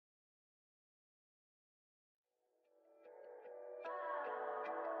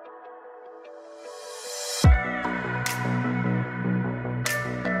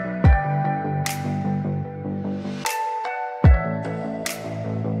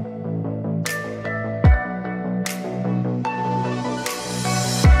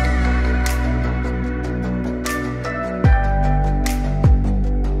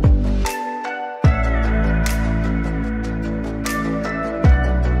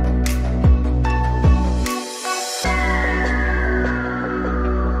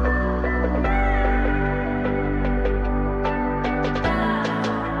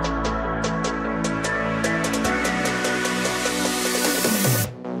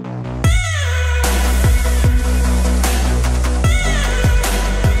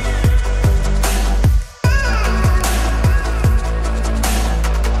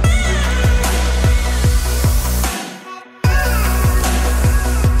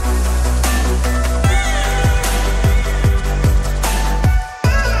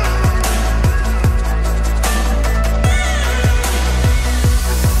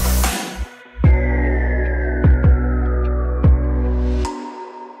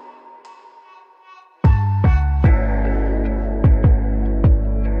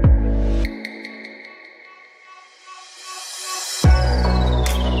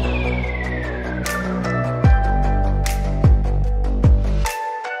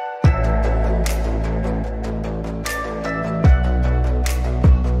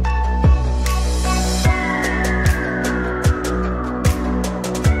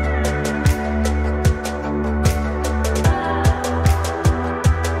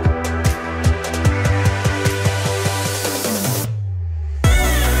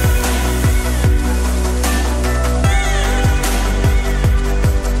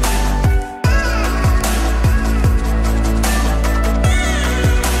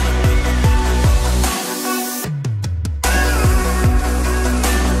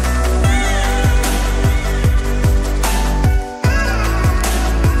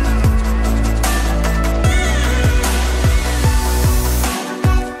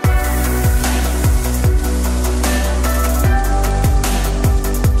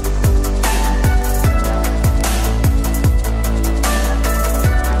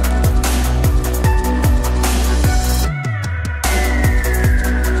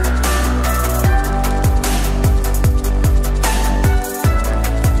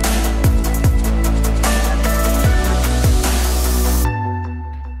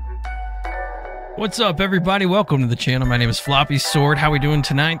What's up, everybody? Welcome to the channel. My name is FloppySword. How we doing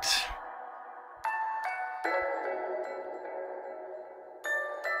tonight?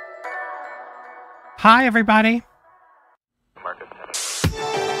 Hi, everybody.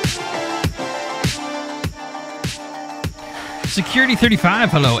 Security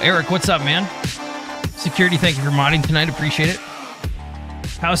 35. Hello, Eric. What's up, man? Security, thank you for modding tonight. Appreciate it.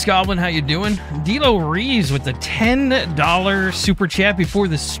 House Goblin, how you doing? Dilo Reeves with the $10 super chat before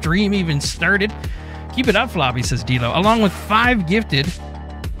the stream even started. Keep it up, Floppy, says Dilo. Along with 5 gifted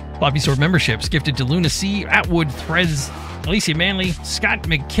FloppySword memberships gifted to Luna C, Atwood, Threads, Alicia Manley, Scott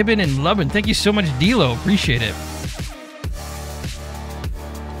McKibben, and Lubin. Thank you so much, Dilo. Appreciate it.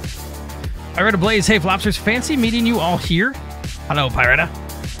 Pirata Blaze, hey, Flopsters. Fancy meeting you all here. Hello, Pirata.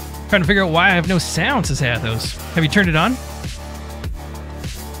 Trying to figure out why I have no sound, says Athos. Have you turned it on?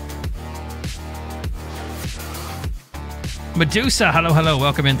 Medusa, hello, hello,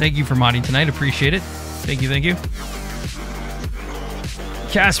 welcome in. Thank you for modding tonight. Appreciate it. Thank you, thank you.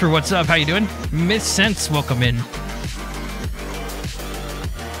 Casper, what's up? How you doing? Miss Sense, welcome in.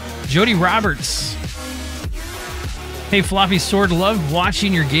 Jody Roberts. Hey, FloppySword, love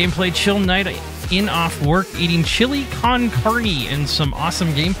watching your gameplay. Chill night in off work, eating chili con carne and some awesome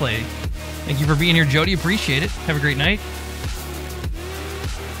gameplay. Thank you for being here, Jody. Appreciate it. Have a great night.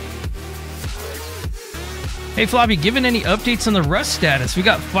 Hey, Floppy, given any updates on the Rust status? We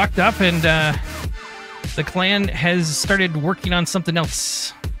got fucked up and the clan has started working on something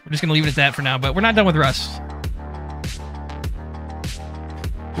else. We're just going to leave it at that for now, but we're not done with Rust.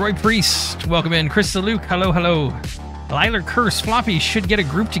 Roy Priest, welcome in. Chris Luke, hello, hello. Liler Curse, Floppy should get a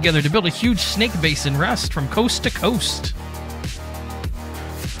group together to build a huge snake base in Rust from coast to coast.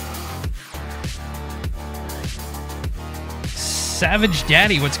 Savage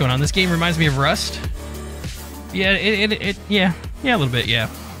Daddy, what's going on? This game reminds me of Rust. Yeah, yeah, a little bit, yeah.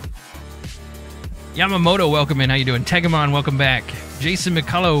 Yamamoto, welcome in. How you doing? Tegamon, welcome back. Jason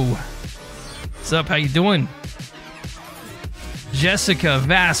McCullough, what's up? How you doing? Jessica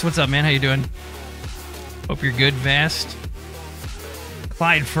Vast, what's up, man? How you doing? Hope you're good, Vast.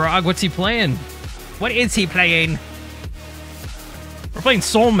 Clyde Frog, what's he playing? What is he playing? We're playing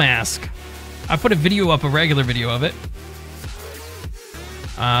Soulmask. I put a video up, a regular video of it.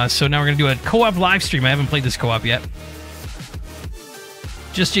 So now we're going to do a co-op live stream. I haven't played this co-op yet.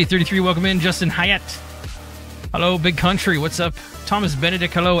 Just J33, welcome in. Justin Hyatt. Hello, Big Country. What's up? Thomas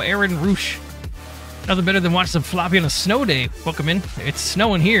Benedict. Hello, Aaron Roosh. Nothing better than watching some Floppy on a snow day. Welcome in. It's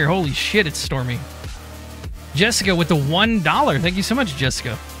snowing here. Holy shit, it's stormy. Jessica with the $1. Thank you so much,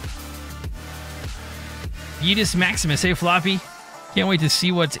 Jessica. Yeetus Maximus. Hey, Floppy. Can't wait to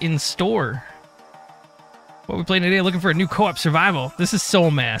see what's in store. What we playing today? Looking for a new co-op survival. This is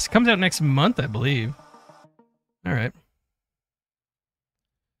Soulmask. Comes out next month, I believe. All right.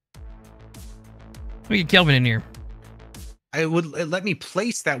 Let me get Kelvin in here. I would let me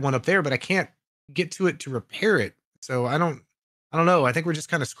place that one up there, but I can't get to it to repair it. So I don't know. I think we're just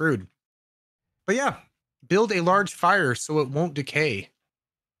kind of screwed. But yeah, build a large fire so it won't decay.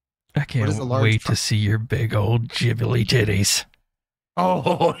 I can't wait to see your big old jibbly titties.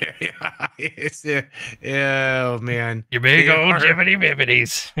 Oh, yeah. Oh, man. Your big old jibbity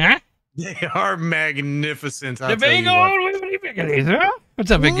bibbities. Huh? They are magnificent. The big old jibbity bibbities, huh?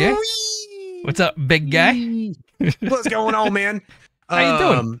 What's up, big guy? What's up, big guy? What's going on, man? How you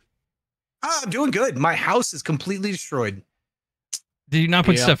doing? I'm doing good. My house is completely destroyed. Did you not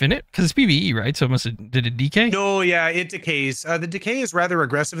put stuff in it? Because it's PvE, right? So did it decay? No, yeah, it decays. The decay is rather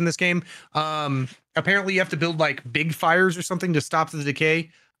aggressive in this game. Apparently you have to build like big fires or something to stop the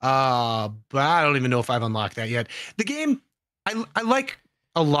decay. But I don't even know if I've unlocked that yet. The game, I like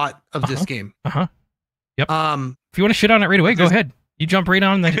a lot of this game. Yep. If you want to shit on it right away, go ahead. You jump right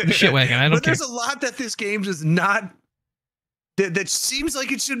on the shit wagon. I don't care. There's a lot that this game does not. That seems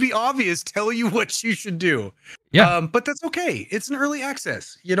like it should be obvious. Tell you what you should do. Yeah. But that's okay. It's an early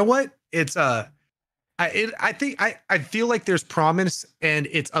access. You know what? It's I feel like there's promise, and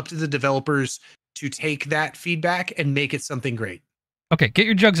it's up to the developers to take that feedback and make it something great. Okay, get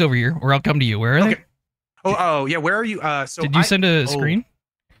your jugs over here, or I'll come to you. Where are they? Oh, yeah. Where are you? So did you send a screen?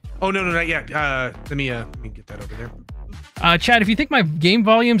 Oh no, not yet. Let me get that over there. Chad, if you think my game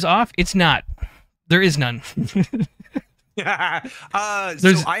volume's off, it's not. There is none. So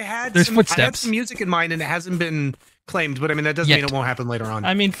I had some music in mind, and it hasn't been claimed, but I mean that doesn't mean it won't happen later on.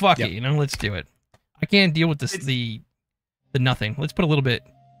 I mean, fuck it, you know, let's do it. I can't deal with this the nothing. Let's put a little bit.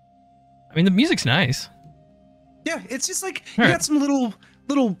 I mean, the music's nice. Yeah, it's just like you got some little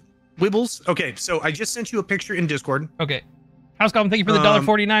wibbles. Okay, so I just sent you a picture in Discord. Okay. House Calvin, thank you for the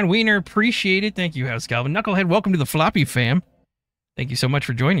 $1.49 wiener. Appreciate it. Thank you, House Calvin. Knucklehead, welcome to the Floppy fam. Thank you so much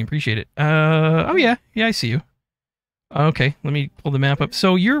for joining. Appreciate it. Oh yeah, I see you. Okay, let me pull the map up.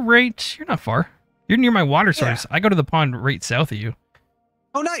 So you're not far. You're near my water source. Yeah. I go to the pond right south of you.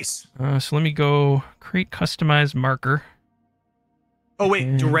 Oh, nice. So let me go create customized marker. Oh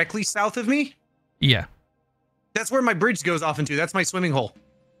wait, directly south of me? Yeah. That's where my bridge goes off into. That's my swimming hole.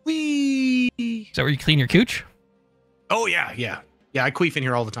 Whee! Is that where you clean your cooch? Oh yeah. Yeah, I queef in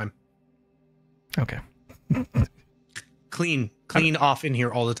here all the time. Okay. Clean off in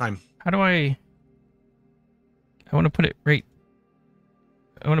here all the time. How do I want to put it right.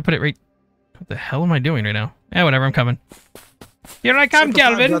 What the hell am I doing right now? Yeah, whatever, I'm coming. Here I come,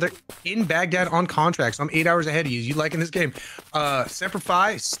 Calvin. Brother, in Baghdad on contract, so I'm 8 hours ahead of you. You liking this game? Semper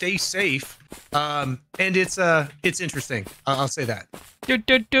Fi, stay safe. And it's interesting. I'll say that. I'm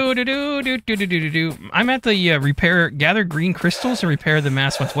at the gather green crystals and repair the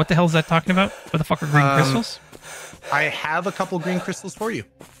mass ones. What the hell is that talking about? What the fuck are green crystals? I have a couple green crystals for you.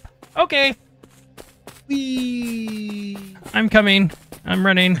 Okay. Whee! I'm coming. I'm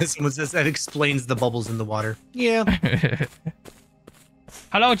running. Someone says that explains the bubbles in the water. Yeah.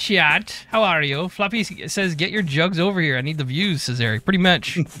 Hello, chat. How are you? Floppy says, get your jugs over here. I need the views, says Eric. Pretty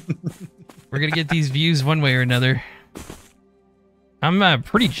much. We're going to get these views one way or another. I'm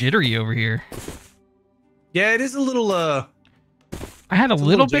pretty jittery over here. Yeah, it is a little, I had a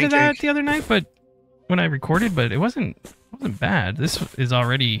little bit of that the other night, but when I recorded, but it wasn't bad. This is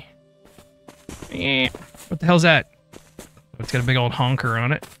already... What the hell's that? It's got a big old honker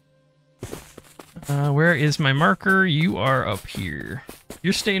on it. Where is my marker? You are up here.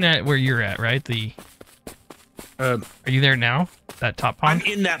 You're staying at where you're at, right? Are you there now? That top pond?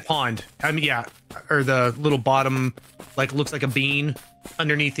 I'm in that pond. Yeah. Or the little bottom, like, looks like a bean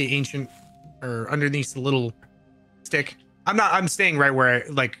underneath the ancient, or underneath the little stick. I'm staying right where,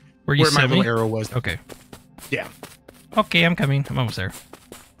 where my little arrow was. Okay. Yeah. Okay, I'm coming. I'm almost there.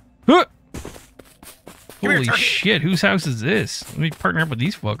 Huh! Holy shit, whose house is this? Let me partner up with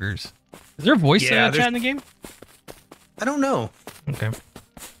these fuckers. Is there a voice chat in the game? I don't know. Okay.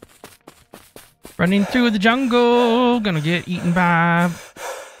 Running through the jungle, gonna get eaten by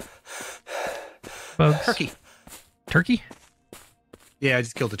bugs. Turkey. Turkey? Yeah, I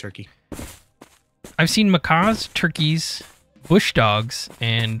just killed a turkey. I've seen macaws, turkeys, bush dogs,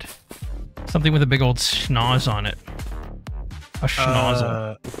 and something with a big old schnoz on it. A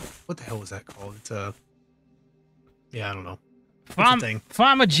schnozzle. What the hell was that called? It's a... Yeah, I don't know.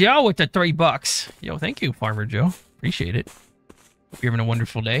 Farmer Joe with the $3. Yo, thank you, Farmer Joe. Appreciate it. Hope you're having a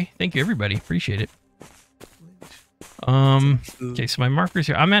wonderful day. Thank you, everybody. Appreciate it. Okay, so my marker's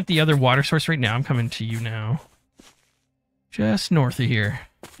here. I'm at the other water source right now. I'm coming to you now. Just north of here.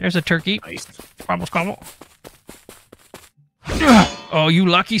 There's a turkey. Nice. Squabble, squabble. Oh, you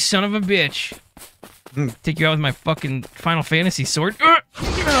lucky son of a bitch. Take you out with my fucking Final Fantasy sword.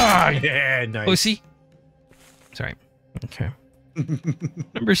 Yeah, nice. Pussy. Sorry. Okay.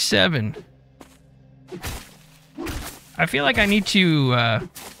 Number 7. I feel like I need to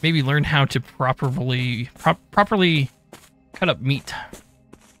maybe learn how to properly cut up meat.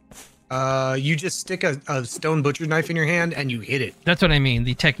 You just stick a stone butcher knife in your hand and you hit it. That's what I mean.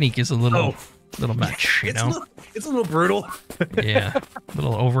 The technique is a little much, you know? It's a little brutal. Yeah. A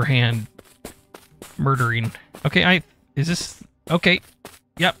little overhand murdering. Okay, is this... Okay.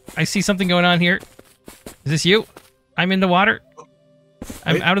 Yep, I see something going on here. Is this you? I'm in the water.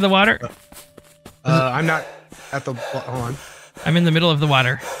 I'm out of the water. I'm not at the... Hold on. I'm in the middle of the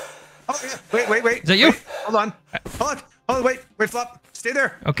water. Oh, yeah. Wait. Is that you? Wait, hold on. Wait, Flop. Stay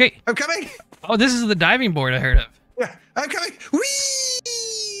there. Okay. I'm coming. Oh, this is the diving board I heard of. Yeah, I'm coming.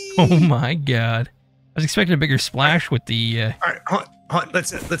 Whee! Oh my god. I was expecting a bigger splash with the... All right, hold on.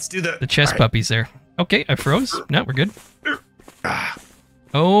 Let's do the chest puppies there. Okay, I froze. No, we're good.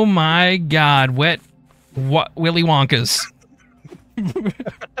 Oh my god, what Willy Wonkas.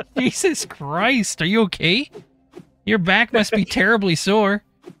 Jesus Christ, are you okay? Your back must be terribly sore.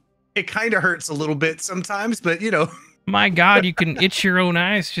 It kind of hurts a little bit sometimes, but you know. My god, you can itch your own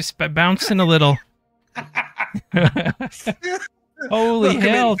eyes just by bouncing a little. Holy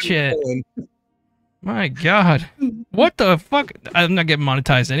hell, Chet. My god. What the fuck? I'm not getting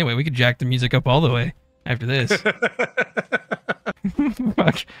monetized anyway. We could jack the music up all the way after this.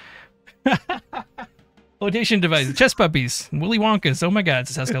 Fuck. Flotation device, chest puppies, Willy Wonkas. Oh my god,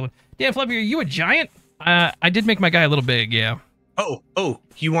 it's Haskell. Damn, Floppy, are you a giant? I did make my guy a little big, yeah. Oh,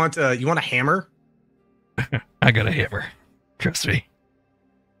 you want a hammer? I got a hammer. Trust me.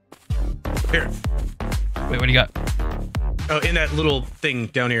 Here. Wait, what do you got? Oh, in that little thing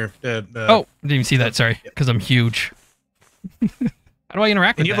down here. Oh, didn't even see that. Sorry, because I'm huge. How do I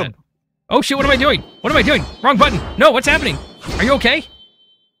interact with that? Oh shit, what am I doing? What am I doing? Wrong button. No, what's happening? Are you okay?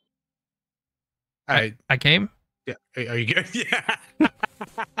 I came? Yeah. Are you good? Yeah.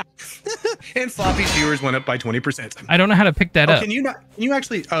 And Floppy's viewers went up by 20%. I don't know how to pick that up. Can you not? Can you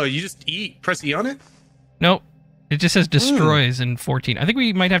actually? Oh, you just press E on it? Nope. It just says destroys in 14. I think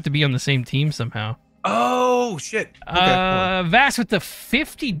we might have to be on the same team somehow. Oh, shit. Okay, Vass with the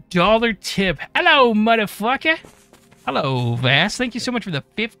 $50 tip. Hello, motherfucker. Hello, Vass. Thank you so much for the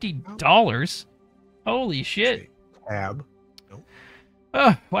 $50. Holy shit. Tab. Nope.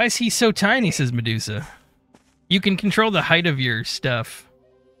 Oh, why is he so tiny, says Medusa. You can control the height of your stuff.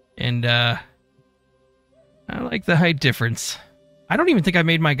 And, I like the height difference. I don't even think I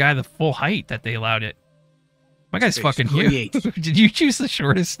made my guy the full height that they allowed it. My guy's fucking huge. Did you choose the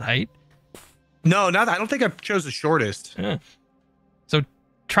shortest height? No, not. I don't think I chose the shortest. So,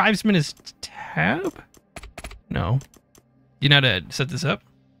 tribesmen is tab? No. You know how to set this up?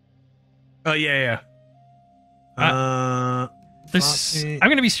 Oh, yeah. I'm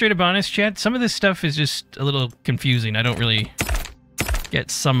going to be straight up honest, chat. Some of this stuff is just a little confusing. I don't really get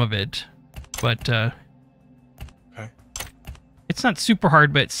some of it. But, okay. It's not super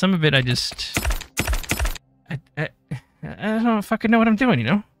hard, but some of it I just... I don't fucking know what I'm doing, you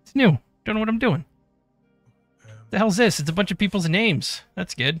know? It's new. Don't know what I'm doing. The hell's this? It's a bunch of people's names.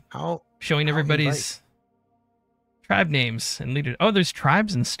 That's good. Showing everybody's tribe names and leaders. Oh, there's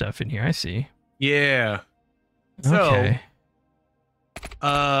tribes and stuff in here. I see. Yeah. Okay.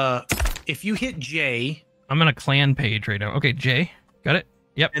 So, if you hit J, I'm on a clan page right now. Okay, J. Got it?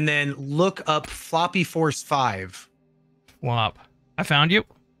 Yep. And then look up Floppy Force 5. Flop. I found you.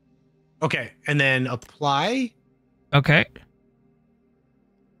 Okay, and then apply. Okay.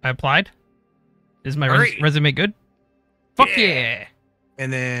 I applied. Is my resume good? Fuck yeah.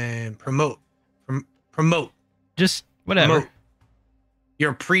 And then promote. Promote. Just whatever. Promote.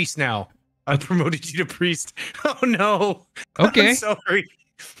 You're a priest now. I promoted you to priest. Oh no. Okay. I'm sorry.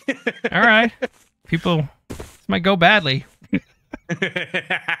 All right. People, this might go badly. All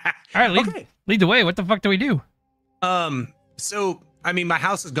right, lead the way. What the fuck do we do? So I mean, my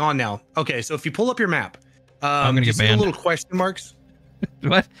house is gone now. Okay, so if you pull up your map, I'm gonna get banned. The little question marks.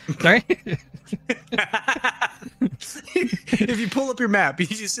 What? Sorry. If you pull up your map, you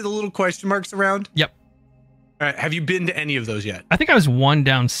just see the little question marks around. Yep. All right. Have you been to any of those yet? I think I was one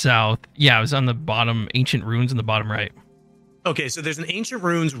down south. Yeah, I was on the bottom, ancient ruins in the bottom right. Okay, so there's an ancient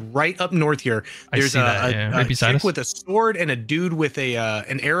ruins right up north here. There's right beside chick us with a sword and a dude with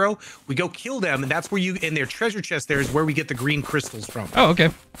an arrow. We go kill them, and that's where in their treasure chest there is where we get the green crystals from. Oh, okay.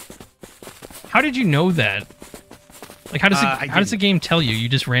 How did you know that? Like, how does the game tell you? You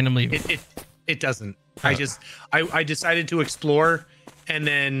just randomly... It doesn't. Oh. I decided to explore, and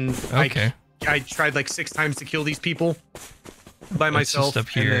then okay. I tried like 6 times to kill these people by myself. Just up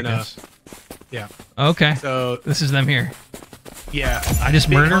here, and then, I guess. Yeah. Okay. So this is them here. Yeah. I just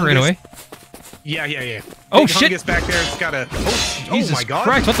murder right away. Yeah. Oh Big shit! Hungus back there. It's got a. Jesus my God!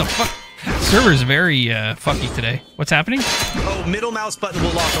 Christ! What the fuck? Server's very fucky today. What's happening? Oh, middle mouse button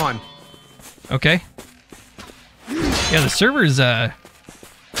will lock on. Okay. Yeah, the server's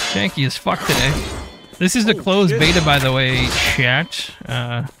janky as fuck today. This is the closed beta, by the way, chat.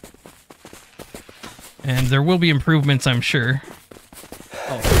 And there will be improvements, I'm sure.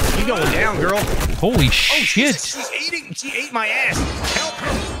 Oh, you going down, girl? Holy shit! She ate my ass. Help!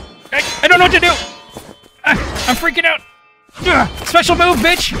 I don't know what to do. I'm freaking out. Special move,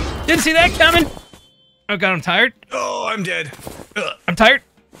 bitch! Didn't see that coming. Oh god, I'm tired. Oh, I'm dead. I'm tired.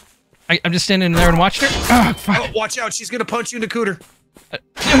 I'm just standing there and watching her. Oh, fuck. Oh, watch out! She's gonna punch you in the cooter.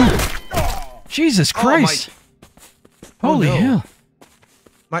 Jesus Christ! Holy hell!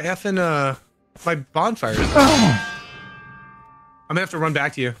 My effing my bonfire is. Oh. I'm gonna have to run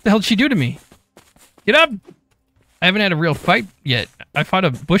back to you. What the hell did she do to me? Get up! I haven't had a real fight yet. I fought a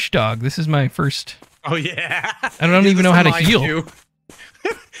bush dog. This is my first. Oh yeah. I don't even know how to heal. You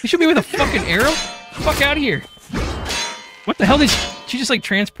shoot me with a fucking arrow? Fuck out of here! What the hell did she just like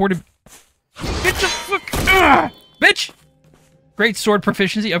transported? Get the fuck, bitch! Great sword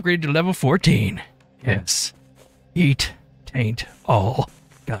proficiency upgraded to level 14. Yes. Eat taint all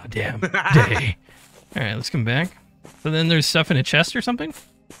goddamn day. All right, let's come back. So then there's stuff in a chest or something?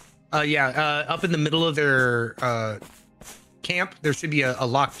 Yeah, up in the middle of their camp, there should be a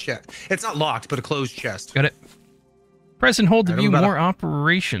locked chest. It's not locked, but a closed chest. Got it. Press and hold to view more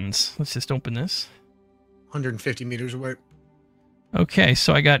operations. Let's just open this. 150 meters away. Okay,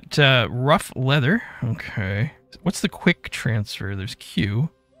 so I got rough leather. Okay. What's the quick transfer? There's Q.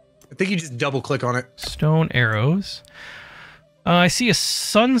 I think you just double click on it. Stone arrows. I see a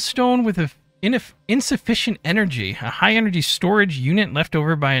sunstone with a insufficient energy. A high energy storage unit left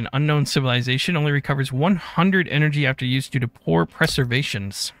over by an unknown civilization only recovers 100 energy after use due to poor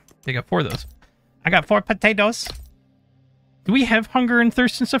preservations. They got 4 of those. I got 4 potatoes. Do we have hunger and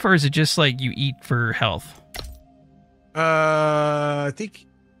thirst and stuff, or is it just like you eat for health? I think.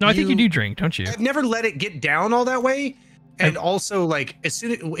 No, I think you do drink, don't you? I've never let it get down all that way, and also like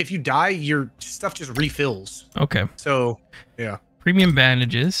if you die, your stuff just refills. Okay. So yeah. Premium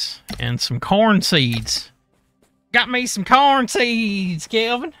bandages and some corn seeds. Got me some corn seeds,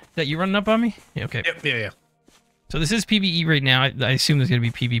 Kelvin. That you running up on me? Yeah, okay. Yep, yeah. So this is PvE right now. I assume there's going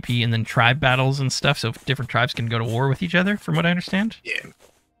to be PvP and then tribe battles and stuff, so different tribes can go to war with each other, from what I understand. Yeah.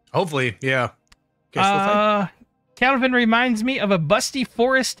 Hopefully, yeah. Okay, Calvin reminds me of a busty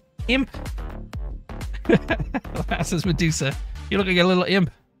forest imp. Says Medusa. You look like a little imp.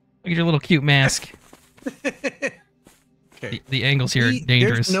 Look at your little cute mask. Okay. The angles here are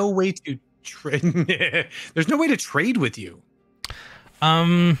dangerous. There's no way to trade. There's no way to trade with you.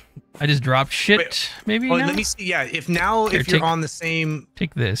 I just dropped shit. Wait, maybe. Oh, now? let me see. Yeah, if you're on the same.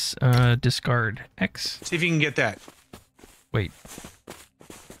 Take this. Discard X. See if you can get that. Wait.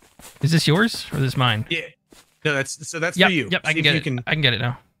 Is this yours or is this mine? Yeah. No, that's for you. Yep, I can get it. I can get it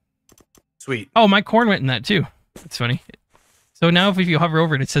now. Sweet. Oh, my corn went in that too. That's funny. So now if you hover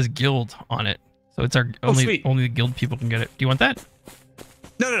over it, it says guild on it. So it's our only the guild people can get it. Do you want that?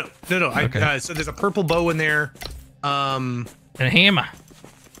 No. Okay. So there's a purple bow in there. And a hammer.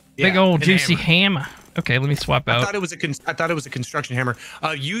 Yeah, big old juicy hammer. Okay, let me swap out. I thought it was a construction hammer.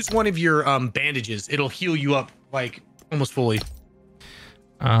 Use one of your bandages. It'll heal you up like almost fully.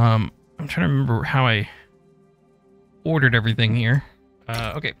 I'm trying to remember how I ordered everything here.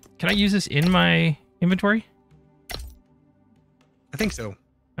 Okay, can I use this in my inventory? I think so.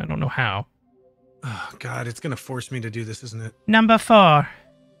 I don't know how. Oh God, it's gonna force me to do this, isn't it? Number 4. I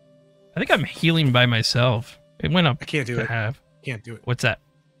think I'm healing by myself. It went up. I can't do it. Can't do it. What's that?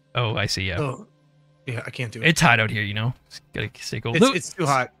 Oh, I see. Yeah. Oh, yeah, I can't do it. It's hot out here, you know. Gotta stay cool. It's too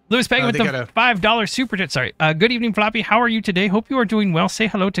hot. Lewis Pagan with the $5 super chat. Sorry. Good evening, Floppy. How are you today? Hope you are doing well. Say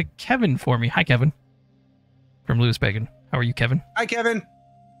hello to Kevin for me. Hi, Kevin. From Lewis Pagan. How are you, Kevin? Hi, Kevin.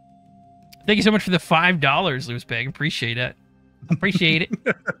 Thank you so much for the $5, Lewis Pagan. Appreciate it. Appreciate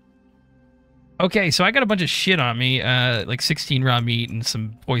it. Okay, so I got a bunch of shit on me, like 16 raw meat and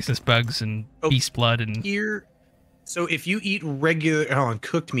some poisonous bugs and beast blood and here. So if you eat regular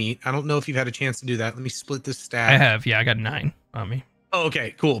cooked meat, I don't know if you've had a chance to do that. Let me split this stack. I have, yeah, I got 9 on me. Oh,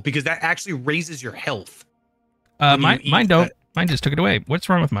 okay, cool. Because that actually raises your health. Mine don't. That. Mine just took it away. What's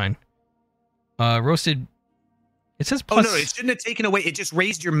wrong with mine? Roasted. It says plus. Oh no, it shouldn't have taken away. It just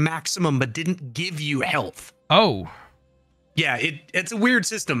raised your maximum, but didn't give you health. Oh. Yeah, it's a weird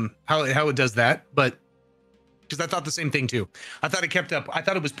system how it does that, but because I thought the same thing too. I thought it kept up. I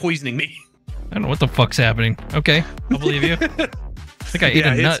thought it was poisoning me. I don't know what the fuck's happening. Okay, I'll believe you. I think I ate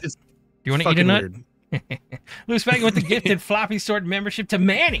a nut. Do you want to eat a nut? Lewis Fagan with the gifted FloppySword membership to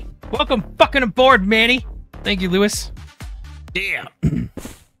Manny. Welcome fucking aboard, Manny. Thank you, Lewis. Yeah. All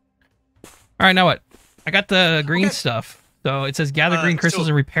right, now what? I got the green stuff. So it says gather green crystals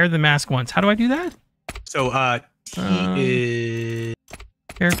and repair the mask once. How do I do that? So T is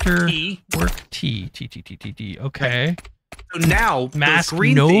character T. Work T. Okay. So now mask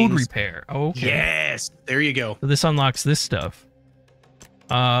green node things, repair. Okay. Yes, there you go. So this unlocks this stuff.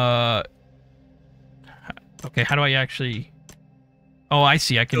 Okay, how do I actually? Oh, I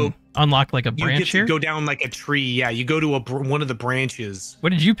see. I can unlock like a branch here. Go down like a tree. Yeah, you go to one of the branches. What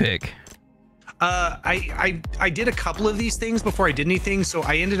did you pick? I did a couple of these things before I did anything, so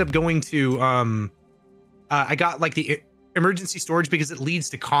I ended up going to I got like the emergency storage because it leads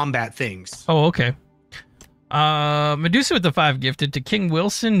to combat things. Oh, okay. Medusa with the 5 gifted to King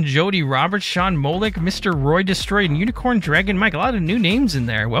Wilson, Jody Roberts, Sean Molick, Mr. Roy Destroyed, and Unicorn Dragon Mike. A lot of new names in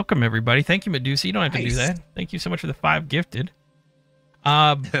there. Welcome everybody. Thank you, Medusa. You don't have to do that. Thank you so much for the 5 gifted.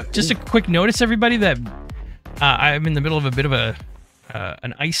 Just a quick notice, everybody, that I'm in the middle of a bit of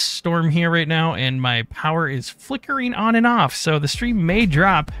an ice storm here right now, and my power is flickering on and off, so the stream may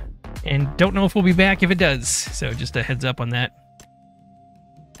drop, and don't know if we'll be back if it does. So just a heads up on that.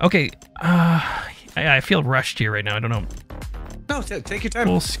 Okay, I feel rushed here right now. I don't know. No, take your time.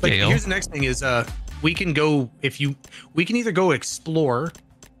 Full scale. Like, here's the next thing is we can go we can either go explore,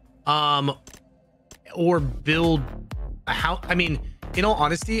 or build a house. I mean, in all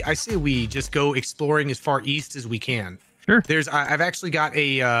honesty, I say we just go exploring as far east as we can. Sure. I've actually got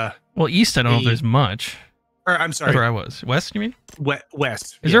a well, east. I don't know if there's much. Or I'm sorry. That's where I was. West, you mean?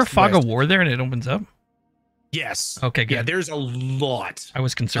 West. Is there a fog of war there and it opens up? Yes. Okay, good. Yeah, there's a lot. I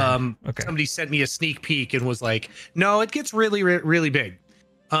was concerned. Okay. Somebody sent me a sneak peek and was like, "No, it gets really, really big."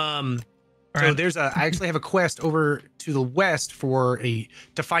 So right. there's I actually have a quest over to the west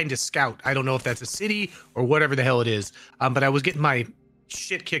to find a scout. I don't know if that's a city or whatever the hell it is. But I was getting my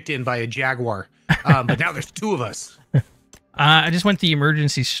shit kicked in by a jaguar. But now there's 2 of us. I just went the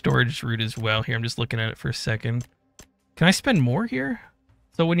emergency storage route as well here. I'm just looking at it for a second. Can I spend more here?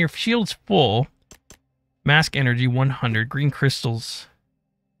 So when your shield's full, mask energy 100, green crystals.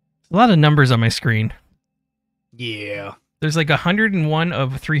 A lot of numbers on my screen. Yeah. There's like 101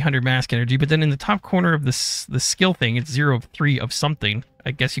 of 300 mask energy, but then in the top corner of the skill thing, it's 0 of 3 of something.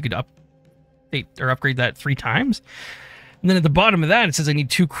 I guess you could update or upgrade that 3 times. And then at the bottom of that, it says I need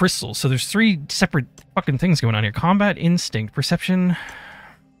 2 crystals. So there's 3 separate fucking things going on here. Combat, instinct, perception,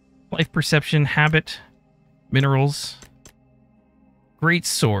 life perception, habit, minerals, great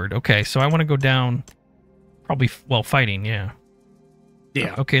sword. Okay, so I want to go down probably, well, fighting, yeah.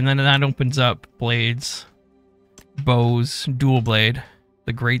 Yeah. Okay, and then that opens up blades, bows, dual blade,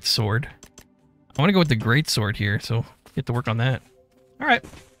 the great sword. I want to go with the great sword here, so get to work on that. All right.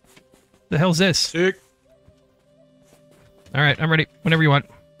 The hell's this? Sick. All right, I'm ready. Whenever you want.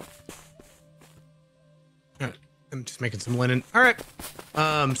 I'm just making some linen. All right.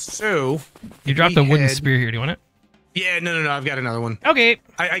 So You dropped a wooden spear here. Do you want it? Yeah, no. I've got another one. Okay.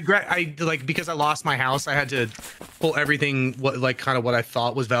 I like, because I lost my house, I had to pull everything kind of what I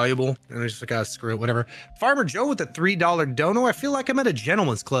thought was valuable, and I was just like, screw it, whatever. Farmer Joe with the $3 dono. I feel like I'm at a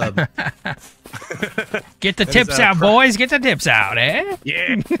gentleman's club. Get the tips out, boys. Get the tips out, eh?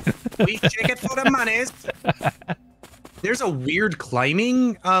 Yeah. We check it for the monies. There's a weird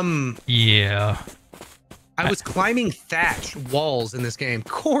climbing. Yeah. I was climbing thatch walls in this game.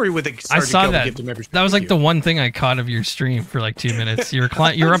 Corey with a I saw that. Gift That was like the one thing I caught of your stream for like 2 minutes. You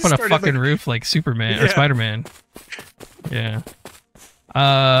were you were up on a fucking roof like Superman or Spider-Man. Yeah.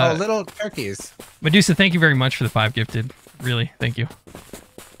 Oh, little turkeys. Medusa, thank you very much for the 5 gifted. Really, thank you.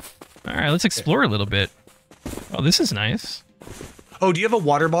 All right, let's explore a little bit. Oh, this is nice. Oh, do you have a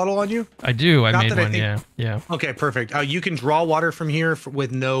water bottle on you? I do. I made one. Yeah. Okay, perfect. You can draw water from here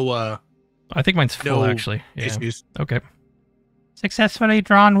with no. I think mine's full, actually. Yeah. Issues. Okay. Successfully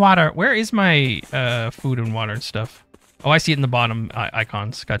drawn water. Where is my food and water and stuff? Oh, I see it in the bottom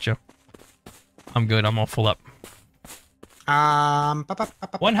icons. Gotcha. I'm good. I'm all full up.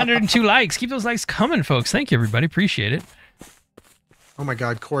 102 likes. Keep those likes coming, folks. Thank you, everybody. Appreciate it. Oh my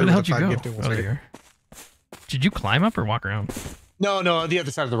God, Corey! Where the hell did you go? Oh, there. Did you climb up or walk around? No, the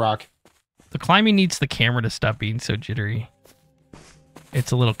other side of the rock. The climbing needs the camera to stop being so jittery.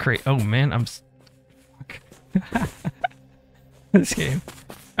 It's a little crazy. Oh man, I'm. This game.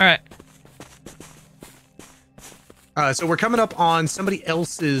 All right. So we're coming up on somebody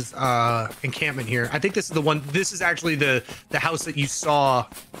else's encampment here. I think this is the one. This is actually the house that you saw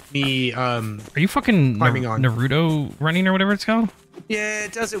me. Are you fucking climbing on Naruto running or whatever it's called? Yeah,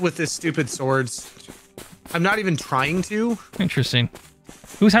 it does it with this stupid swords. I'm not even trying to. Interesting.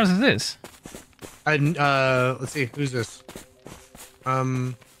 Whose house is this? Let's see. Who's this?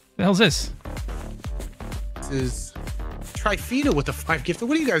 The hell's this? This is Trifina with the 5 gifted.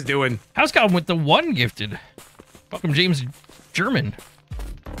 What are you guys doing? House Goblin with the 1 gifted. Welcome, James German.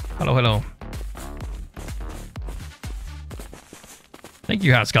 Hello. Thank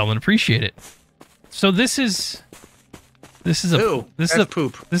you, House Goblin. Appreciate it. So this is a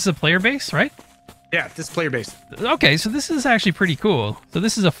poop. This is a player base, right? Yeah, this is player base. Okay, so this is actually pretty cool. So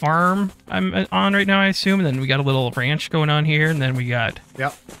this is a farm I'm on right now, I assume. And then we got a little ranch going on here. And then we got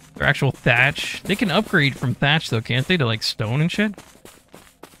their actual thatch. They can upgrade from thatch, though, can't they? To, like, stone and shit?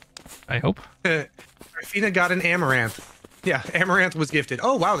 I hope. Rafina got an amaranth. Yeah, amaranth was gifted.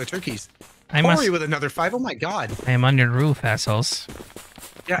 Oh, wow, the turkeys. Corey with another 5. Oh, my God. I am on your roof, assholes.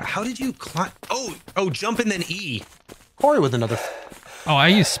 Yeah, how did you climb? Oh, jump and then E. Corey with another. Oh, I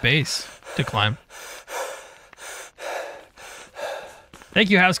use space to climb. Thank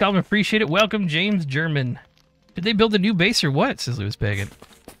you, House Goblin. Appreciate it. Welcome, James German. Did they build a new base or what? Says Lewis Pagan.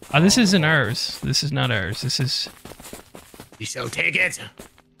 This isn't ours. This is not ours. This is. You shall take it.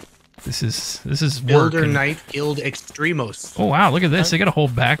 This is Builder Knight Guild Extremos. Oh wow! Look at this. They got a whole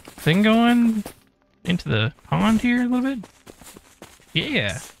back thing going into the pond here a little bit.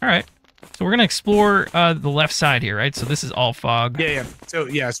 Yeah. All right. So we're gonna explore the left side here, right? So this is all fog. Yeah. So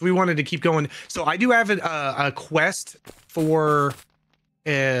we wanted to keep going. So I do have a quest for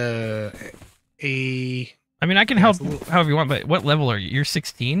I mean, I can help however you want, but what level are you? You're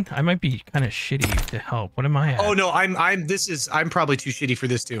 16. I might be kind of shitty to help. What am I at? Oh no, I'm probably too shitty for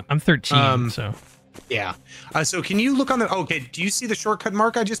this too. I'm 13. So yeah. So can you look on the? Okay. Do you see the shortcut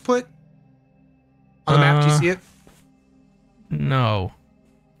mark I just put on the map? Do you see it? No.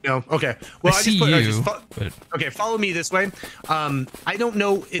 No. Okay. Well, I see you. But... Okay, follow me this way. I don't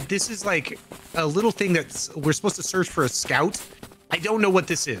know if this is like a little thing that's we're supposed to search for a scout. I don't know what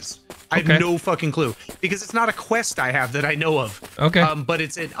this is. I have no fucking clue because it's not a quest I have that I know of. Okay. But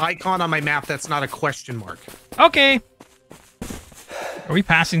it's an icon on my map that's not a question mark. Okay. Are we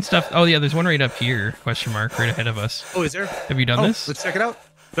passing stuff? Oh yeah, there's one right up here. Question mark right ahead of us. Oh, is there? Have you done this? Let's check it out.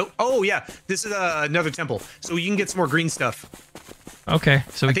 Nope. Oh yeah, this is another temple, so you can get some more green stuff. Okay,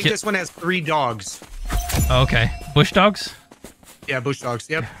 so I think this one has 3 dogs. Oh, okay, bush dogs. Yeah, bush dogs.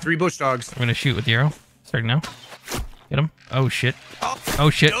 Yep, 3 bush dogs. I'm gonna shoot with the arrow. Starting now. Get him. Oh shit. Oh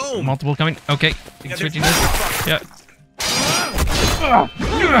shit. No. Multiple coming. Okay. Yeah, Switching this. Yeah. I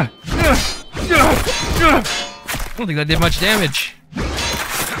don't think that did much damage.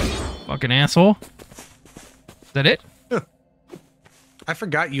 Fucking asshole. Is that it? I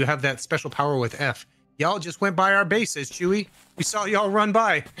forgot you have that special power with F. Y'all just went by our base, says Chewie. We saw y'all run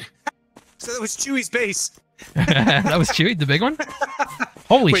by. So that was Chewie's base. That was Chewie, the big one?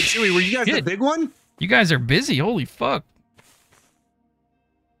 Holy Wait, Chewie, were you guys the big one? You guys are busy. Holy fuck.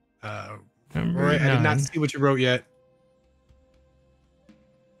 Roy, I did not see what you wrote yet.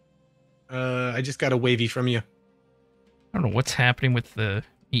 I just got a wavy from you. I don't know what's happening with the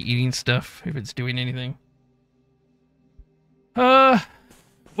eating stuff, if it's doing anything.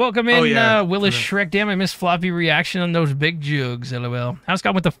 Welcome in, Willis Shrek. Damn, I missed Floppy reaction on those big jugs, lol. House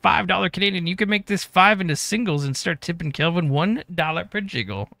got with the $5 Canadian. You can make this 5 into singles and start tipping Kelvin $1 per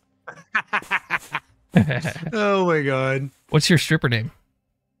jiggle. Oh my god. What's your stripper name?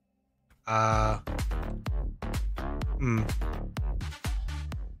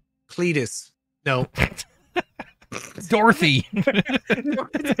 Cletus. No. Dorothy.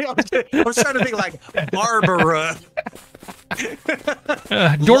 I was trying to think like Barbara.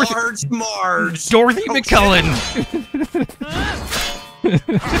 Dorothy. Large Marge. Dorothy McCullen.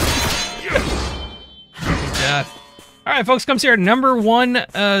 Yeah. All right, folks, comes here. Number 1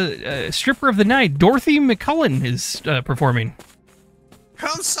 stripper of the night, Dorothy McCullen, is performing.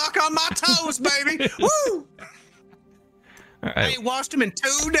 Come suck on my toes, baby. Woo! All right. I ain't washed them in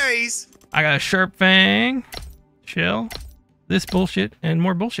 2 days. I got a sharp fang, shell, this bullshit, and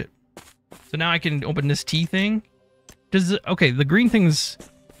more bullshit. So now I can open this T thing. Okay, the green thing's...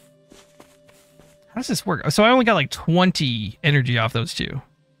 How does this work? So I only got like 20 energy off those 2.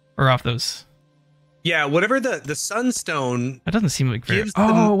 Or off those... Yeah, whatever the sunstone... That doesn't seem like very...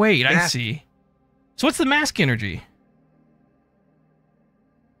 Oh, wait, I see. So what's the mask energy?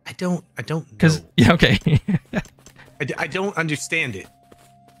 I don't know. Yeah, okay. I don't understand it.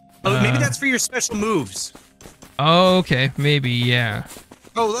 Oh, maybe that's for your special moves. Oh, okay, maybe, yeah.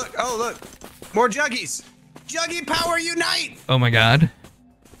 Oh, look. More juggies. Juggy power unite. Oh my god.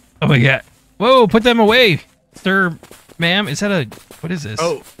 Oh my god. Whoa, put them away. Sir, ma'am, is that a... What is this?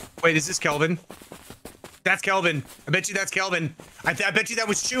 Oh, wait, is this Kelvin? That's Kelvin. I bet you that's Kelvin. I bet you that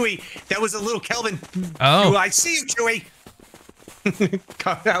was Chewie. That was a little Kelvin. Oh. I see you, Chewie.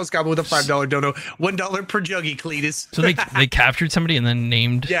 House Goblin with a $5 dono. $1 per juggy, Cletus. So they captured somebody and then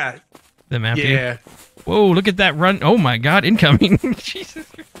named them after you? Yeah. Whoa, look at that run. Oh my god, incoming. Jesus.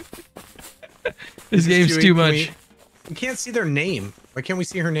 This game's too much. We can't see their name. Why can't we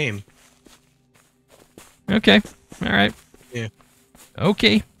see her name? Okay. All right. Yeah.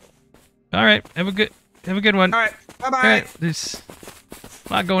 Okay. All right. Have a good one. All right. Bye-bye. All right. There's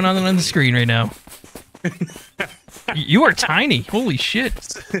a lot going on the screen right now. You are tiny. Holy shit.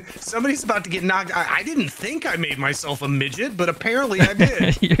 Somebody's about to get knocked. I didn't think I made myself a midget, but apparently I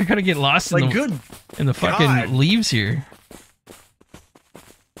did. You're going to get lost in the fucking leaves here.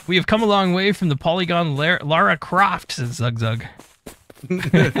 We have come a long way from the Polygon Lara Croft, says Zug Zug.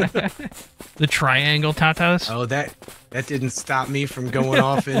 The triangle tatas. Oh, that didn't stop me from going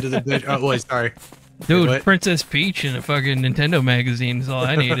off into the bitch. Oh, wait, sorry. Dude, what? Princess Peach in a fucking Nintendo magazine is all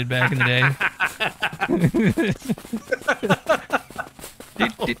I needed back in the day.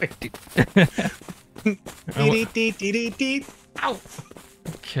 Ow.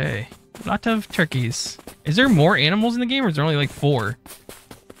 Okay. Lot of turkeys. Is there more animals in the game, or is there only like 4?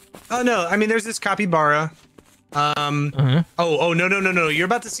 Oh, no. I mean, there's this capybara. Oh, no. You're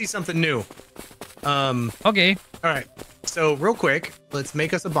about to see something new. Okay. All right. So, real quick, let's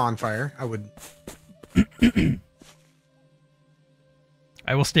make us a bonfire. I would...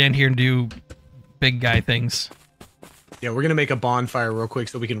 I will stand here and do big guy things. Yeah, we're gonna make a bonfire real quick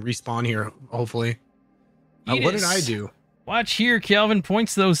so we can respawn here, hopefully. What did I do? Watch here, Kelvin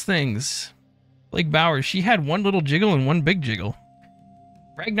points those things. Blake Bowers, she had 1 little jiggle and 1 big jiggle.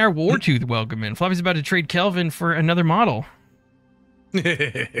 Ragnar Wartooth, welcome in. Floppy's about to trade Kelvin for another model.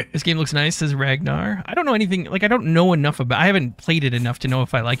 This game looks nice, says Ragnar. I don't know anything, like I don't know enough about, I haven't played it enough to know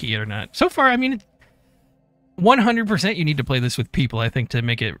if I like it yet or not. So far, I mean, 100% you need to play this with people, I think, to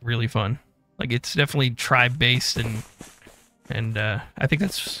make it really fun. Like it's definitely tribe-based and I think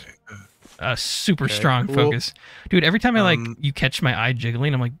that's a super strong focus. Dude, every time I like, you catch my eye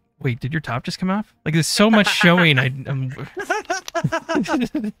jiggling, I'm like, wait, did your top just come off? Like there's so much showing, I'm...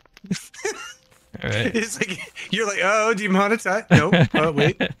 All right. It's like you're like, oh, do you monetize? Nope. Oh,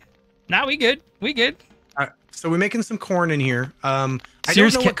 wait. Nah, we good. We good. So we're making some corn in here. I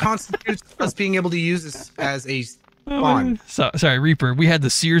don't know what constitutes us being able to use this as a spawn. Sorry, Reaper. We had the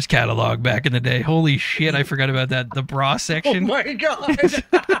Sears catalog back in the day. Holy shit, I forgot about that. The bra section. Oh my god.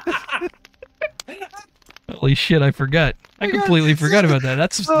 Holy shit, I forgot. I completely forgot about that.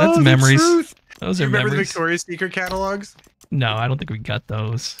 That's memories. Those are remember memories. the Victoria's Secret catalogs? No, I don't think we got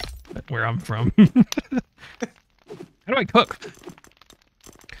those where I'm from. How do I cook?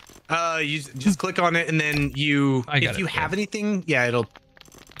 You just click on it and then you, if you have anything, it'll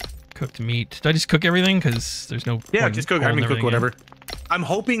cooked meat. Do I just cook everything? Because there's no point just cook. I mean, cook whatever. I'm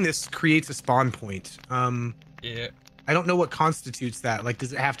hoping this creates a spawn point. Yeah. I don't know what constitutes that. Like,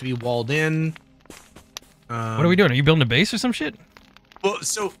 does it have to be walled in? What are we doing? Are you building a base or some shit? Well,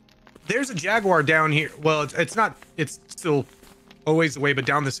 so there's a jaguar down here. Well, it's not. It's still always away, but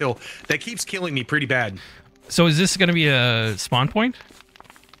down this hill that keeps killing me pretty bad. So is this going to be a spawn point?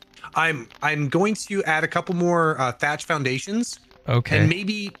 I'm going to add a couple more thatch foundations. Okay. And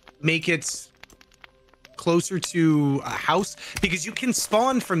maybe make it closer to a house, because you can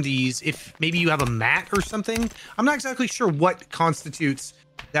spawn from these if maybe you have a mat or something. I'm not exactly sure what constitutes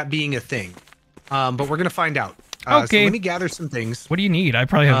that being a thing, but we're gonna find out. Okay. So let me gather some things. What do you need? I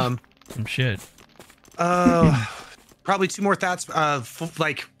probably have some shit. Probably 2 more thatch.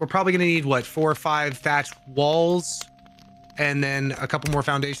 Like we're probably gonna need what, 4 or 5 thatch walls, and then a couple more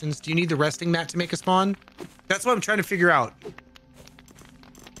foundations. Do you need the resting mat to make a spawn? That's what I'm trying to figure out.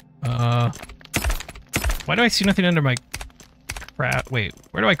 Why do I see nothing under my craft? Wait,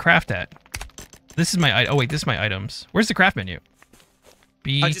 where do I craft at? This is my, oh wait, this is my items. Where's the craft menu?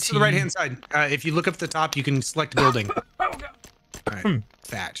 Just to the right hand side. If you look up at the top, you can select building. Oh god. All right,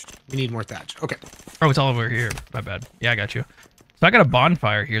 thatch. We need more thatch. Okay. Oh, it's all over here. My bad. Yeah, I got you. So I got a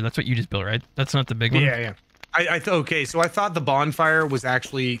bonfire here. That's what you just built, right? That's not the big one? Yeah. Okay, so I thought the bonfire was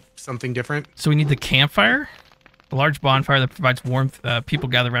actually something different. So we need the campfire? A large bonfire that provides warmth. People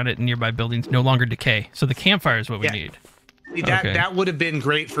gather around it in nearby buildings no longer decay. So the campfire is what we need. That would have been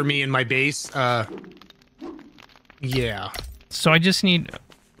great for me in my base. Yeah. So I just need...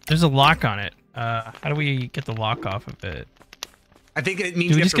 There's a lock on it. How do we get the lock off of it? I think it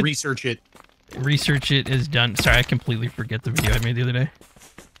means you have to research it. Research it is done. Sorry, I completely forget the video I made the other day.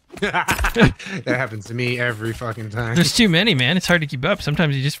 That happens to me every fucking time. There's too many, man. It's hard to keep up.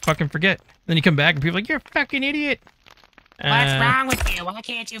 Sometimes you just fucking forget. Then you come back and people are like, you're a fucking idiot. What's wrong with you? Why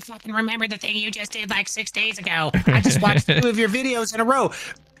can't you fucking remember the thing you just did like 6 days ago? I just watched 2 of your videos in a row.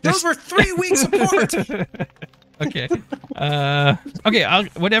 Those were 3 weeks apart. Okay. Okay,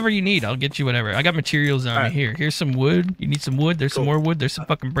 whatever you need, I'll get you whatever. I got materials on me here. Here's some wood. You need some wood. There's some more wood. There's some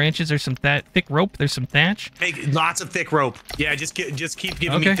fucking branches. There's some thick rope. There's some thatch. Make lots of thick rope. Yeah, just keep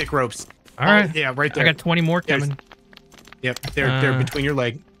giving me thick ropes. All right. Yeah, right there. I got 20 more coming. Yep, they're between your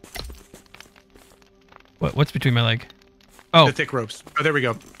leg. What's between my leg? Oh, the thick ropes. Oh, there we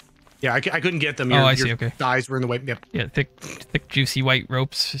go. Yeah, I couldn't get them. I see. Okay. Thighs were in the way. Yep. Yeah, thick, juicy white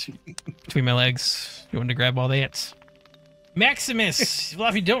ropes between my legs. You want to grab all that? Maximus,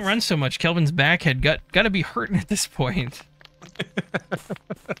 Fluffy, don't run so much. Kelvin's back had got to be hurting at this point.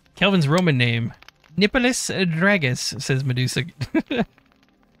 Kelvin's Roman name, Nipolis Dragus, says Medusa.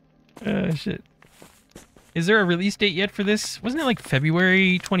 Shit. Is there a release date yet for this? Wasn't it like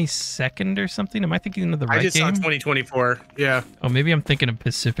February 22nd or something? Am I thinking of the right game? I just saw 2024. Yeah. Oh, maybe I'm thinking of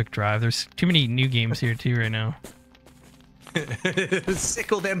Pacific Drive. There's too many new games here too right now.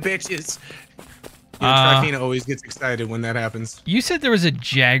 Sickle them bitches. Trifina always gets excited when that happens. You said there was a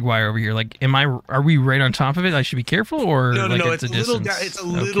jaguar over here. Like, are we right on top of it? I should be careful, or no, like it's a little down. It's a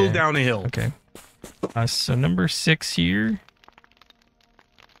little down a hill. Okay. So number 6 here.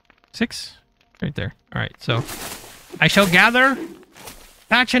 6, right there. All right. So I shall gather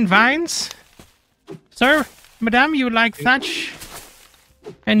thatch and vines. Sir, madame, you would like thatch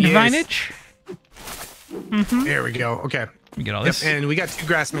and vinage? Mm-hmm. There we go. Okay. We get all this, and we got 2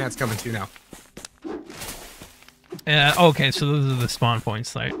 grass mats coming too now. Okay, so those are the spawn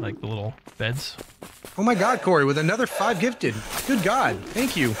points, like the little beds. Oh my god, Corey, with another 5 gifted. Good god.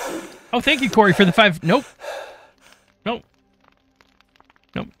 Thank you. Oh, thank you, Corey, for the 5. Nope. Thought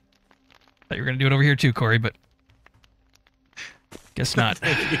you were going to do it over here too, Corey, but Guess not.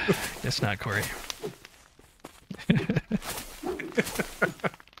 Thank you. Guess not, Corey.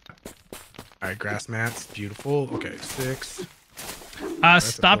 All right, grass mats, beautiful. Okay, 6.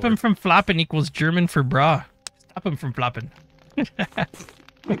 Stop him from flopping equals German for bra. Stop him from flopping.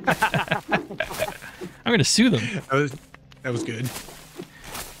 I'm gonna sue them. That was good.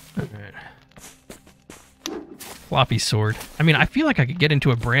 All right. FloppySword. I mean, I feel like I could get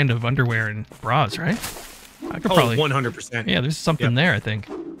into a brand of underwear and bras, right? I could probably. 100%. Yeah, there's something there, I think.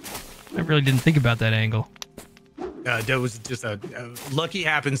 I really didn't think about that angle. That was just a lucky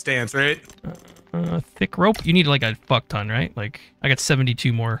happenstance, right? Thick rope? You need like a fuck ton, right? Like, I got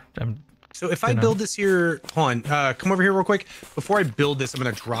 72 more. So if I build this here, hold on, come over here real quick. Before I build this, I'm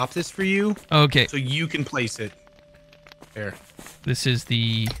going to drop this for you. Okay. So you can place it. There. This is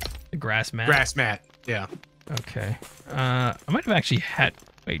the grass mat? Grass mat, yeah. Okay. I might have actually had...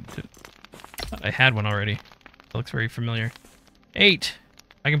 Wait. I thought I had one already. It looks very familiar. 8.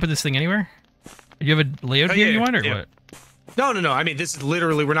 I can put this thing anywhere? Do you have a layout here you want, or what? No. I mean, this is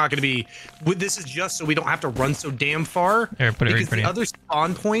literally, we're not going to be... This is just so we don't have to run so damn far. There, put it right in front because the other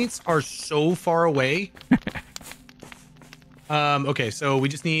spawn points are so far away. Okay, so we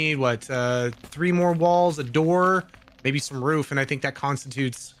just need, what, 3 more walls, a door, maybe some roof, and I think that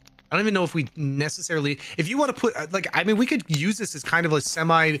constitutes... I don't even know if we necessarily... If you want to put... Like, I mean, we could use this as kind of a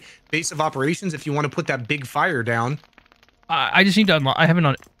semi-base of operations if you want to put that big fire down. I just need to unlock... I haven't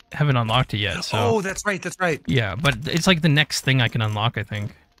unlocked it yet, so... Oh, that's right, that's right. Yeah, but it's like the next thing I can unlock, I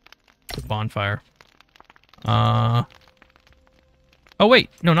think. The bonfire. Oh, wait.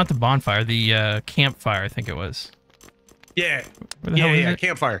 No, not the bonfire. The campfire, I think it was. Yeah. Where the hell is it?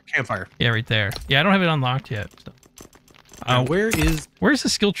 Campfire. Yeah, right there. Yeah, I don't have it unlocked yet. So. Where's the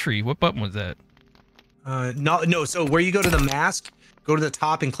skill tree? What button was that? No. So where you go to the mask, go to the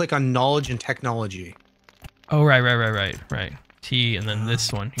top and click on knowledge and technology. Oh, right. T, and then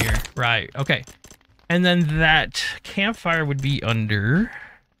this one here. Right. Okay. And then that campfire would be under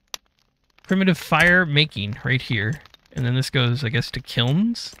primitive fire making right here. And then this goes, I guess, to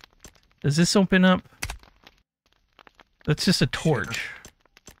kilns. Does this open up? That's just a torch.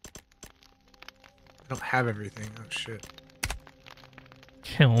 I don't have everything. Oh, shit.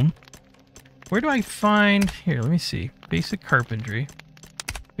 Kiln. Where do I find... Here, let me see. Basic carpentry.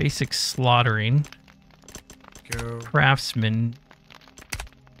 Basic slaughtering. Go. Craftsman.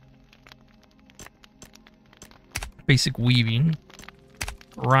 Basic weaving.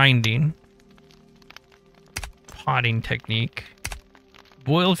 Grinding. Potting technique.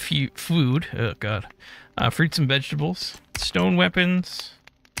 Boiled food. Oh, God. Fruits and vegetables. Stone weapons.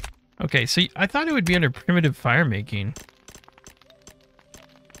 Okay, so I thought it would be under primitive fire making.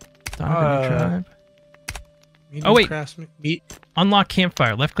 Tribe. Oh, wait. Unlock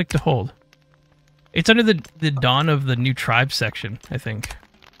campfire. Left click to hold. It's under the dawn of the new tribe section, I think.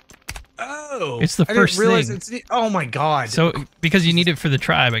 Oh. It's the first thing. It's oh, my God. So, because you need it for the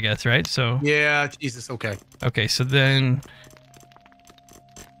tribe, I guess, right? So. Yeah, Jesus, okay. Okay, so then...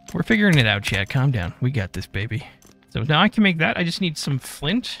 We're figuring it out, Chad. Calm down. We got this, baby. So now I can make that. I just need some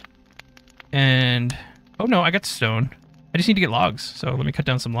flint. And... Oh, no, I got stone. I just need to get logs. So let me cut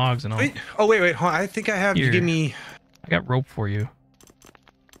down some logs and all. Wait. Oh, wait. Hold on. I think I have... Here. You give me... I got rope for you.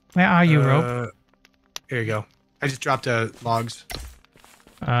 Where are you, rope? Here you go. I just dropped logs.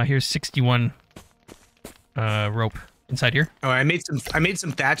 Here's 61 rope inside here. Oh, I made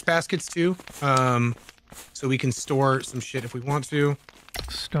some thatch baskets too. So we can store some shit if we want to.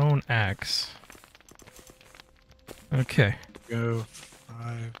 Stone axe. Okay. Go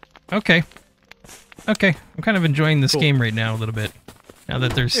 5. Okay. I'm kind of enjoying this game right now a little bit. Now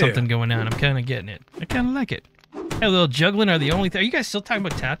that there's something going on, I'm kind of getting it. I kind of like it. Hey, little juggling are the only thing. Are you guys still talking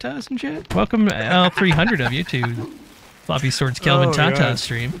about tatas and shit? Welcome, L300 of you to FloppySword's Kelvin Tata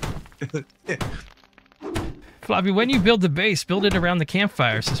stream. Floppy, when you build the base, build it around the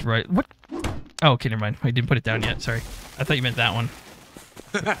campfire. Says right. What? Oh, okay, never mind. I didn't put it down yet. Sorry. I thought you meant that one.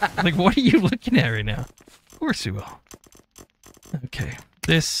 Like, what are you looking at right now? Of course you will. Okay.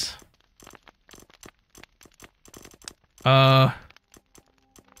 This.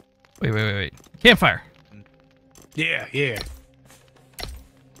 Wait. Campfire. Yeah.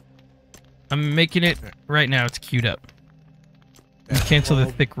 I'm making it right now. It's queued up. Cancel the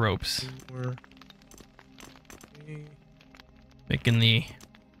thick ropes.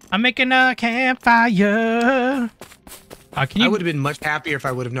 I'm making a campfire. I would have been much happier if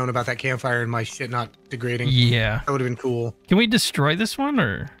I would have known about that campfire and my shit not degrading. Yeah. That would have been cool. Can we destroy this one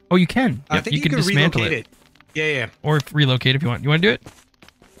or? Oh, you can. Yep, I think you can dismantle relocate it. Yeah. Or relocate if you want. You want to do it?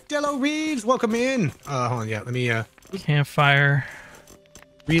 Dello Reeves, welcome in. Hold on. Yeah, let me. Campfire.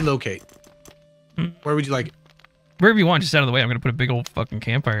 Relocate. Where would you like it? Wherever you want, just out of the way. I'm gonna put a big old fucking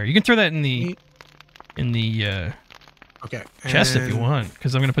campfire. You can throw that in the okay chest if you want,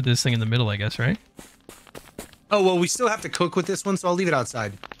 because I'm gonna put this thing in the middle, I guess, right? Oh well, we still have to cook with this one, so I'll leave it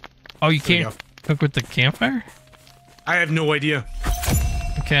outside. Oh, you can't cook with the campfire? I have no idea.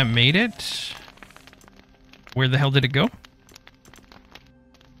 Okay, I made it. Where the hell did it go?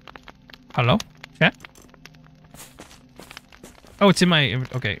 Hello? Chat? Oh, it's in my...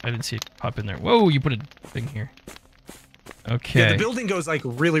 Okay, I didn't see it pop in there. Whoa, you put a thing here. Okay. Yeah, the building goes like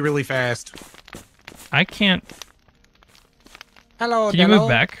really, really fast. I can't... Hello, Can you move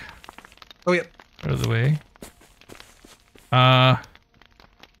back? Oh, yep. Out of the way.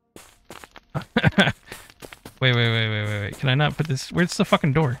 Wait. Can I not put this... Where's the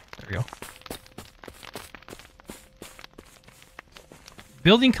fucking door? There we go.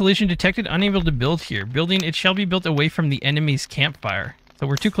 Building collision detected. Unable to build here. Building, it shall be built away from the enemy's campfire. So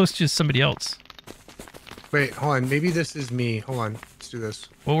we're too close to somebody else. Wait, hold on. Maybe this is me. Hold on. Let's do this.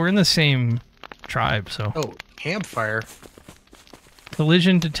 Well, we're in the same tribe, so... Oh, campfire.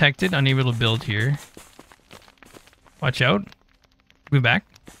 Collision detected. Unable to build here. Watch out. Move back.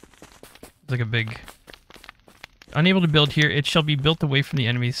 It's like a big... Unable to build here. It shall be built away from the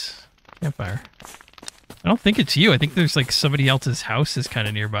enemy's campfire. I don't think it's you. I think there's like somebody else's house is kind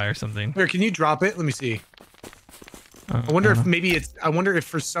of nearby or something. Here, can you drop it? Let me see. I wonder if maybe it's... I wonder if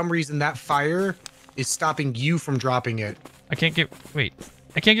for some reason that fire is stopping you from dropping it. I can't get... Wait.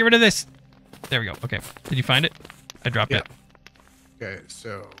 I can't get rid of this. There we go. Okay. Did you find it? I dropped it. Okay,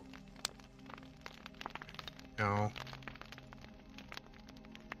 so... No.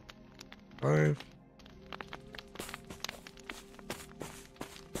 5.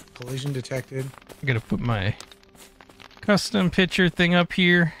 Collision detected. I'm gonna put my custom picture thing up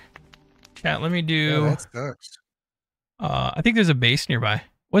here. Chat, let me do... Yeah, that sucks. I think there's a base nearby.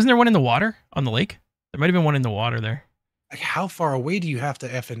 Wasn't there one in the water on the lake? There might have been one in the water there. Like, how far away do you have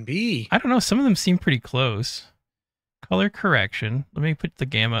to F and B? I don't know. Some of them seem pretty close. Color correction. Let me put the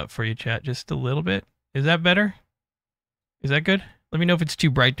gamma up for you, chat, just a little bit. Is that better? Is that good? Let me know if it's too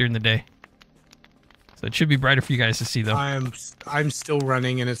bright during the day. So it should be brighter for you guys to see, though. I'm still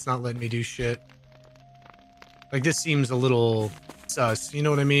running and it's not letting me do shit. Like, this seems a little sus. You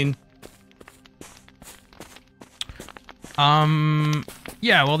know what I mean?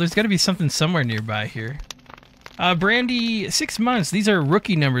 Yeah, well, there's got to be something somewhere nearby here. Brandy, 6 months. These are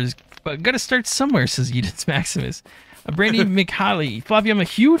rookie numbers, but gotta start somewhere, says Edith Maximus. Brandy McHolly. Floppy, I'm a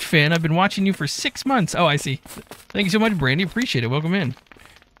huge fan. I've been watching you for 6 months. Oh, I see. Thank you so much, Brandy. Appreciate it. Welcome in.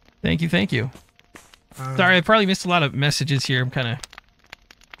 Thank you. Sorry, I probably missed a lot of messages here. I'm kind of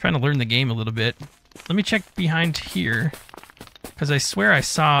trying to learn the game a little bit. Let me check behind here, because I swear I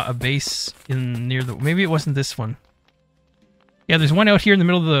saw a base in near the... Maybe it wasn't this one. Yeah, there's one out here in the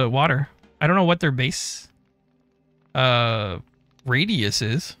middle of the water. I don't know what their base radius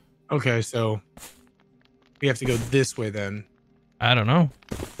is. Okay, so we have to go this way then. I don't know.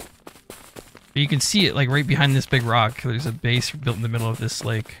 But you can see it like right behind this big rock. There's a base built in the middle of this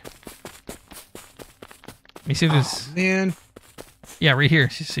lake. Let me see if there's... Oh, man. Yeah, right here.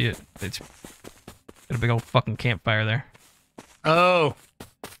 You see it. It's got a big old fucking campfire there. Oh.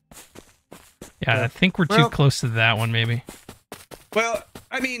 Yeah, I think we're too close to that one, maybe. Well,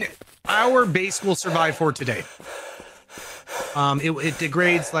 I mean, our base will survive for today. It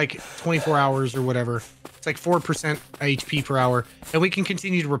degrades like 24 hours or whatever. It's like 4% HP per hour, and we can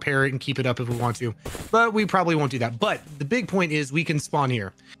continue to repair it and keep it up if we want to. But we probably won't do that. But the big point is we can spawn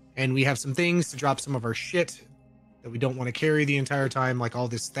here, and we have some things to drop some of our shit that we don't want to carry the entire time, like all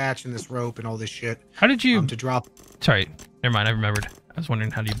this thatch and this rope and all this shit. How did you... to drop... Sorry, never mind. I remembered. I was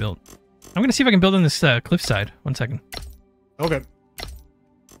wondering how do you build. I'm gonna see if I can build on this cliffside. 1 second. Okay.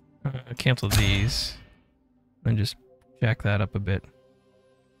 Cancel these and just jack that up a bit.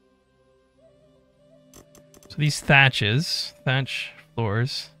 So these thatch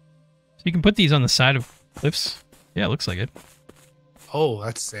floors. So you can put these on the side of cliffs. Yeah, it looks like it. Oh,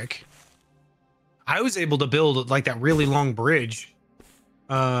 that's sick. I was able to build like that really long bridge.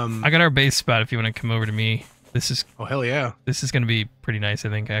 I got our base spot if you want to come over to me. This is... Oh, hell yeah. This is going to be pretty nice, I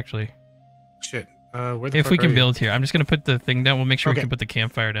think, actually. Shit. Where the if fuck we can are you? build here. I'm just going to put the thing down. We'll make sure we Okay. can put the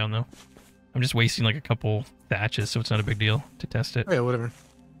campfire down, though. I'm just wasting like a couple thatches, so it's not a big deal to test it. Oh, yeah, whatever.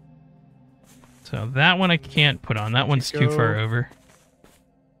 So that one I can't put on. That one's too far over.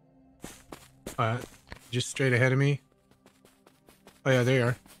 Just straight ahead of me. Oh, yeah, there you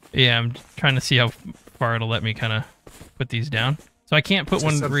are. Yeah, I'm trying to see how far it'll let me kind of put these down. So I can't put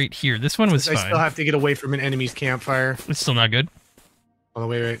one right here. This one was fine. I still have to get away from an enemy's campfire. It's still not good. Oh,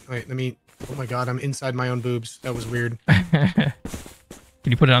 wait. Let me... Oh my god, I'm inside my own boobs. That was weird. Can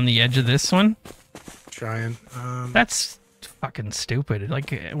you put it on the edge of this one? trying. That's fucking stupid.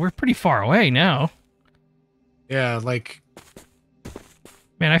 Like, we're pretty far away now. Yeah, like...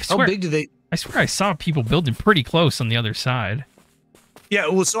 Man, I swear, how big do they... I swear I saw people building pretty close on the other side. Yeah,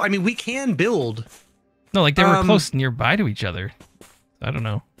 well, so, I mean, we can build. No, like, they were close nearby to each other. I don't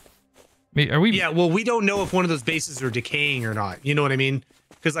know. Are we... Yeah, well, we don't know if one of those bases are decaying or not. You know what I mean?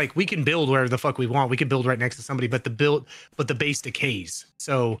 Because, like, we can build wherever the fuck we want. We can build right next to somebody, but the base decays.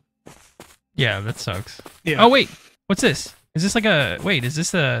 So... Yeah, that sucks. Yeah. Oh, wait. What's this? Is this like a... Wait, is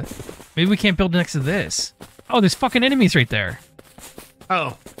this a... Maybe we can't build next to this. Oh, there's fucking enemies right there.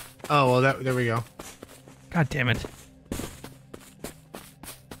 Oh. Oh, well, there we go. God damn it.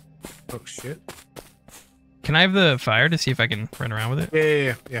 Oh, shit. Can I have the fire to see if I can run around with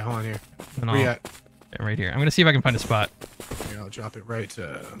it? Yeah, hold on here. And Where you at? Yeah, right here. I'm going to see if I can find a spot. Here, I'll drop it right.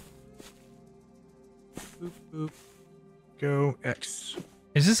 Boop, boop. Go X.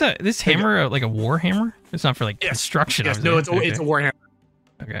 Is this hammer like a war hammer? It's not for like construction. Yes, no, it's a warhammer.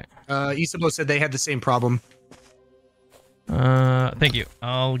 Okay. Isabo said they had the same problem. Thank you.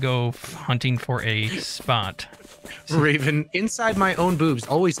 I'll go hunting for a spot. Raven, inside my own boobs.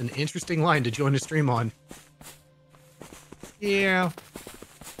 Always an interesting line to join a stream on. Yeah.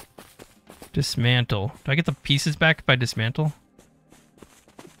 Dismantle. Do I get the pieces back if I dismantle?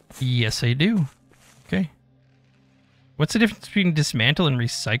 Yes, I do. Okay. What's the difference between dismantle and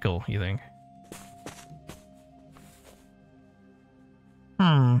recycle, you think?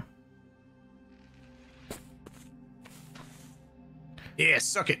 Yeah,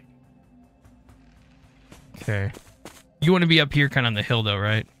 suck it. Okay. You want to be up here kind of on the hill, though,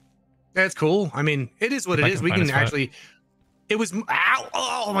 right? That's cool. I mean, it is what it is. We can actually... It was... Ow!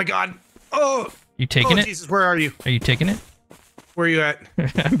 Oh, my God. Oh! You taking it? Jesus, where are you? Are you taking it? Where are you at?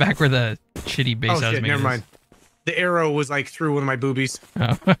 I'm back where the shitty base I was making. Never mind. The arrow was, like, through one of my boobies.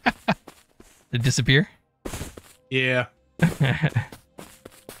 Oh. Did it disappear? Yeah.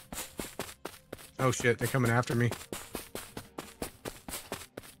 Oh, shit. They're coming after me.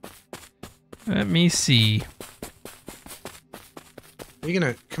 Let me see. Are you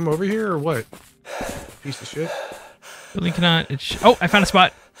gonna come over here or what? Piece of shit. Building cannot. Oh, I found a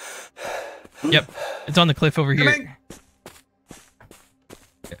spot. Yep, it's on the cliff over here.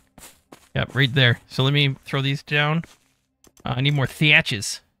 Yep, right there. So let me throw these down. I need more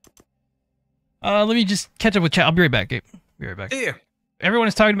thatches. Let me just catch up with chat. I'll be right back. Okay, be right back. Yeah. Everyone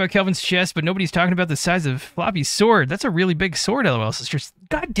is talking about Kelvin's chest, but nobody's talking about the size of Floppy's sword. That's a really big sword, LOL sisters.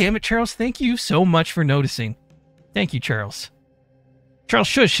 God damn it, Charles. Thank you so much for noticing. Thank you, Charles. Charles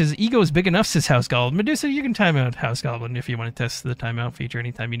Shush, his ego is big enough, says House Goblin. Medusa, you can time out House Goblin if you want to test the timeout feature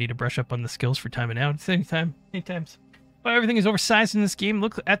anytime you need to brush up on the skills for timing out. It's anytime. But everything is oversized in this game.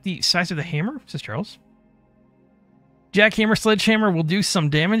 Look at the size of the hammer, says Charles. Jackhammer, sledgehammer will do some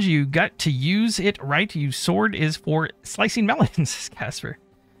damage. You got to use it right. You sword is for slicing melons, says Casper.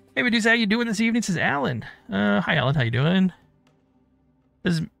 Hey, Medusa, how you doing this evening, says Alan. Hi, Alan. How you doing?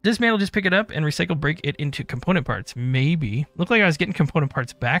 Does dismantle just pick it up and recycle break it into component parts? Maybe. Looked like I was getting component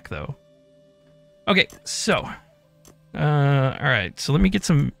parts back, though. Okay, so. Alright, so let me get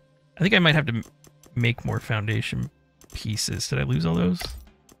some... I think I might have to make more foundation pieces. Did I lose all those?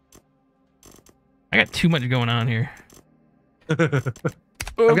 I got too much going on here. Okay.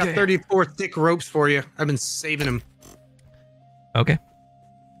 I've got 34 thick ropes for you. I've been saving them. Okay.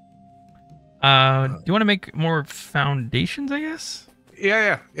 Do you want to make more foundations, I guess?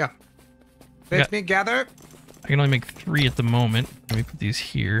 Yeah. Let me gather. I can only make 3 at the moment. Let me put these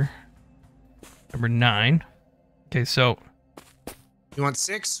here. Number 9. Okay, so... You want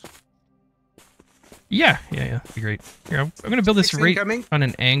 6? Yeah. That'd be great. Here, I'm going to build this right on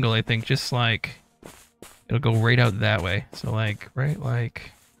an angle, I think. Just like... It'll go right out that way. So like, right,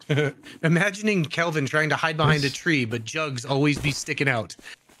 like... Imagining Kelvin trying to hide behind a tree, but jugs always be sticking out.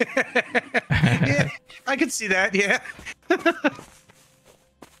 Yeah, I could see that, yeah.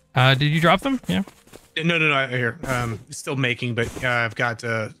 Did you drop them? Yeah. No, here. Still making, but I've got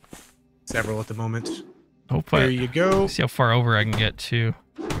several at the moment. Hopefully. There you go. See how far over I can get to.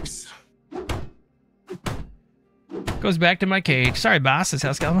 Goes back to my cage. Sorry, boss. This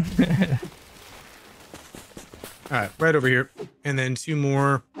house Calvin. All right, right over here, and then 2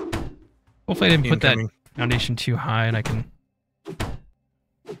 more. Hopefully, I didn't put that foundation too high, and I can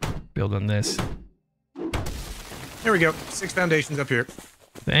build on this. There we go. 6 foundations up here.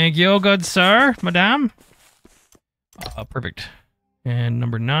 Thank you, good sir, madame. Perfect. And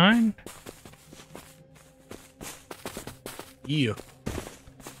number 9. Yeah.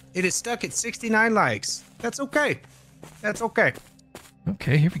 It is stuck at 69 likes. That's okay. That's okay.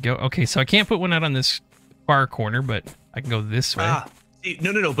 Okay, here we go. Okay, so I can't put one out on this far corner, but I can go this way. See,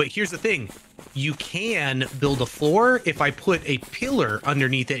 no. But here's the thing. you can build a floor if I put a pillar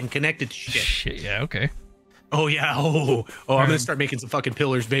underneath it and connect it to shit. Shit, yeah, okay. Oh yeah. Oh, I'm gonna start making some fucking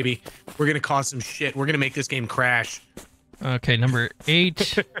pillars, baby. We're gonna cause some shit. We're gonna make this game crash. Okay, number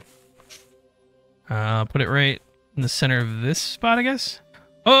 8. Put it right in the center of this spot, I guess.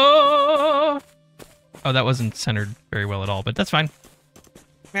 Oh, that wasn't centered very well at all, but that's fine.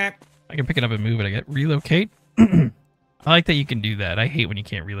 Meh. I can pick it up and move it. I get relocate. I like that you can do that. I hate when you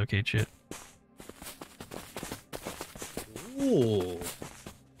can't relocate shit. Ooh.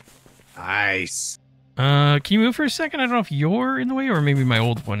 Nice. Can you move for a second? I don't know if you're in the way or maybe my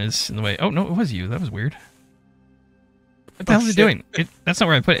old one is in the way. Oh, no, it was you. That was weird. What the hell is it doing? That's not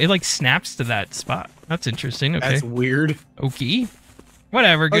where I put it. It like snaps to that spot. That's interesting. Okay. That's weird. Okay.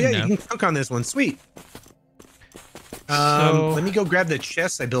 Whatever. Good enough. You can cook on this one. Sweet. So, let me go grab the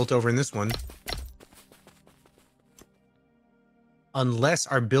chests I built over in this one. Unless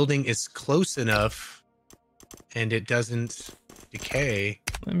our building is close enough and it doesn't decay.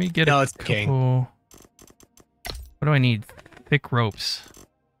 let me get No, a it's decaying. couple... What do I need? Thick ropes.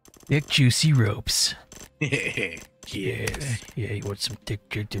 Thick, juicy ropes. Yes. Yeah, you want some thick,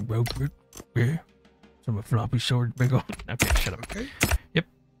 juicy rope? Yeah. Some floppy sword, big old... Okay, shut up. Okay. Yep.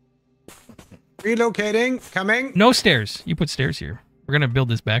 Relocating. Coming. No stairs. You put stairs here. We're gonna build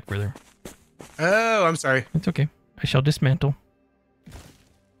this back further. Oh, I'm sorry. It's okay. I shall dismantle.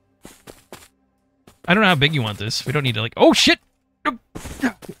 I don't know how big you want this. We don't need to like... Oh, shit!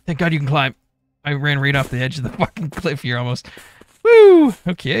 Thank God you can climb. I ran right off the edge of the fucking cliff here almost. Woo!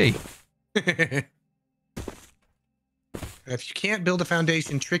 Okay. If you can't build a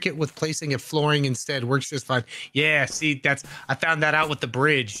foundation, trick it with placing a flooring instead. Works just fine. Yeah, see, I found that out with the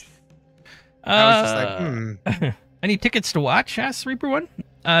bridge. I was just like, I need tickets to watch, asks Reaper One.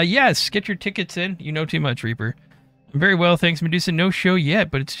 Yes, get your tickets in. You know too much, Reaper. I'm very well, thanks, Medusa. No show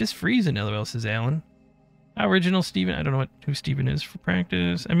yet, but it's just freezing, LOL, says Alan. Original Steven. I don't know who Steven is for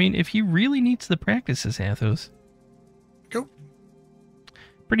practice. I mean, if he really needs the practice, says Athos. Go.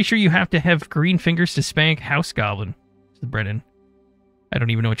 Pretty sure you have to have green fingers to spank House Goblin, says Brennan. I don't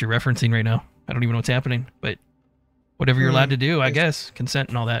even know what you're referencing right now. I don't even know what's happening, but whatever you're allowed to do, I guess. Consent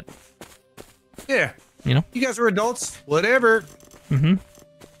and all that. Yeah. You know? You guys are adults. Whatever. Mm-hmm.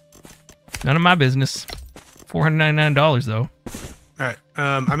 None of my business. $499 though. All right.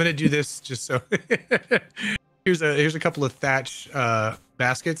 I'm gonna do this just so. here's a couple of thatch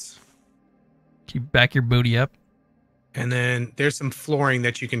baskets. You back your booty up. And then there's some flooring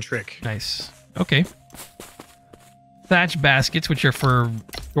that you can trick. Nice. Okay. Thatch baskets, which are for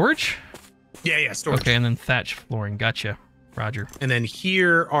storage? Yeah, storage. Okay, and then thatch flooring. Gotcha. Roger. And then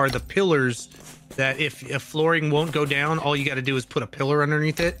here are the pillars that if flooring won't go down, all you got to do is put a pillar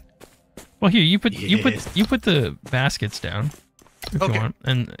underneath it. Well, here you put the baskets down if you want,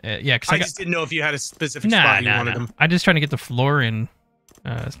 and yeah, because I just didn't know if you had a specific spot you wanted them. I'm just trying to get the floor in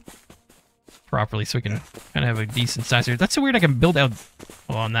properly so we can kind of have a decent size here. That's so weird. I can build out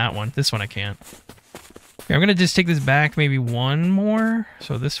on that one. This one I can't. Okay, I'm gonna just take this back maybe one more.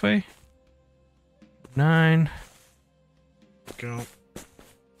 So this way. 9. Go.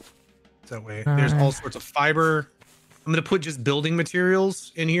 That way. There's all sorts of fiber. I'm gonna put just building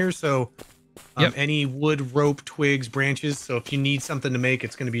materials in here, so any wood, rope, twigs, branches. So if you need something to make,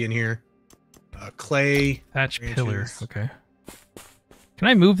 it's gonna be in here. Clay. Thatch pillar. Okay. Can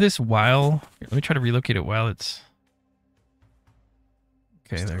I move this while? Here, let me try to relocate it while it's.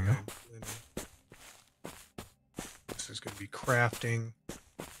 Okay, there you go. This is gonna be crafting.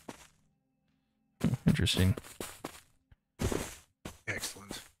 Interesting.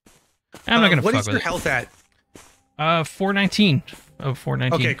 Excellent. I'm not gonna. What fuck is with your it. health at? 419. Oh,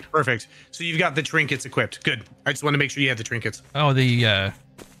 419. Okay, perfect. So you've got the trinkets equipped. Good. I just want to make sure you have the trinkets. Oh, the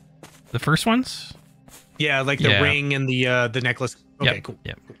first ones? Yeah, like the ring and the necklace. Okay, cool.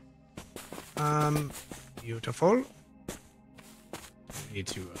 Yep. Beautiful. I need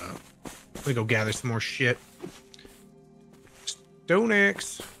to let me go gather some more shit. Stone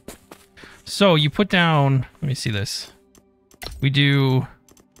axe. So you put down. Let me see this. We do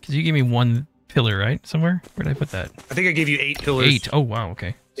because you gave me one pillar, right? Somewhere. Where did I put that? I think I gave you 8 pillars. 8. Oh wow.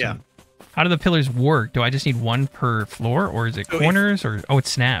 Okay. So Yeah. how do the pillars work? Do I just need one per floor, or is it corners, or it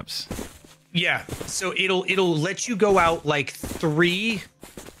snaps? Yeah. So it'll let you go out like 3.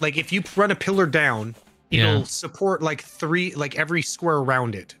 Like if you run a pillar down, it'll support like 3, like every square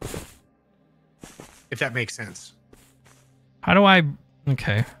around it. If that makes sense. How do I?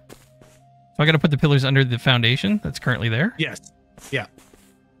 Okay. So I got to put the pillars under the foundation that's currently there. Yes. Yeah.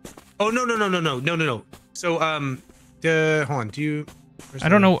 Oh no. So hold on. Do you? Where's I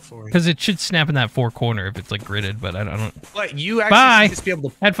don't the know, flooring? because it should snap in that 4 corner if it's like gridded, but I don't. What, you actually Bye. should just be able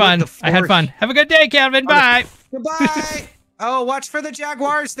to Had put fun. the I had floor- fun. Have a good day, Calvin. Bye. Goodbye. Oh, watch for the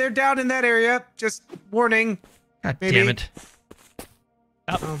jaguars. They're down in that area. Just warning. God Maybe. damn it.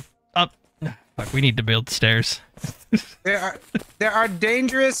 Up. Oh. Up. Fuck, we need to build stairs. There are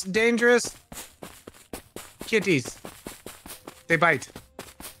dangerous kitties. They bite.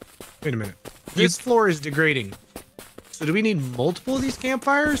 Wait a minute. This floor is degrading. So do we need multiple of these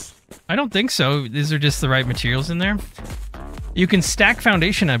campfires? I don't think so. These are just the right materials in there. You can stack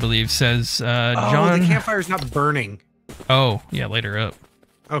foundation, I believe, says John. Oh, the campfire's not burning. Oh, yeah, later up.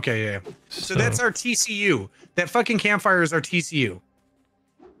 Okay, yeah. So that's our TCU. That fucking campfire is our TCU.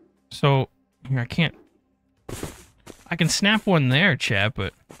 So, here, I can't... I can snap one there, chat,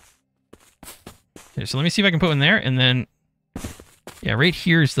 but... Okay, so let me see if I can put one there, and then... Yeah, right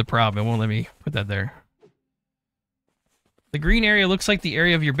here is the problem. It won't let me put that there. The green area looks like the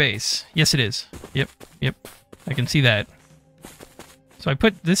area of your base. Yes, it is. Yep. I can see that. So I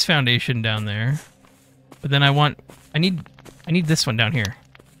put this foundation down there, but then I need this one down here.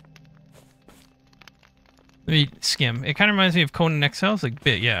 Let me skim. It kind of reminds me of Conan Exiles, like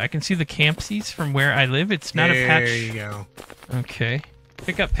bit. Yeah, I can see the campsies from where I live. It's not a patch. There you go. Okay.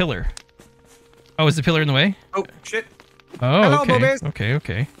 Pick up pillar. Oh, is the pillar in the way? Oh shit! Oh, Hello, okay. boobies.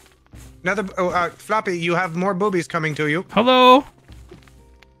 Okay. Another. Floppy, you have more boobies coming to you. Hello.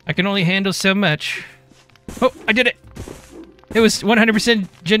 I can only handle so much. Oh, I did it. It was 100%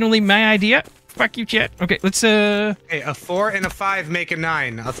 genuinely my idea. Fuck you, chat. Okay, let's Hey, a 4 and a 5 make a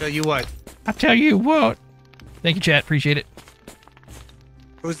 9. I'll tell you what. I'll tell you what. Thank you, chat. Appreciate it.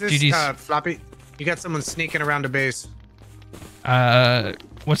 Who's this? GG's. Floppy. You got someone sneaking around a base.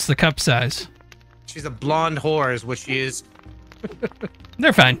 What's the cup size? She's a blonde whore, is what she is.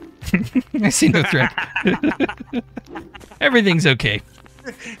 They're fine. I see no threat. Everything's okay.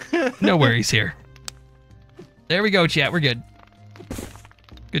 No worries here. There we go, chat. We're good.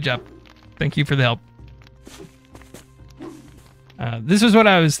 Good job. Thank you for the help. This was what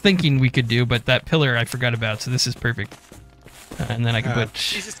I was thinking we could do, but that pillar I forgot about, so this is perfect. And then I can put...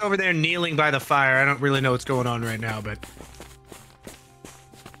 She's just over there kneeling by the fire. I don't really know what's going on right now, but...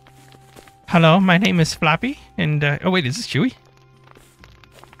 Hello, my name is Floppy, and... oh, wait, is this Chewy?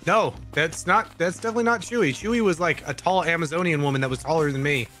 No, that's definitely not Chewy. Chewy was like a tall Amazonian woman that was taller than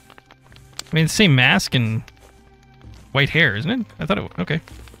me. I mean, the same mask and white hair, isn't it? I thought it... Okay.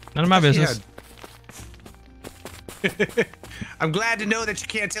 None of my business. I'm glad to know that you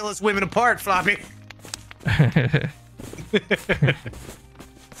can't tell us women apart, Floppy.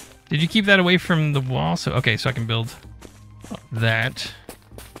 Did you keep that away from the wall? So okay, so I can build that.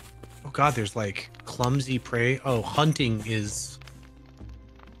 Oh god, there's like clumsy prey. Oh, hunting is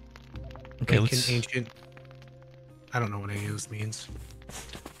Okay, like let's... an ancient. I don't know what any of this means.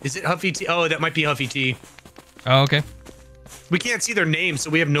 Is it Huffy T? Oh, that might be Huffy T. Oh, okay. We can't see their names, so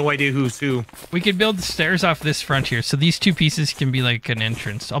we have no idea who's who. We could build the stairs off this front here, so these two pieces can be like an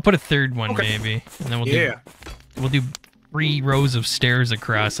entrance. I'll put a third one maybe, and then we'll do 3 rows of stairs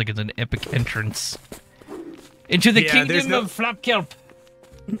across, like it's an epic entrance into the kingdom of Flopkelp.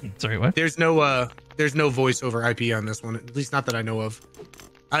 Sorry, what? There's no voiceover IP on this one, at least not that I know of.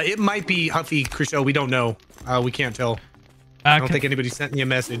 It might be Huffy Crusoe. We don't know. We can't tell. I don't think anybody sent me a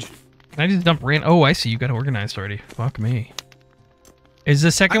message. Can I just dump Oh, I see. You got it organized already. Fuck me. Is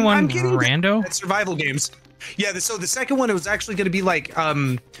the second one rando? At survival games. Yeah, so the second one, it was actually going to be like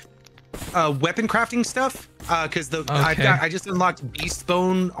weapon crafting stuff. Because I just unlocked beast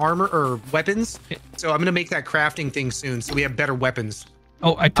bone armor or weapons. So I'm going to make that crafting thing soon, so we have better weapons.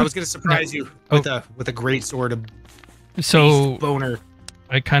 Oh, I was going to surprise you with a great sword of beast boner.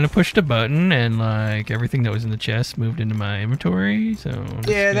 I kind of pushed a button and like everything that was in the chest moved into my inventory. So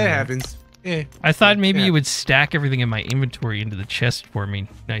yeah, that happens. Yeah. I thought maybe you would stack everything in my inventory into the chest for me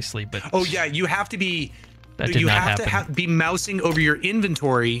nicely, but oh yeah, you have to be. That did not happen. You have to be mousing over your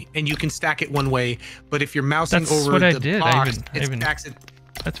inventory, and you can stack it one way. But if you're mousing over what I the did. box, it stacks it.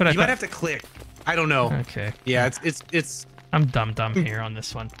 That's what I thought. You might have to click. I don't know. Okay. Yeah, it's. I'm dumb here on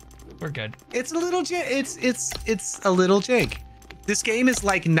this one. We're good. It's a little it's a little jank. This game is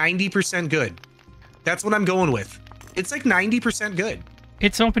like 90% good. That's what I'm going with. It's like 90% good.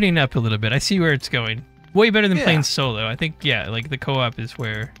 It's opening up a little bit. I see where it's going. Way better than playing solo. I think, yeah, like the co-op is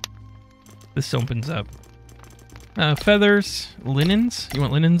where this opens up. Feathers, linens. You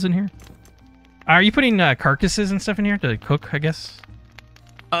want linens in here? Are you putting carcasses and stuff in here to cook, I guess?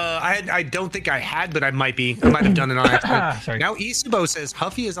 I don't think I had, but I might be. I might have done it on accident. Sorry. Now Isubo says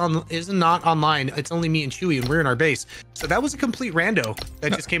Huffy is not online. It's only me and Chewy, and we're in our base. So that was a complete rando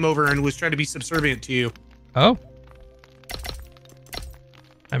that just came over and was trying to be subservient to you. Oh.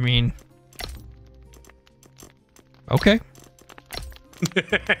 I mean, okay.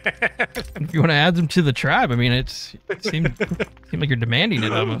 If you want to add them to the tribe, I mean, it seemed like you're demanding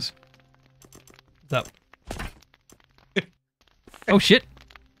it almost. What's up? Oh shit!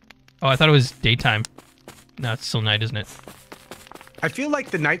 Oh, I thought it was daytime. No, it's still night, isn't it? I feel like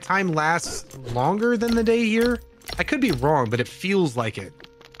the nighttime lasts longer than the day here. I could be wrong, but it feels like it.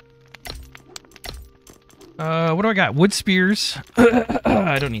 What do I got? Wood spears.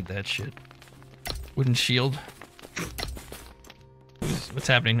 I don't need that shit. Wooden shield. What's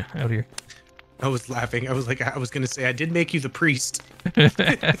happening out here? I was laughing. I was like, I was going to say, I did make you the priest.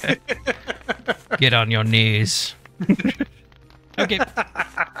 Get on your knees. Okay.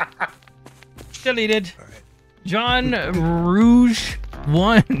 Deleted. All right. John Rouge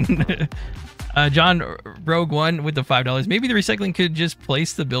 1. John Rogue 1 with the $5. Maybe the recycling could just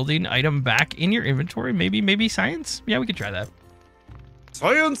place the building item back in your inventory. Maybe science? Yeah, we could try that.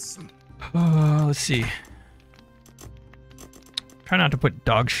 Science! Let's see. Try not to put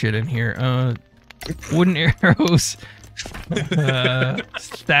dog shit in here. Wooden arrows.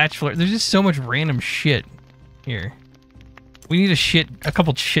 Thatch flare. There's just so much random shit here. We need a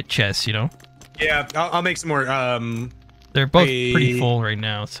couple shit chests, you know? Yeah, I'll make some more. They're both pretty full right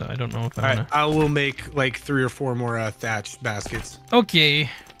now, so I don't know if I want to. I will make like 3 or 4 more thatch baskets. Okay.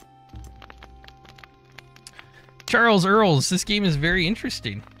 Charles Earls, this game is very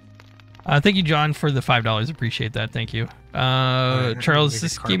interesting. Thank you, John, for the $5. Appreciate that. Thank you. Charles,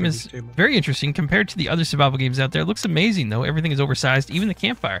 this game is very interesting compared to the other survival games out there. It looks amazing, though. Everything is oversized, even the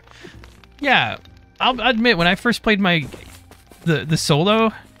campfire. Yeah, I'll admit, when I first played the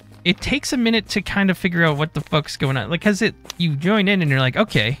solo, it takes a minute to kind of figure out what the fuck's going on. Like, because you join in and you're like,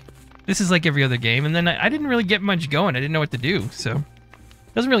 okay, this is like every other game. And then I didn't really get much going. I didn't know what to do. So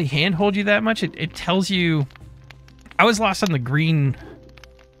it doesn't really handhold you that much. It tells you... I was lost on the green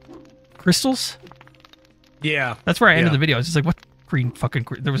crystals. Yeah. That's where I ended the video. I was just like, what green fucking...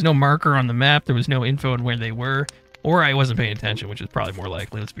 There was no marker on the map. There was no info on where they were. Or I wasn't paying attention, which is probably more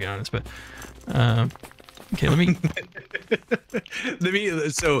likely, let's be honest. But... okay, let me...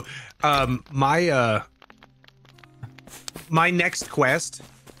 So, my next quest,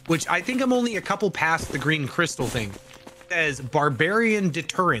 which I think I'm only a couple past the green crystal thing, says Barbarian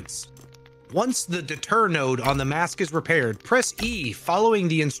Deterrence. Once the deter node on the mask is repaired, press E following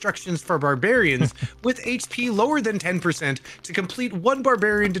the instructions for barbarians with HP lower than 10% to complete 1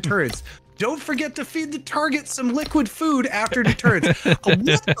 barbarian deterrence. Don't forget to feed the target some liquid food after deterrence. What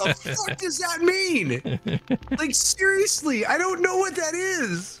the fuck does that mean? Like, seriously, I don't know what that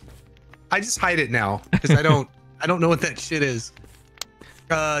is. I just hide it now because I don't know what that shit is.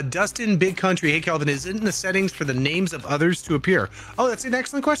 Dustin Big Country. Hey, Calvin, is it in the settings for the names of others to appear? Oh, that's an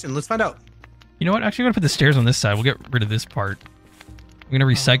excellent question. Let's find out. You know what? Actually, I'm going to put the stairs on this side. We'll get rid of this part. I'm going to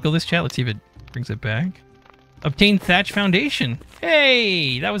recycle this chat. Let's see if it brings it back. Obtain thatch foundation.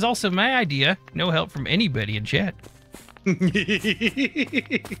 Hey, that was also my idea. No help from anybody in chat.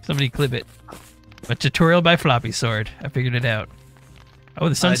 Somebody clip it. A tutorial by FloppySword. I figured it out. Oh,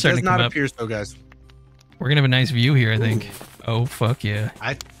 the sun's starting to come up. It does not appear so, guys. We're going to have a nice view here, I think. Ooh. Oh, fuck yeah.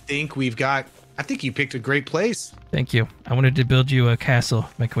 I think you picked a great place. Thank you. I wanted to build you a castle,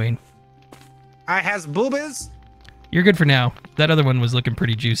 my queen. I has boobies. You're good for now. That other one was looking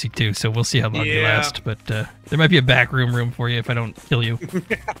pretty juicy too, so we'll see how long you last. But there might be a back room for you if I don't kill you.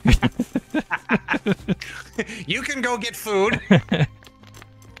 You can go get food.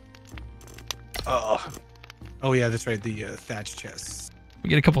 Oh yeah, that's right. The thatch chests. We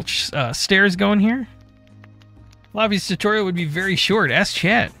get a couple stairs going here. Lobby's tutorial would be very short. Ask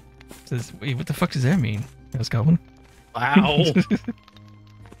chat. Says, wait, what the fuck does that mean? That's Goblin. Wow.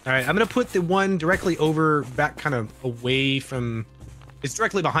 All right, I'm gonna put the one directly over, back kind of away from. It's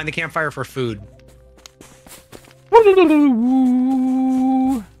directly behind the campfire for food.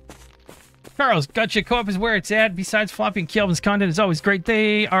 Charles, gotcha. Co-op is where it's at. Besides Floppy and Kelvin's content is always great.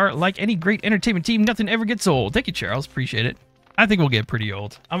 They are like any great entertainment team. Nothing ever gets old. Thank you, Charles. Appreciate it. I think we'll get pretty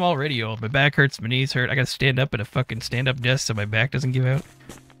old. I'm already old. My back hurts. My knees hurt. I gotta stand up at a fucking stand-up desk so my back doesn't give out.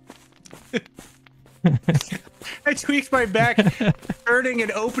 I tweaked my back turning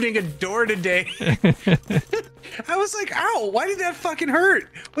and opening a door today. I was like, ow, why did that fucking hurt?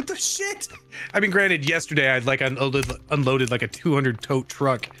 What the shit? I mean, granted, yesterday I'd like unloaded like a 200-tote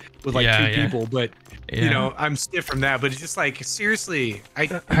truck with like 2 people, but you know, I'm stiff from that. But it's just like, seriously,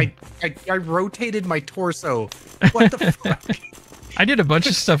 I rotated my torso. What the fuck? I did a bunch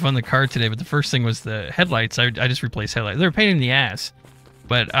of stuff on the car today, but the first thing was the headlights. I just replaced headlights. They're a pain in the ass.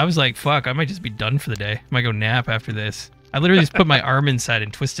 But I was like, fuck, I might just be done for the day. I might go nap after this. I literally just put my arm inside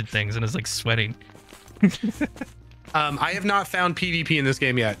and twisted things, and I was like sweating. I have not found PvP in this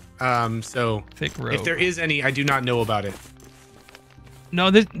game yet. So Thick rope. if there is any, I do not know about it. No,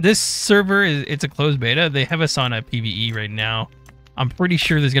 this server it's a closed beta. They have us on a PvE right now. I'm pretty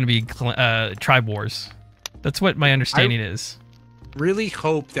sure there's going to be tribe wars. That's what my understanding is. Really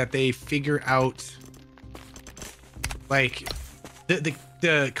hope that they figure out like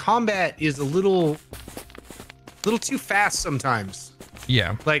the combat is a little too fast sometimes.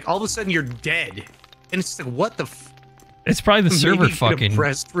 Yeah. Like all of a sudden you're dead, and it's just like what the. It's probably the server Maybe fucking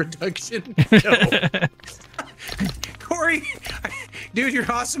breast reduction. No. Corey, dude,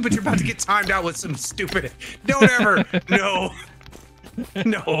 you're awesome, but you're about to get timed out with some stupid. Don't ever. No.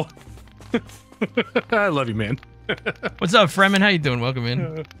 No. I love you, man. What's up, Fremen? How you doing? Welcome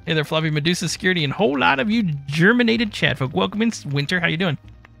in. Hey there, Floppy Medusa Security, and a whole lot of you germinated chat folk. Welcome in, Winter. How you doing?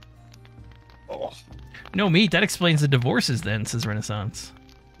 Oh. No meat. That explains the divorces then, says Renaissance.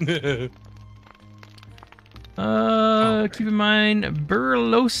 Keep in mind,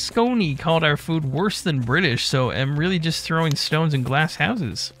 Berlusconi called our food worse than British, so I'm really just throwing stones in glass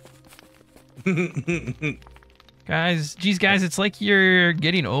houses. Guys, geez, guys, it's like you're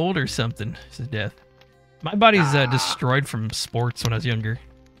getting old or something, says Death. My body's destroyed from sports when I was younger.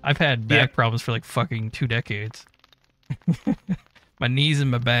 I've had back problems for like fucking 2 decades. My knees and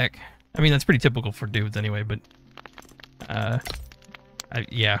my back. I mean, that's pretty typical for dudes anyway, but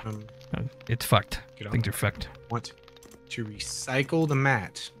yeah, it's fucked. Things are fucked. Want to recycle the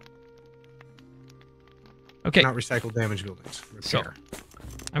mat. Okay. Not recycle damaged buildings. Repair. So,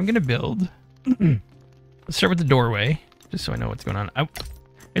 I'm gonna build. Let's start with the doorway, just so I know what's going on.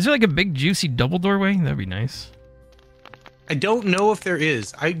 Is there like a big juicy double doorway? That'd be nice. I don't know if there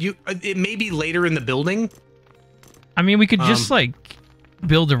is. It may be later in the building. I mean, we could just like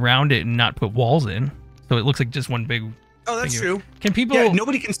build around it and not put walls in, so it looks like just one big. Oh, that's true. Can people? Yeah,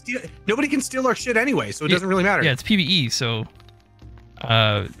 nobody can steal. Nobody can steal our shit anyway, so it doesn't really matter. Yeah, it's PvE, so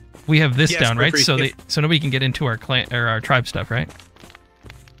we have this down, right? So nobody can get into our clan or our tribe stuff, right?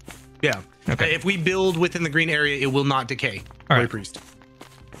 Yeah. Okay. If we build within the green area, it will not decay. All right. Priest.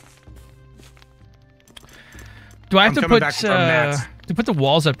 Do I have to put the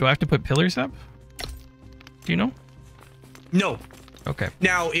walls up? Do I have to put pillars up? Do you know? No. Okay.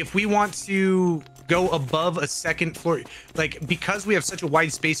 Now, if we want to go above a second floor, like because we have such a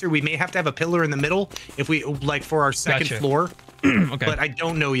wide spacer, we may have to have a pillar in the middle if we like for our second floor. Okay. But I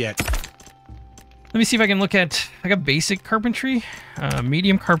don't know yet. Let me see if I can look at. I got basic carpentry.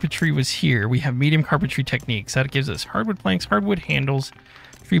 Medium carpentry was here. We have medium carpentry techniques. That gives us hardwood planks, hardwood handles,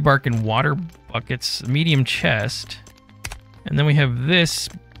 tree bark, and water buckets. Medium chest, and then we have this,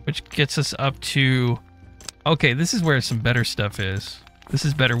 which gets us up to. Okay, this is where some better stuff is. This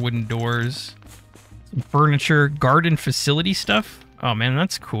is better wooden doors, some furniture, garden facility stuff. Oh man,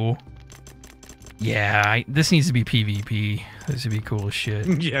 that's cool. Yeah, this needs to be PvP. This would be cool as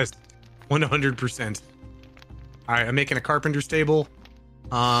shit. Yes, 100%. All right, I'm making a carpenter's table.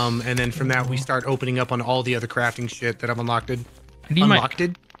 And then from that, we start opening up on all the other crafting shit that I've unlocked.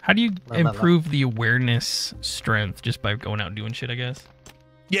 How do you improve the awareness strength? Just by going out and doing shit, I guess?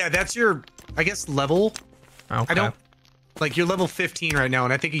 Yeah, that's your, I guess, level. Okay. I don't, like, you're level 15 right now,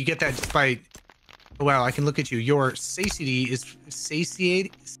 and I think you get that just by, wow, I can look at you. Your satiety is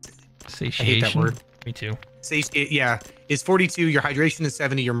satiate. Satiation. I hate that word. Me too. Satiate, yeah, is 42. Your hydration is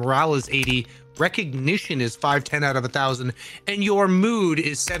 70. Your morale is 80. Recognition is 510 out of 1,000, and your mood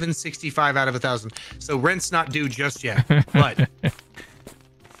is 765 out of 1,000. So rent's not due just yet, but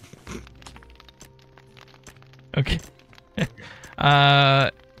okay.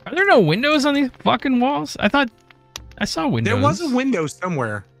 Are there no windows on these fucking walls? I thought I saw windows. There was a window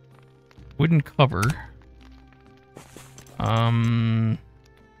somewhere. Wooden cover.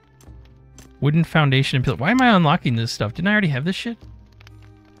 Wooden foundation and pillar. Why am I unlocking this stuff? Didn't I already have this shit?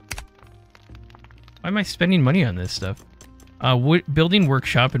 Why am I spending money on this stuff? Building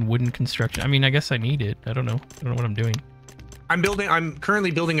workshop and wooden construction. I mean, I guess I need it. I don't know. I don't know what I'm doing. I'm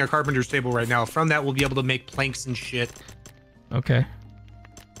currently building a carpenter's table right now. From that, we'll be able to make planks and shit. Okay.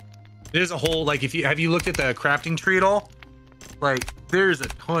 There's a whole, like, have you looked at the crafting tree at all? Like, there's a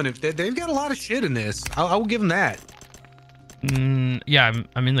ton of, they've got a lot of shit in this. I will give them that. Yeah,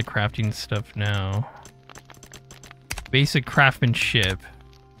 I'm in the crafting stuff now. Basic craftsmanship.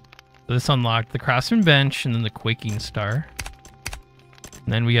 So this unlocked the craftsman bench and then the quaking star.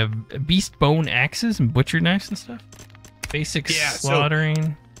 And then we have beast bone axes and butcher knives and stuff. Basic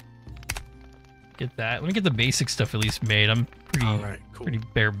slaughtering. Get that. Let me get the basic stuff at least made. I'm pretty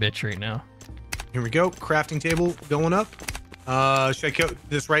bare bitch right now. Here we go. Crafting table going up. Should I go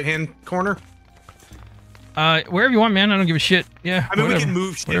this right hand corner? Wherever you want, man. I don't give a shit. Yeah. I mean, we can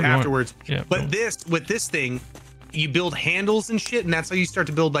move shit afterwards. Yeah. But with this thing, you build handles and shit, and that's how you start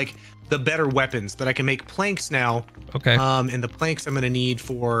to build like the better weapons. But I can make planks now. Okay. And the planks I'm gonna need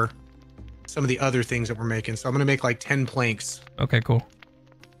for some of the other things that we're making. So I'm gonna make like 10 planks. Okay, cool.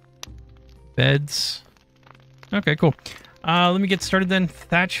 Beds. Okay, cool. Let me get started then.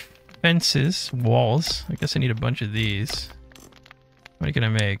 Thatch fences, walls. I guess I need a bunch of these. How many can I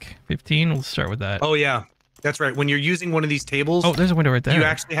make? 15? We'll start with that. Oh yeah, that's right. When you're using one of these tables, Oh, there's a window right there. you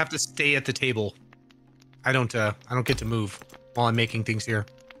actually have to stay at the table. I don't get to move while I'm making things here.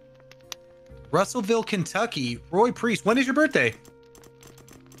 Russellville, Kentucky. Roy Priest. When is your birthday?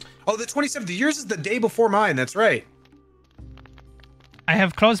 Oh, the 27th. Yours is the day before mine. That's right. I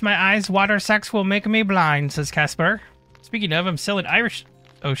have closed my eyes. Water sex will make me blind, says Casper. Speaking of, I'm selling Irish.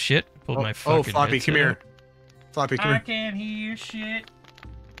 Oh shit! Pulled my fucking. Floppy, come here. Floppy, come I here. can't hear shit.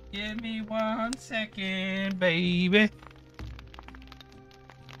 Give me 1 second, baby.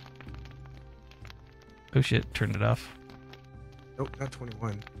 Oh shit! Turned it off. Nope, not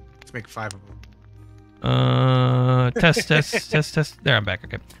 21. Let's make 5 of them. Test. There, I'm back.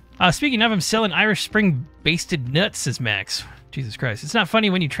 Okay. Speaking of, I'm selling Irish Spring basted nuts, says Max. Jesus Christ. It's not funny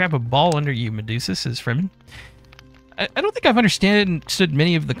when you trap a ball under you, Medusa, says Fremen. I don't think I've understood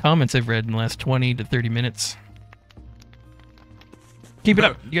many of the comments I've read in the last 20 to 30 minutes. Keep it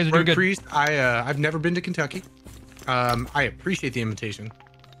up. You guys are doing good. Priest, I've never been to Kentucky. I appreciate the invitation.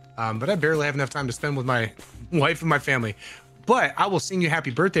 But I barely have enough time to spend with my wife and my family. But I will sing you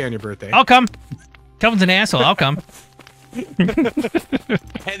happy birthday on your birthday. I'll come. Kelvin's an asshole. I'll come.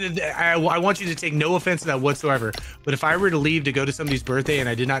 And I want you to take no offense to that whatsoever. But if I were to leave to go to somebody's birthday and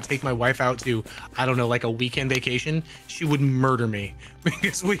I did not take my wife out to, I don't know, like a weekend vacation, she would murder me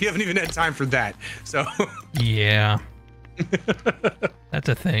because we haven't even had time for that. So yeah, that's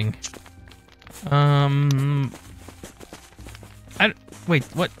a thing. Wait,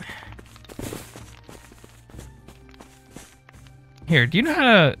 what? Here, do you know how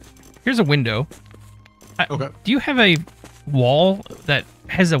to? Here's a window. Okay. Do you have a wall that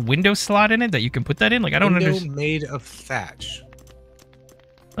has a window slot in it that you can put that in? Like, I don't Window understand. made of thatch.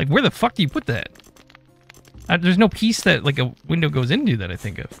 Like, where the fuck do you put that? There's no piece that like a window goes into that I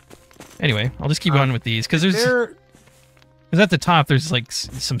think of. Anyway, I'll just keep on with these because because at the top there's like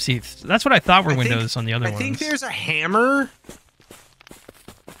some seats. That's what I thought were windows on the other ones. I think there's a hammer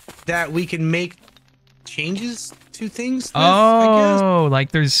that we can make changes to things with, I guess.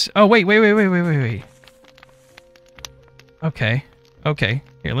 Like there's. Oh wait. Okay.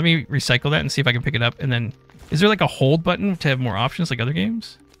 Here, let me recycle that and see if I can pick it up. And then, is there like a hold button to have more options like other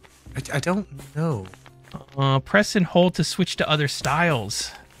games? I don't know. Press and hold to switch to other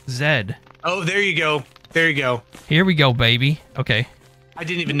styles. Z. Oh, there you go. Here we go, baby. Okay. I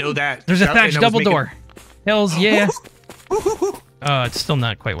didn't even know that. There's a thatch double door. Hells yeah. It's still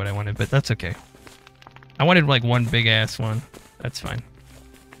not quite what I wanted, but that's okay. I wanted like one big ass one. That's fine.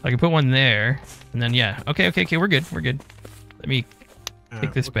 I can put one there, and then yeah. Okay. We're good. Let me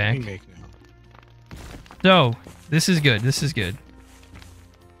take this back. So this is good.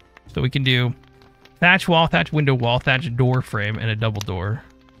 So we can do thatch wall, thatch window wall, thatch door frame, and a double door.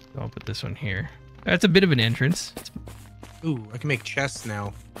 So I'll put this one here. That's a bit of an entrance. Ooh, I can make chests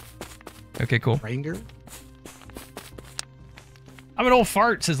now. Okay, cool. Ranger? I'm an old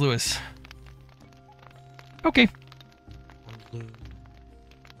fart, says Lewis. Okay.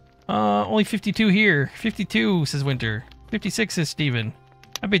 Only 52 here. 52, says Winter. 56, says Steven.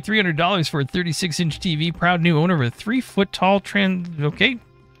 I paid $300 for a 36-inch TV. Proud new owner of a 3-foot-tall Okay.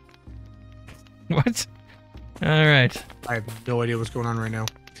 What? All right. I have no idea what's going on right now.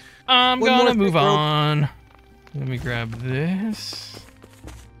 I'm gonna move on. Let me grab this.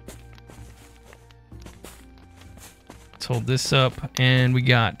 Let's hold this up, and we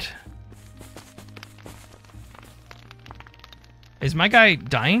got... Is my guy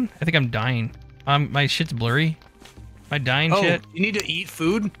dying? I think I'm dying. My shit's blurry. Am I dying, shit? You need to eat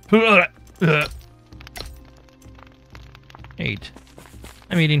food? 8.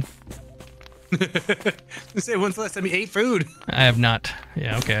 I'm eating. Say, when's the last time you ate food? I have not.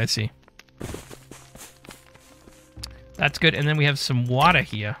 Yeah, okay, I see. That's good. And then we have some water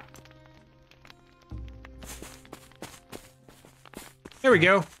here. There we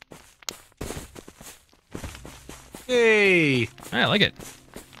go. Hey. I like it.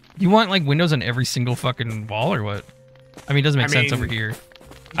 You want like windows on every single fucking wall or what? I mean, it doesn't make sense over here.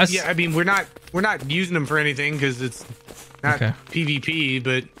 Yeah, I mean, we're not using them for anything because it's not PvP,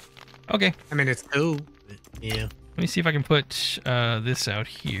 but okay. I mean, it's cool. Yeah. Let me see if I can put this out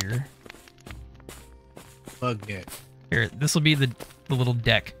here. Bug net. Here, this will be the little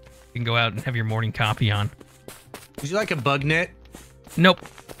deck. You can go out and have your morning coffee on. Would you like a bug net? Nope.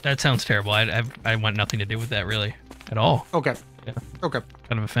 That sounds terrible. I want nothing to do with that, really. at all. Okay. Yeah. Okay.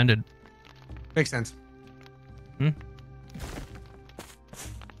 Kind of offended. Makes sense. Hmm?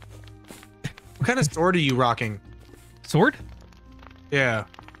 What kind of sword are you rocking? Sword? Yeah.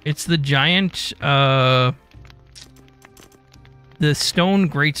 It's the giant, the stone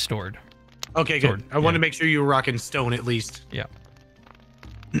greatsword. Okay, good. Sword, I want yeah. to make sure you were rocking stone at least. Yeah.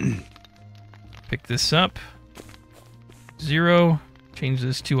 Pick this up. 0. Change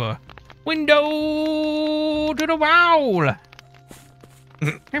this to a window to the wall.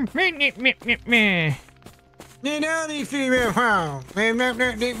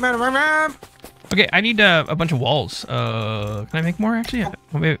 Okay, I need a bunch of walls. Can I make more actually? Yeah,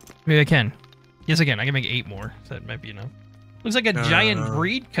 well, maybe I can. Yes, I can. I can make 8 more. So that might be enough. Looks like a giant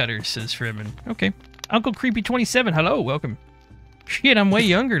breed cutter, says Freeman. Okay. Uncle Creepy 27. Hello, welcome. Shit, I'm way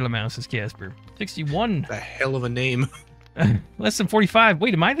younger, Lamouse, says Casper. 61. The hell of a name. Less than 45.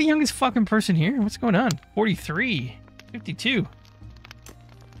 Wait, am I the youngest fucking person here? What's going on? 43. 52.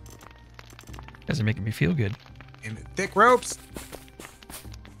 Guys are making me feel good. Damn it. Thick ropes.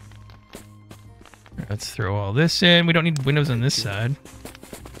 Let's throw all this in. We don't need windows on this side.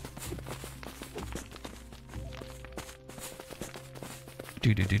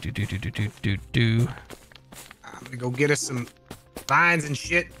 Do. I'm gonna go get us some vines and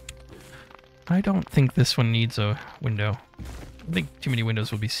shit. I don't think this one needs a window. I think too many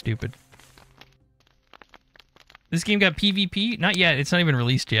windows will be stupid. This game got PvP? Not yet. It's not even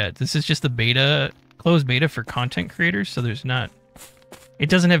released yet. This is just the beta, closed beta for content creators, so there's not... It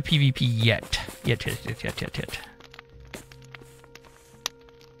doesn't have PvP yet. Yet.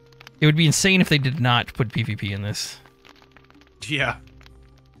 It would be insane if they did not put PvP in this. Yeah.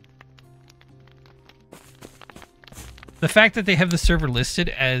 The fact that they have the server listed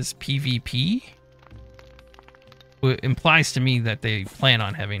as PvP implies to me that they plan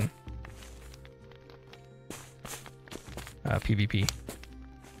on having PvP.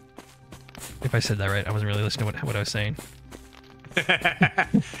 If I said that right, I wasn't really listening to what I was saying.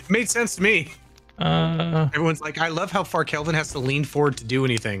 Made sense to me. Everyone's like, I love how far Kelvin has to lean forward to do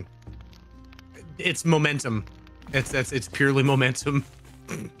anything. It's momentum. It's purely momentum.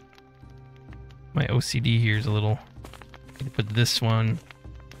 My OCD here is a little... I put this one.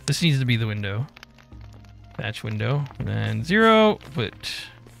 This needs to be the window. Patch window. And then 0. Put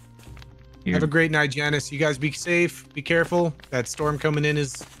here. Have a great night, Janice. You guys be safe. Be careful. That storm coming in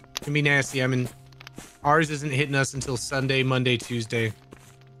is gonna be nasty. I mean, ours isn't hitting us until Sunday, Monday, Tuesday.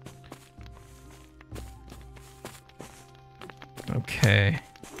 Okay.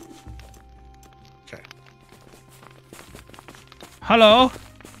 Okay. Hello?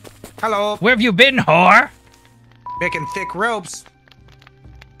 Hello. Where have you been, whore? Making thick ropes.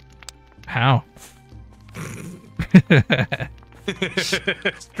 How?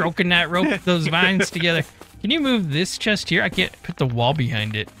 Stroking that rope, those vines together. Can you move this chest here? I can't put the wall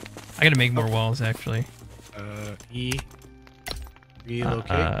behind it. I gotta make more walls, actually. E. Relocate.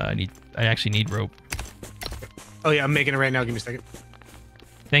 I actually need rope. Oh yeah, I'm making it right now. Give me a second.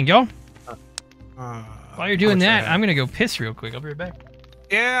 Thank y'all. While While you're doing that, I'm gonna go piss real quick. I'll be right back.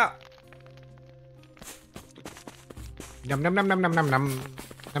 Yeah. Num num num num num num num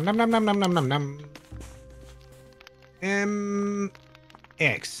num num num num num num num num.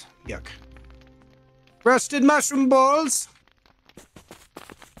 X. Yuck. Roasted mushroom balls.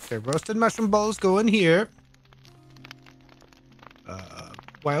 Okay, roasted mushroom balls go in here.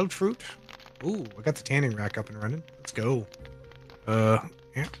 Wild fruit. Ooh, I got the tanning rack up and running. Let's go.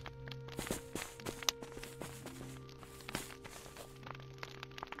 Yeah.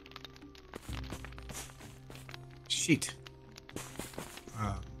 Sheet.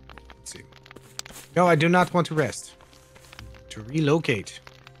 Let's see. No, I do not want to rest. To relocate.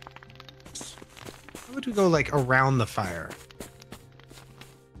 How would we go, like, around the fire?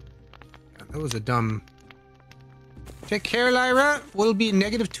 That was a dumb... Take care, Lyra. We'll be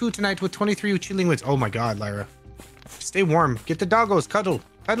 -2 tonight with 23 chilling winds. Oh my god, Lyra. Stay warm. Get the doggos. Cuddle.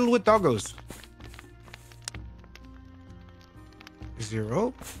 Cuddle with doggos.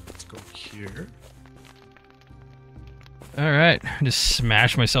 0. Let's go here. Alright. Just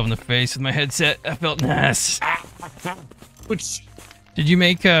smashed myself in the face with my headset. I felt nice. Which... Did you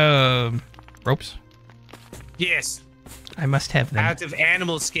make ropes? Yes. I must have them. Out of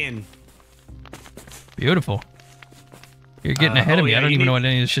animal skin. Beautiful. You're getting ahead of me. yeah, I don't you even know need- what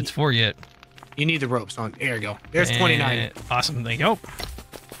any of this shit's for yet. You need the ropes on. There you go. There's 29. Awesome. Thank you.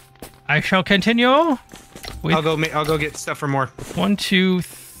 I shall continue. With I'll go get stuff for more. 1, 2,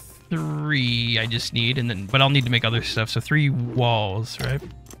 3. I just need, but I'll need to make other stuff. So 3 walls, right?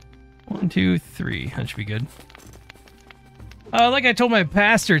 1, 2, 3. That should be good. Like I told my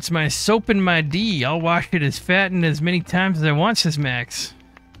pastor, it's my soap and my D. I'll wash it as fat and as many times as I want, says Max.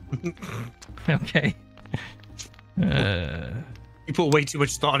 Okay. You put way too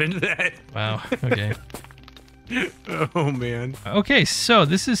much thought into that. Wow. Okay. Oh, man. Okay, so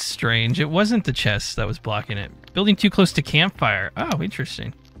this is strange. It wasn't the chest that was blocking it. Building too close to campfire. Oh,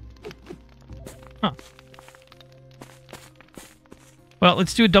 interesting. Huh. Well,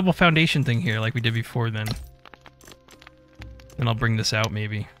 let's do a double foundation thing here like we did before then. And I'll bring this out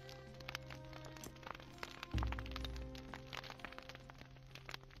maybe.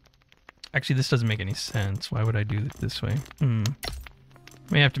 Actually, this doesn't make any sense. Why would I do it this way?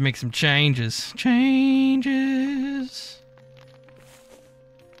 May have to make some changes. Changes.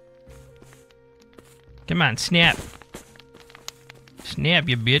 Come on, snap. Snap,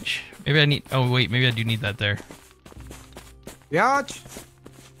 you bitch. Maybe I need... Oh, wait. Maybe I do need that there. Yach.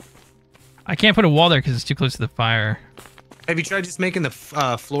 I can't put a wall there because it's too close to the fire. Have you tried just making the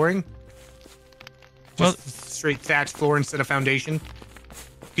flooring? Well, Just straight thatch floor instead of foundation?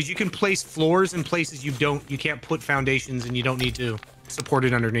 Because you can place floors in places you can't put foundations and you don't need to support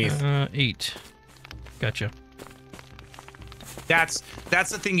it underneath. 8. Gotcha. That's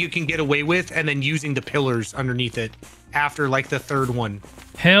the thing you can get away with, and then using the pillars underneath it after like the third one.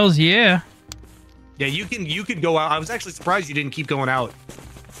 Hells yeah. Yeah, you could go out. I was actually surprised you didn't keep going out.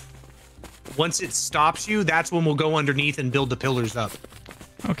 Once it stops you, that's when we'll go underneath and build the pillars up.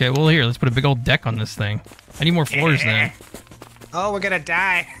 Okay, well here, let's put a big old deck on this thing. I need more floors then. Oh, we're gonna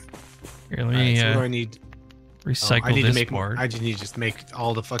die. Here, let me so what do I need? recycle I need this to make board. I just need to just make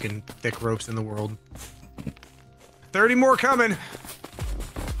all the fucking thick ropes in the world. 30 more coming.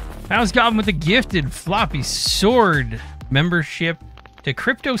 How's Goblin with the gifted FloppySword membership to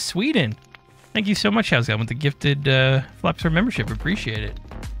Crypto Sweden? Thank you so much, How's Goblin with the gifted FloppySword membership. Appreciate it.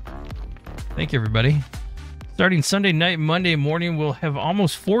 Thank you, everybody. Starting Sunday night, Monday morning, we'll have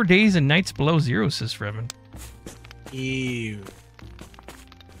almost 4 days and nights below zero, says Fremen. Ew.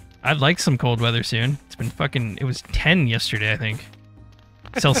 I'd like some cold weather soon. It's been fucking... It was 10 yesterday, I think.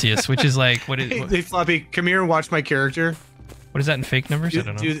 Celsius, which is like... What is, Hey, Floppy, come here and watch my character. what is that in fake numbers? I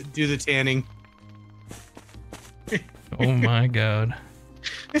don't know. Do the tanning. Oh my god.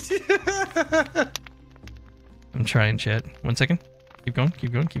 I'm trying, chat. 1 second. Keep going,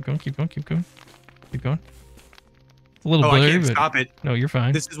 keep going, keep going, keep going, keep going. Keep going. It's a little I blurry, can't but... stop it. No, you're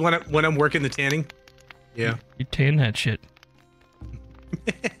fine. This is when I'm working the tanning. Yeah. You tan that shit.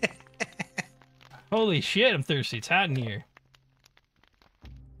 Holy shit, I'm thirsty. It's hot in here.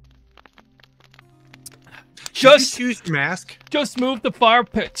 Just choose your mask. Just move the fire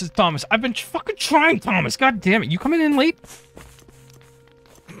pit, says Thomas. I've been fucking trying, Thomas. God damn it. You coming in late?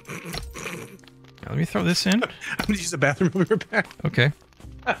 Now, let me throw this in. I'm gonna use the bathroom when we're back. Okay.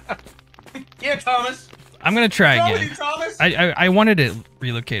 Yeah, Thomas. I'm gonna try again. Thomas. I wanted to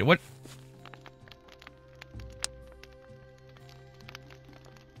relocate it. What?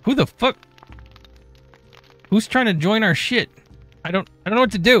 Who the fuck? Who's trying to join our shit? I don't know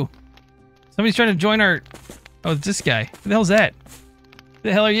what to do. Somebody's trying to join our... Oh, it's this guy. Who the hell's that? Who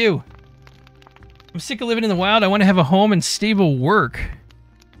the hell are you? I'm sick of living in the wild. I want to have a home and stable work.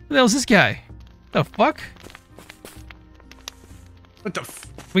 Who the hell's this guy? The fuck? What the f...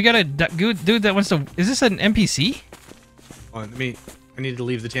 We got a dude that wants to... Is this an NPC? Hold on, I need to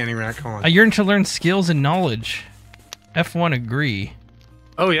leave the tanning rack. Hold on. I yearn to learn skills and knowledge. F1 agree.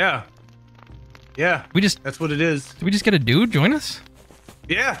 Oh, yeah. Yeah. That's what it is. Did we just get a dude join us?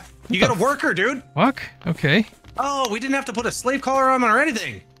 Yeah. You got a worker, dude. Fuck. Okay. Oh, we didn't have to put a slave collar on or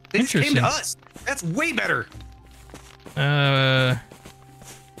anything. They just came to Interesting. us. That's way better. All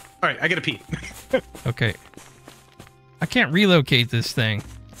right, I gotta pee. Okay. I can't relocate this thing.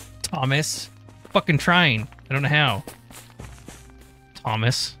 Thomas. Fucking trying. I don't know how.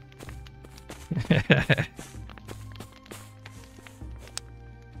 Thomas.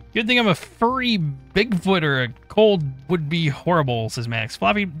 Good thing I'm a furry Bigfoot or a cold would be horrible, says Max.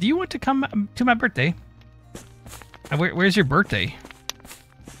 Floppy, do you want to come to my birthday? Where's your birthday?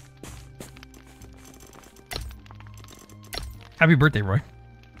 Happy birthday, Roy.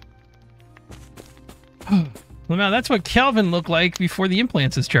 Well, now that's what Calvin looked like before the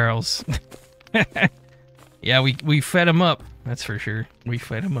implants, says Charles. Yeah, we fed him up. That's for sure. We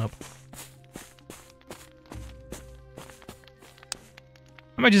fed him up.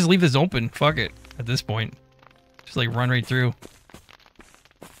 I might just leave this open. Fuck it. At this point. Just like run right through.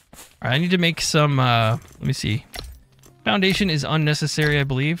 Alright, I need to make some, let me see. Foundation is unnecessary, I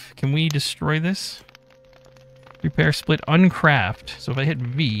believe. Can we destroy this? Repair, split, uncraft. So if I hit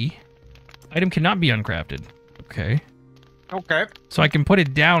V, item cannot be uncrafted. Okay. Okay. So I can put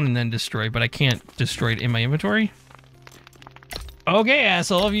it down and then destroy, but I can't destroy it in my inventory? Okay,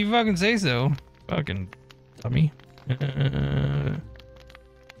 asshole, if you fucking say so. Fucking dummy.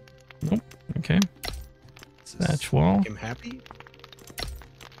 Nope. Okay. Thatch wall. Make him happy.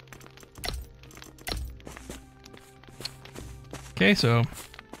 Okay, so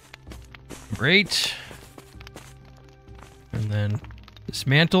great. And then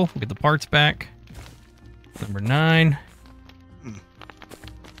dismantle. We'll get the parts back. Number 9.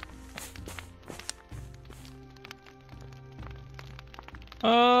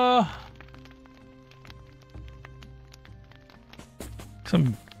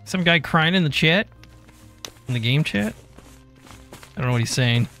 Some guy crying in the chat, in the game chat. I don't know what he's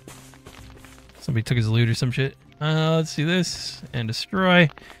saying. Somebody took his loot or some shit. Let's see this and destroy.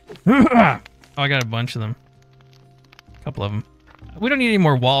 Oh, I got a bunch of them. A couple of them. We don't need any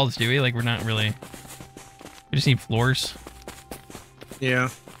more walls, do we? Like, we're not really. We just need floors. Yeah.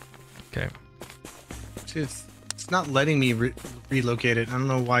 Okay. It's not letting me relocate it. I don't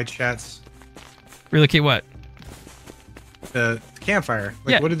know why chat's Relocate what? the campfire.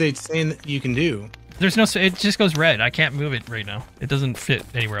 Like, Yeah. what are they saying that you can do? There's no. It just goes red. I can't move it right now. It doesn't fit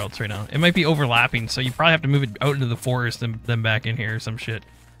anywhere else right now. It might be overlapping, so you probably have to move it out into the forest and then back in here or some shit.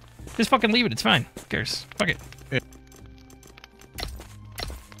 Just fucking leave it. It's fine. Who cares? Fuck it. Yeah.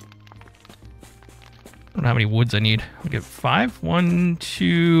 I don't know how many woods I need. I'll get 5. 1,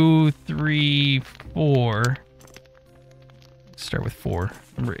 2, 3, 4. Start with 4.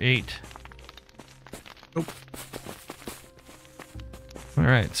 Number 8. Nope. All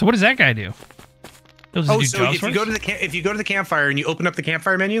right. So what does that guy do? He'll just do So jobs if for you us? go to the if you go to the campfire and you open up the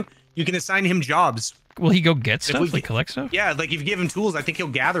campfire menu, you can assign him jobs. Will he go get we stuff? Like get- collect stuff? Yeah, like if you give him tools, I think he'll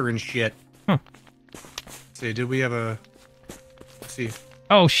gather and shit. Huh. Let's see, did we have a? Let's see.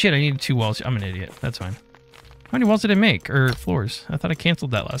 Oh shit! I need 2 walls. I'm an idiot. That's fine. How many walls did I make? Or floors? I thought I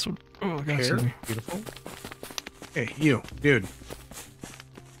canceled that last one. Oh god. Here, excuse me. beautiful. Hey, you, dude.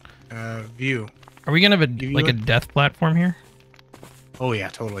 View. Are we gonna have a You like a want- death platform here? Oh yeah,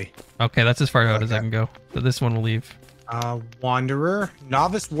 totally. Okay, that's as far out Like as I that. can go. So this one will leave. Wanderer,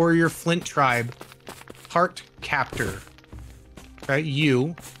 novice warrior, flint tribe, heart captor. Okay,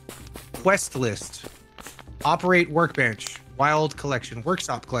 you. Quest list. Operate workbench. Wild collection.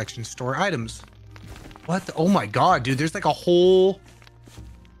 Workshop collection. Store items. What? Oh my god, dude! There's like a whole.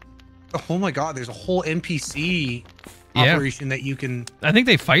 Oh my god! There's a whole NPC Yeah. operation that you can. I think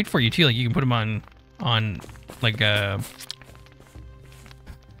they fight for you too. Like you can put them on like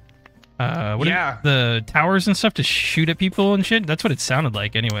what Yeah. the towers and stuff to shoot at people and shit. That's what it sounded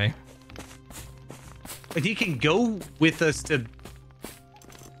like anyway. But he can go with us to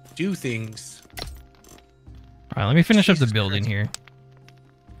do things. All right, let me finish up the Jesus building Christ. here.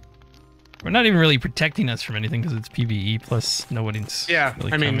 We're not even really protecting us from anything because it's PvE. Plus, nobody's Yeah,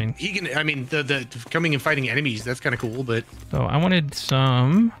 really I mean, coming. he can. I mean, the coming and fighting enemies. That's kind of cool, but So I wanted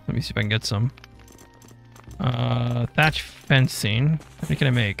some. Let me see if I can get some. Thatch fencing. How many can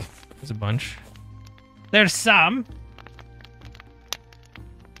I make? There's a bunch. There's some.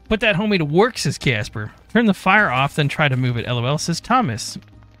 Put that homie to work, says Casper. Turn the fire off, then try to move it. LOL, says Thomas.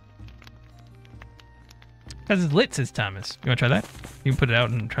 Because it's lit, says Thomas. You want to try that? You can put it out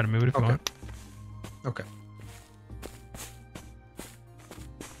and try to move it if you Okay. want. okay.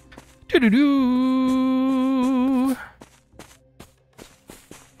 Doo-doo-doo.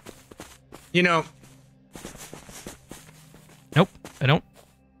 You know, Nope, I don't.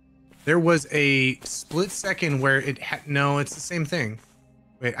 there was a split second where it had. No, it's the same thing.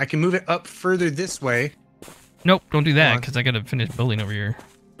 Wait, I can move it up further this way. Nope, don't do that Hold on. because I got to finish building over here.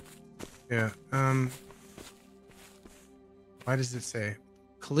 Yeah. Why does it say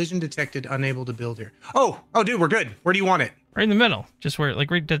collision detected? Unable to build here. Oh, dude, we're good. Where do you want it? Right in the middle. Just where, like,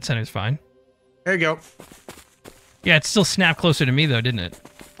 right dead center is fine. There you go. Yeah, it still snapped closer to me though, didn't it?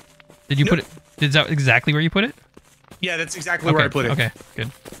 Did you put it? Is that exactly where you put it? Yeah, that's exactly where I put it. Okay, good.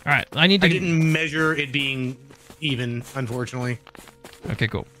 All right, I need to. I didn't measure it being even, unfortunately. Okay,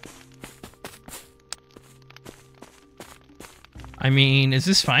 cool. I mean, is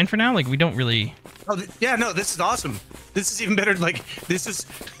this fine for now? Like, we don't really. Oh, yeah, no, this is awesome. This is even better. Like, this is.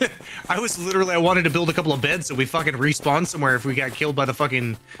 I wanted to build a couple of beds so we fucking respawn somewhere if we got killed by the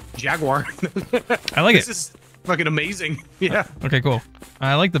fucking jaguar. I like This it. is fucking amazing. Yeah. Okay, cool.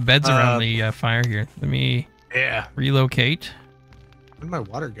 I like the beds around the fire here. Let me Yeah. relocate. Where'd my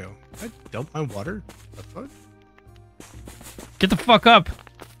water go? Did I dump my water? The fuck? Get the fuck up.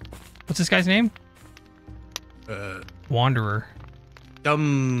 What's this guy's name? Wanderer.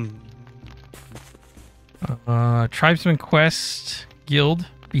 Dumb. Tribesmen quest guild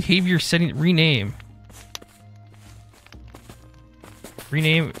behavior setting rename.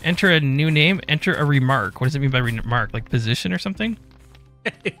 Rename. Enter a new name. Enter a remark. What does it mean by remark? Like position or something?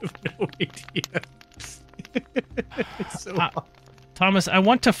 I have no idea. It's so odd. Thomas, I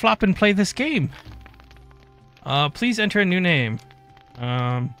want to flop and play this game. Please enter a new name.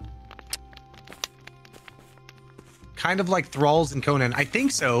 Kind of like Thralls and Conan. I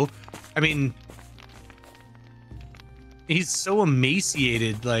think so. I mean, he's so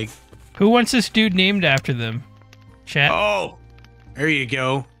emaciated. Like, who wants this dude named after them? Chat. oh, there you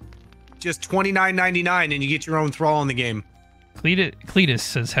go. Just $29.99 and you get your own Thrall in the game. Cletus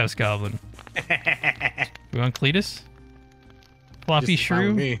says House Goblin. We want Cletus? Floppy Just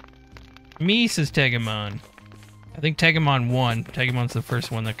fine with Shrew? Me says Tegamon. I think Tegamon won. Tegamon's the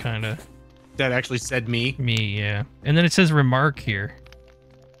first one that kind of... That actually said me. Me, yeah. And then it says remark here.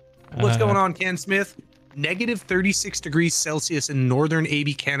 What's going on, Ken Smith? Negative 36 degrees Celsius in northern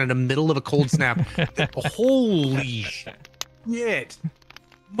AB Canada, middle of a cold snap. Holy shit.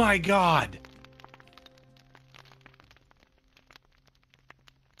 My God.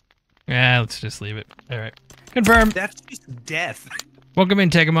 Yeah, let's just leave it. All right. Confirm. That's just death. Welcome in,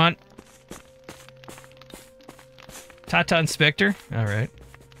 Tegamon. Tata Inspector. All right.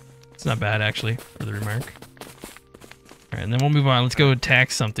 It's not bad, actually, for the remark. All right, and then we'll move on. Let's go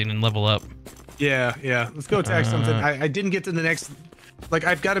attack something and level up. Yeah, yeah. Let's go attack something. I didn't get to the next... Like,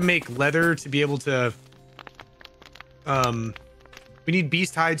 I've got to make leather to be able to... We need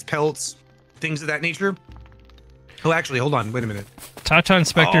beast hides, pelts, things of that nature. Oh, actually, hold on. Wait a minute. Tata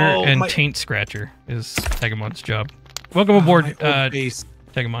Inspector and Taint Scratcher is Tegamon's job. Welcome aboard,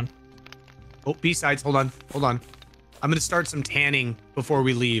 Tegamon. Oh, beast hides. Hold on. Hold on. I'm going to start some tanning before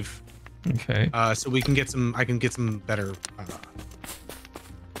we leave. Okay. So we can get some... I can get some better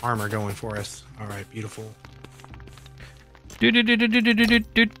armor going for us. All right, beautiful. Do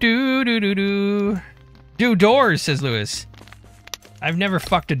doors, says Lewis. I've never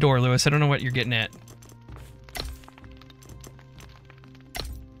fucked a door, Lewis. I don't know what you're getting at.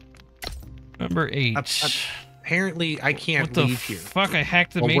 Number 8. Apparently, I can't leave here. Fuck, I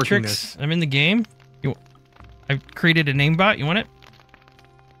hacked the Matrix. I'm in the game. I've created a name bot. You want it?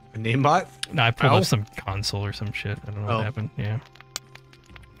 A name bot? No, I pulled up some console or some shit. I don't know what happened. Yeah.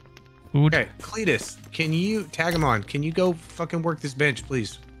 Okay, Cletus, can you tag him on? Can you go fucking work this bench,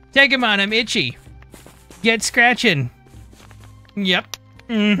 please? Tegamon, I'm itchy. Get scratching. Yep.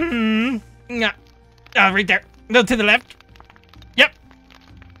 Mm-hmm. Yeah. Right there. No, to the left. Yep.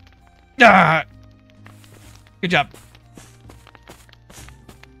 Ah. Good job.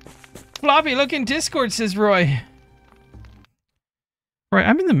 Floppy, look in Discord, says Roy. Roy,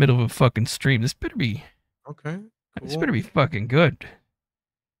 I'm in the middle of a fucking stream. This better be... Okay, cool. This better be fucking good.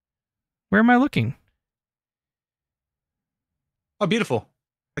 Where am I looking? Oh, beautiful.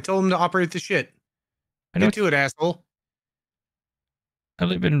 I told him to operate the shit. Get to it, asshole. I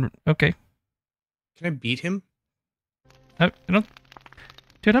live in... Okay. Can I beat him? I don't...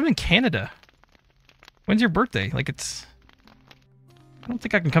 Dude, I'm in Canada. When's your birthday? Like, it's... I don't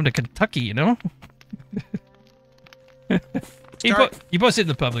think I can come to Kentucky, you know? You posted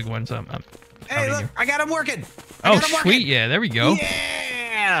the public one, so I'm hey, look, I got him working. Oh, sweet. Yeah, there we go.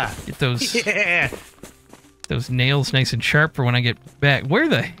 Yeah. Get those nails nice and sharp for when I get back. Where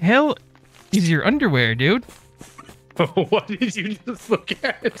the hell is your underwear, dude? What did you just look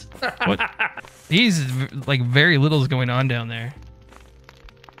at? What? These, like, very little's going on down there.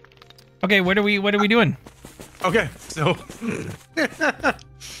 Okay, what are we doing? Okay, so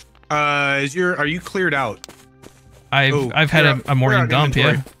are you cleared out? I've had a morning dump,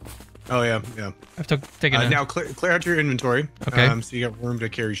 yeah. Oh yeah. I've taken now clear out your inventory. Okay. So you got room to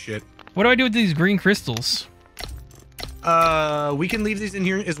carry shit. What do I do with these green crystals? We can leave these in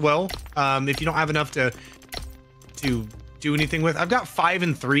here as well. If you don't have enough to do anything with. I've got 5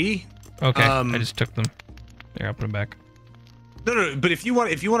 and 3. Okay. I just took them. There, I'll put them back. No. But if you want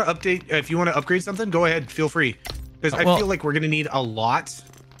to upgrade something, go ahead. Feel free. Because I feel like we're gonna need a lot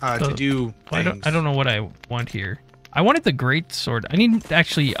to do things. I don't know what I want here. I wanted the great sword. I need to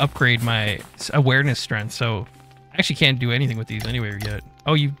actually upgrade my awareness strength, so I actually can't do anything with these anyway yet.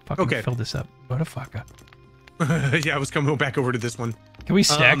 Oh, you fucking filled this up. What a fuck up. Yeah, I was coming back over to this one. Can we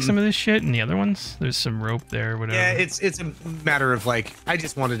stack some of this shit in the other ones? There's some rope there, whatever. Yeah, it's a matter of like, I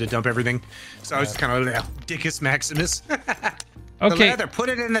just wanted to dump everything. So I was just kind of like, Dickus Maximus. Okay. The leather, put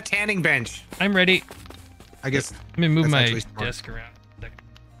it in the tanning bench. I'm ready. I guess. Let me move my desk around.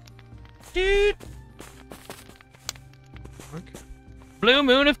 Dude. Okay. Blue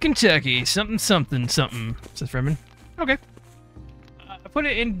Moon of Kentucky. Something, says Freeman. Okay. I put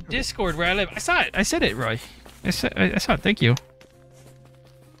it in Discord where I live. I saw it. I said it, Roy. I saw it. Thank you.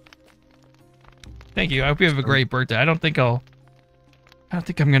 Thank you. I hope you have a great birthday. I don't think I'll I don't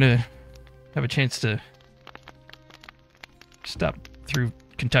think I'm gonna have a chance to stop through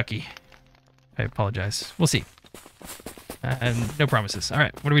Kentucky. I apologize. We'll see. And no promises. All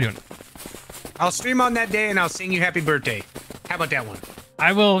right, what are we doing? I'll stream on that day and I'll sing you happy birthday. How about that one?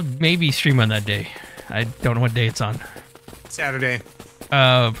 I will maybe stream on that day. I don't know what day it's on. Saturday.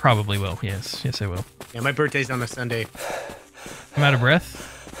 Probably will. Yes, I will. Yeah, my birthday's on a Sunday. I'm out of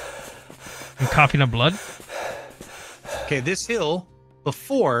breath. I'm coughing up blood. Okay, this hill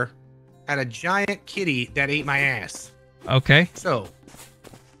before had a giant kitty that ate my ass. Okay. So,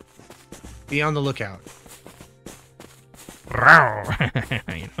 be on the lookout. you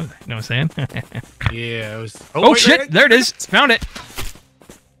know what I'm saying? Yeah, it was... Oh, shit! Wait. There it is! Found it!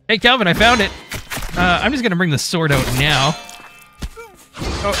 Hey, Calvin, I found it. I'm just gonna bring the sword out now.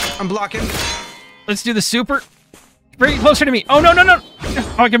 Oh, I'm blocking. Let's do the super. Bring it closer to me. Oh, no.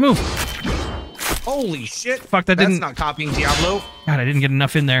 Oh, I can move. Holy shit. Fuck, that's not copying Diablo. God, I didn't get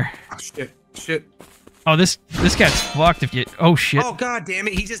enough in there. Oh, shit. Oh, this cat's fucked if you... Oh, shit. Oh, god damn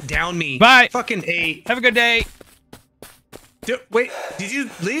it. He just downed me. Bye. Fucking A. Have a good day. Wait, did you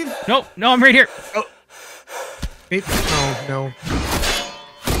leave? No, I'm right here. Oh. No.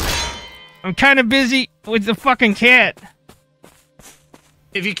 I'm kind of busy with the fucking cat.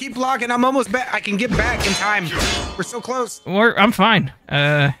 If you keep blocking, I'm almost back. I can get back in time. We're so close. I'm fine.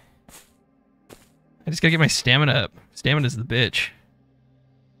 I just gotta get my stamina up. Stamina's the bitch.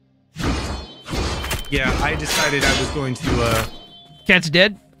 Yeah, I decided I was going to, Cat's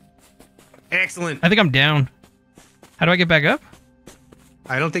dead? Excellent. I think I'm down. How do I get back up?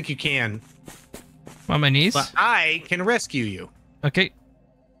 I don't think you can. On my knees? But I can rescue you. Okay.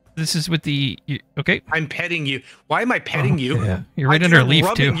 This is with the... Okay. I'm petting you. Why am I petting you? Yeah. You're right under a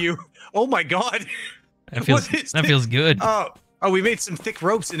leaf, too. You. Oh, my God. That feels good. Oh, we made some thick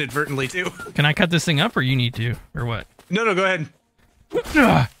ropes inadvertently, too. Can I cut this thing up, or you need to? Or what? No, go ahead.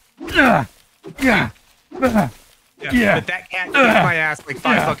 Yeah. But that cat kicked my ass like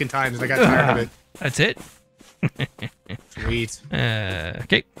 5 fucking times, and I got tired of it. That's it? Sweet.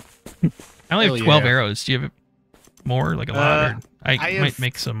 Okay. I only have 12 arrows. Do you have more? Like a lot? Or I might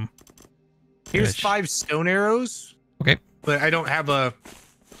make some. Here's 5 stone arrows. Okay. But I don't have a...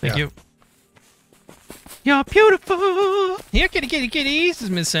 Thank you. You're beautiful. Yeah, kitty. This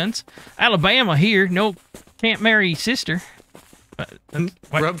makes sense. Alabama here. No, can't marry sister.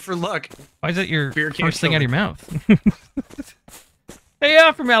 Rub for luck. Why is that your first thing out of your mouth? Hey,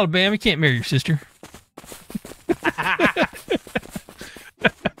 I'm from Alabama. You can't marry your sister.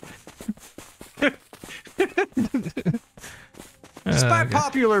 Despite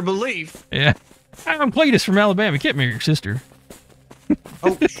popular belief. Yeah. I'm Cletus from Alabama. You can't marry your sister.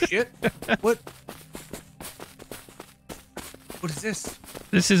 Oh, shit. What is this?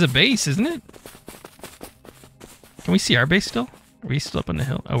 This is a base, isn't it? Can we see our base still? Are we still up on the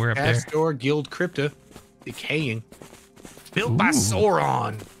hill? Oh, we're up there. Astor Guild Crypta. Decaying. Built by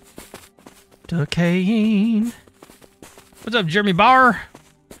Sauron. Decaying. What's up, Jeremy Bauer?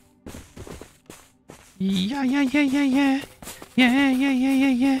 Yeah.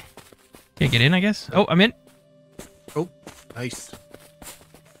 Can't get in, I guess? Oh, I'm in. Oh, nice.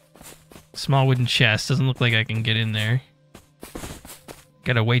 Small wooden chest. Doesn't look like I can get in there.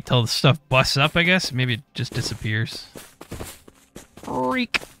 Gotta wait till the stuff busts up, I guess. Maybe it just disappears.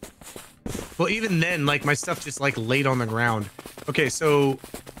 Freak. Well, even then, like, my stuff just, like, laid on the ground. Okay, so...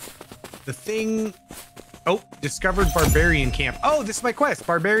 The thing... Oh, discovered barbarian camp. Oh, this is my quest.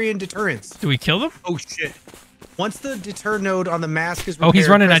 Barbarian deterrence. Do we kill them? Oh, shit. Once the deter node on the mask is repaired... Oh, he's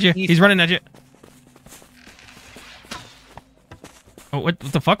running at you. He's running at you. Oh, what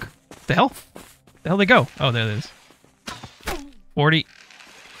the fuck? The hell? The hell they go? Oh, there it is. 40.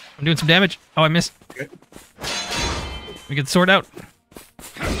 I'm doing some damage. Oh, I missed. Good. We get the sword out.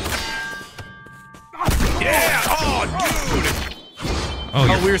 Yeah! Oh, dude!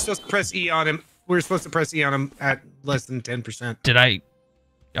 Oh, we were supposed to press E on him. We were supposed to press E on him at less than 10%. Did I?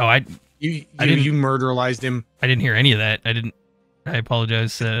 Oh, I didn't. You murderalized him. I didn't hear any of that. I didn't. I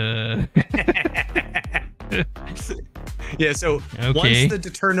apologize. Yeah, so once the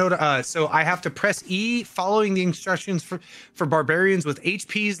deter node, so I have to press E following the instructions for barbarians with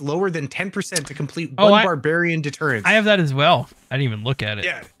HPs lower than 10% to complete one barbarian deterrence. I have that as well. I didn't even look at it.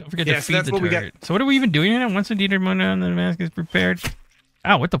 Yeah. Don't forget to feed the turret. So what are we even doing right now? Once the deter node on the mask is prepared.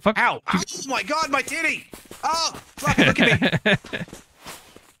 Ow, what the fuck? Ow. Oh my god, my titty! Oh, fuck, look at me.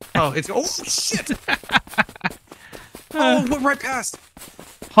 Oh, shit! Oh, went right past.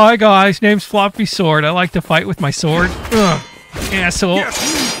 Hi guys, name's FloppySword. I like to fight with my sword. Ugh, asshole. Yes.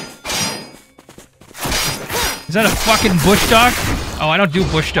 Is that a fucking bush dog? Oh, I don't do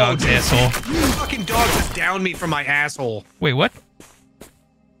bush dogs, asshole. You fucking dog just downed me from my asshole. Wait, what?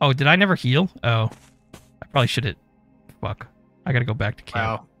 Oh, did I never heal? Oh. I probably should have... Fuck. I gotta go back to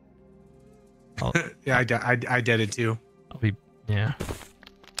camp. Wow. Yeah, I did it too. I'll be... Yeah.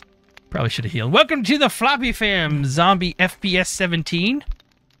 Probably should have healed. Welcome to the Floppy Fam, Zombie FPS 17.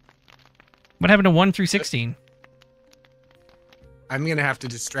 What happened to 1 through 16? I'm gonna have to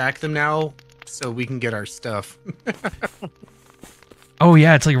distract them now so we can get our stuff. Oh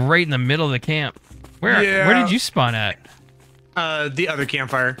yeah, it's like right in the middle of the camp. Where did you spawn at? The other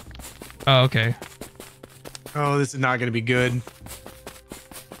campfire. Oh, okay. Oh, this is not gonna be good.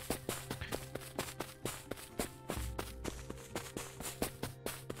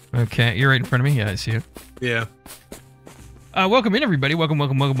 Okay, you're right in front of me. Yeah, I see you. Yeah. Welcome in, everybody.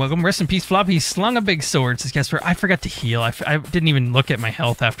 Welcome. Rest in peace, Floppy. Slung a big sword, says Casper. I forgot to heal. I didn't even look at my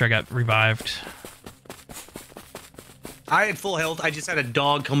health after I got revived. I had full health. I just had a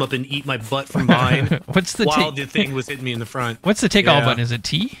dog come up and eat my butt from behind. What's the while the thing was hitting me in the front. What's the take all button? Is it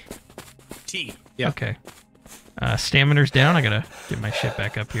T? T. Yeah. Okay. Stamina's down. I gotta get my shit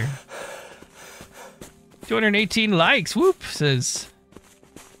back up here. 218 likes. Whoop, says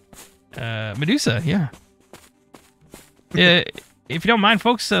Medusa. Yeah. Yeah. If you don't mind,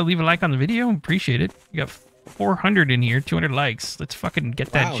 folks, leave a like on the video. Appreciate it. You got 400 in here, 200 likes. Let's fucking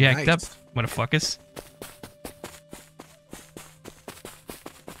get that jacked up, motherfuckers.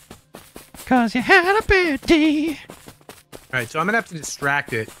 Cause you had a bad day. Alright, so I'm gonna have to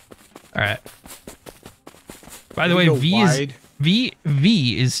distract it. Alright. By the way, V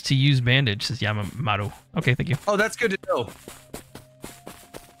is to use bandage, says Yamamoto. Okay, thank you. Oh, that's good to know.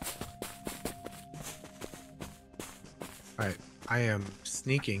 Alright, I am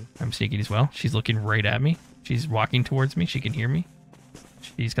sneaking. I'm sneaking as well. She's looking right at me. She's walking towards me. She can hear me.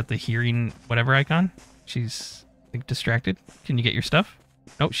 She's got the hearing whatever icon. She's, I think, distracted. Can you get your stuff?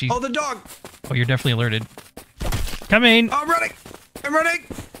 Nope, she's... Oh, the dog! Oh, you're definitely alerted. Coming! Oh, I'm running! I'm running!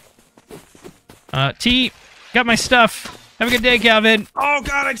 T, got my stuff. Have a good day, Calvin. Oh,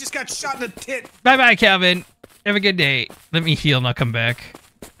 God, I just got shot in the tit. Bye-bye, Calvin. Have a good day. Let me heal and I'll come back.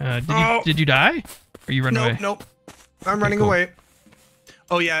 Did you die? Or you run away? Nope. I'm running away.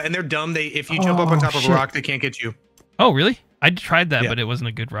 Oh, yeah, and they're dumb. If you jump up on top of a rock, they can't get you. Oh, really? I tried that, but it wasn't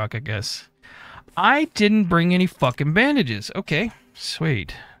a good rock, I guess. I didn't bring any fucking bandages. Okay.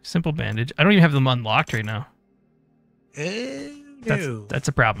 Sweet. Simple bandage. I don't even have them unlocked right now. No. That's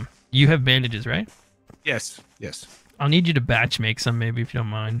a problem. You have bandages, right? Yes. I'll need you to batch make some, maybe, if you don't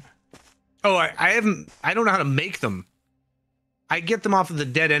mind. Oh, I don't know how to make them. I get them off of the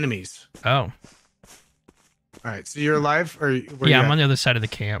dead enemies. Oh. All right, so you're alive? Or yeah, I'm on the other side of the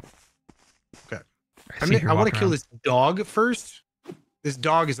camp. Okay. I want to kill this dog first. This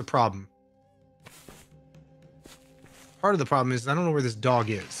dog is a problem. Part of the problem is I don't know where this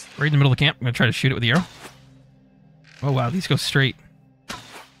dog is. Right in the middle of the camp. I'm going to try to shoot it with the arrow. Oh, wow. These go straight.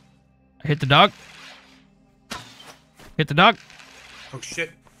 I hit the dog. Hit the dog. Oh,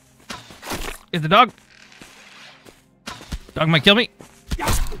 shit. Hit the dog. Dog might kill me.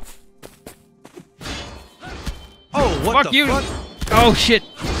 Oh, what Fuck you. Oh, shit.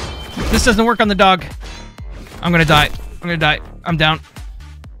 This doesn't work on the dog. I'm going to die. I'm down.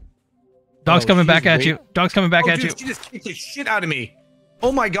 Dog's coming back at you. Dog's coming back at you. She just kicked the shit out of me.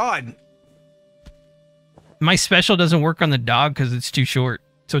 Oh my god. My special doesn't work on the dog because it's too short,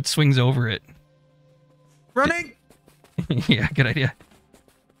 so it swings over it. Running. Yeah, good idea.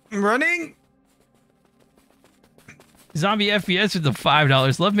 I'm running. Zombie FPS with the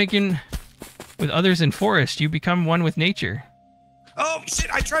 $5. Love making with others in forest. You become one with nature. Oh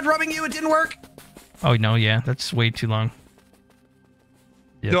shit! I tried rubbing you. It didn't work. Oh no, yeah, that's way too long.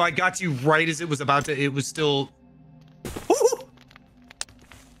 Yep. No, I got you right as it was about to. It was still. Ooh.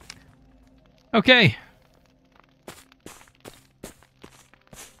 Okay.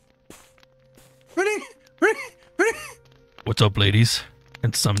 Running. What's up, ladies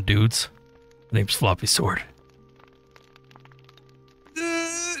and some dudes? My name's FloppySword.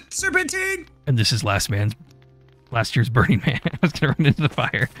 Serpentine. And this is last year's Burning Man. I was gonna run into the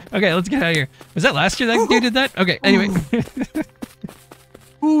fire. Okay, let's get out of here. Was that last year that dude did that? Okay, anyway.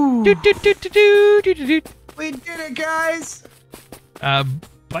 Ooh. We did it, guys.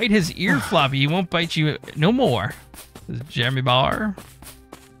 Bite his ear, Floppy. He won't bite you no more. This is Jeremy Barr.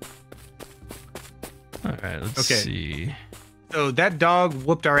 All right, let's see. So that dog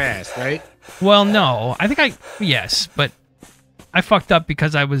whooped our ass, right? Well, no. I think yes, but I fucked up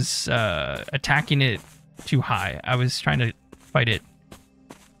because I was attacking it too high. I was trying to fight it.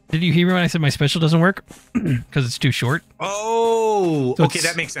 Did you hear me when I said my special doesn't work? Because it's too short. Oh, so okay,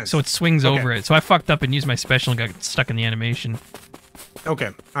 that makes sense. So it swings over it. So I fucked up and used my special and got stuck in the animation. Okay,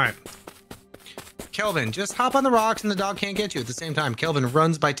 all right. Kelvin, just hop on the rocks and the dog can't get you at the same time. Kelvin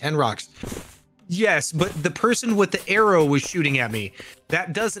runs by 10 rocks. Yes, but the person with the arrow was shooting at me.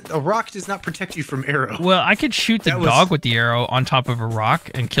 A rock does not protect you from arrow. Well, I could shoot the dog with the arrow on top of a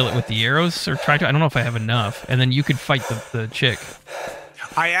rock and kill it with the arrows, or try to. I don't know if I have enough. And then you could fight the chick.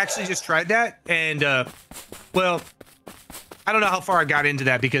 I actually just tried that, and well, I don't know how far I got into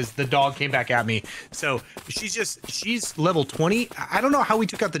that because the dog came back at me. So she's level 20. I don't know how we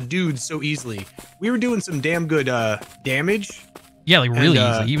took out the dude so easily. We were doing some damn good damage. Yeah, like really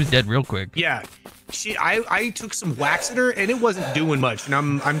easy. He was dead real quick. Yeah. I took some wax at her and it wasn't doing much, and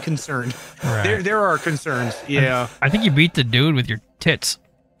I'm concerned. Right. There are concerns. Yeah. I think you beat the dude with your tits.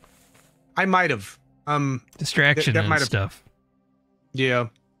 I might have. Distraction that and stuff. Yeah.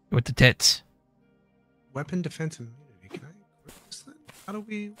 With the tits. Weapon defense immunity. Can I equip this then? What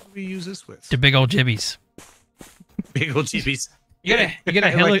do we use this with? The big old jibbies. Big old jibbies. You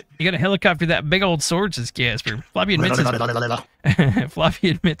gotta helicopter that big old sword, says Casper. Floppy admits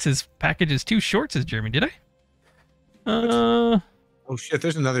his package is too short, says Jeremy. Did I? Oh shit,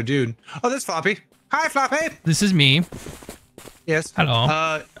 there's another dude. Oh, that's Floppy. Hi, Floppy. This is me. Yes.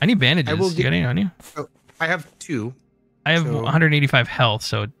 Hello. I need bandages. You got any on you? Oh, I have 2. I have 185 health,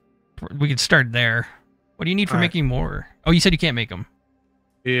 so we could start there. What do you need for making more? Oh, you said you can't make them.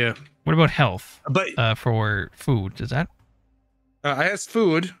 Yeah. What about health? But for food, does that? I have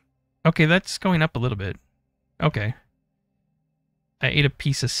food. Okay, that's going up a little bit. Okay. I ate a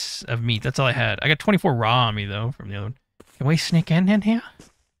piece of meat. That's all I had. I got 24 raw on me, though, from the other one. Can we sneak in here?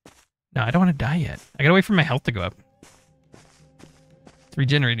 No, I don't want to die yet. I gotta wait for my health to go up. It's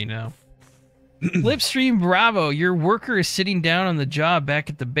regenerating now. Lipstream Bravo, your worker is sitting down on the job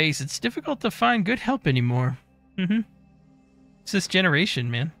back at the base. It's difficult to find good help anymore. It's this generation,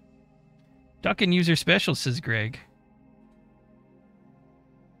 man. Duck and user special, says Greg.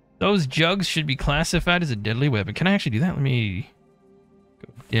 Those jugs should be classified as a deadly weapon. Can I actually do that? Let me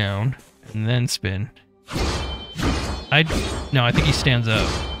go down and then spin. No, I think he stands up.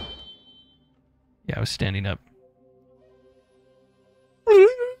 Yeah, I was standing up.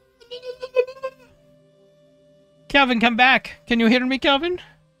 Calvin, come back. Can you hear me, Calvin?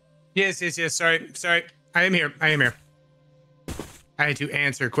 Yes. Sorry. I am here. I had to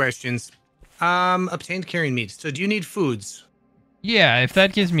answer questions. Obtained carrying meat. So do you need foods? Yeah, if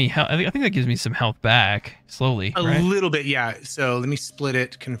that gives me health, I think that gives me some health back slowly. A little bit, yeah. So let me split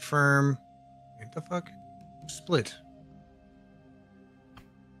it. Confirm. What the fuck? Split.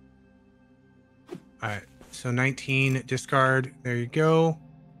 All right. So 19 discard. There you go.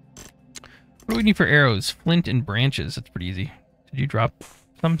 What do we need for arrows? Flint and branches. That's pretty easy. Did you drop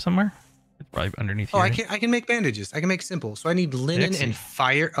some somewhere? It's probably underneath here. Oh, I can make bandages. I can make simple. So I need linen and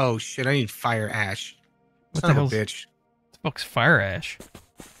fire. Oh shit! I need fire ash. What Son the of a hell's bitch. This book's fire ash.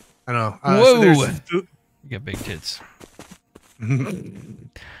 I know. Whoa! So you got big tits.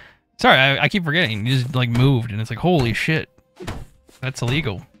 Sorry, I keep forgetting. You just like moved, and it's like, holy shit, that's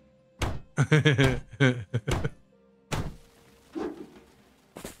illegal.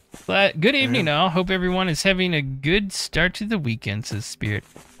 But good evening, all. Hope everyone is having a good start to the weekend, says Spirit.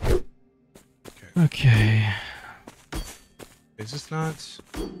 Okay. Is this not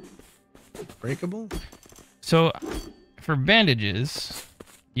breakable? So, for bandages,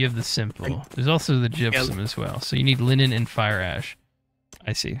 you have the simple. There's also the gypsum as well. So you need linen and fire ash.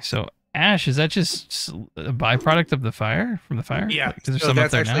 I see. So ash, is that just a byproduct of the fire, from the fire? Yeah. Like, is there so some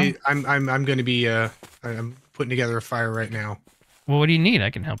that's up there actually, now? I'm going to be, I'm putting together a fire right now. Well, what do you need?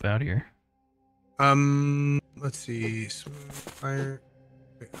 I can help out here. Let's see. Fire.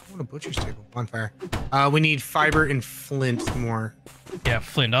 Wait, I want a butcher's table. Bonfire. We need fiber and flint more. Yeah,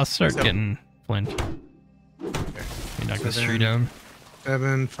 flint. I'll start getting flint. Okay. You knock this tree down.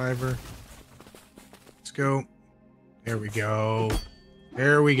 7 fiber. Let's go. There we go.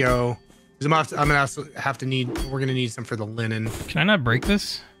 There we go. I'm gonna also have to need. We're gonna need some for the linen. Can I not break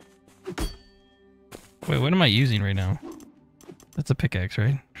this? Wait, what am I using right now? That's a pickaxe,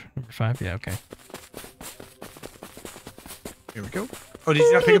 right? Number 5? Yeah, okay. Here we go. Oh, did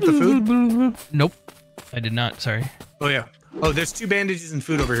you not pick up the food? Nope. I did not, sorry. Oh, yeah. Oh, there's 2 bandages and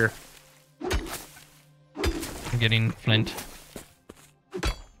food over here. I'm getting flint.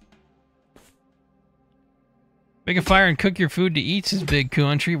 Make a fire and cook your food to eat, says Big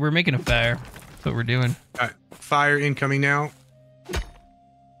Country. We're making a fire. That's what we're doing. All right. Fire incoming now.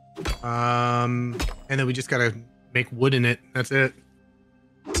 And then we just gotta make wood in it. That's it.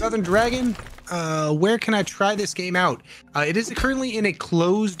 Southern Dragon, where can I try this game out? It is currently in a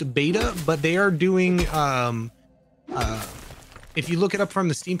closed beta, but they are doing, if you look it up from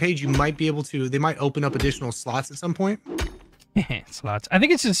the Steam page, you might be able to, they might open up additional slots at some point. Slots. I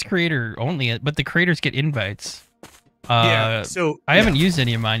think it's just creator only, but the creators get invites. Yeah. So I haven't used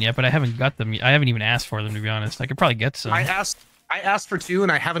any of mine yet, but I haven't got them. I haven't even asked for them, to be honest. I could probably get some. I asked for 2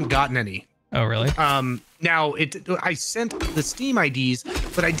 and I haven't gotten any. Oh, really? Now I sent the Steam IDs,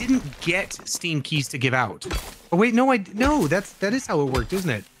 but I didn't get Steam keys to give out. Oh wait, no, that is how it worked, isn't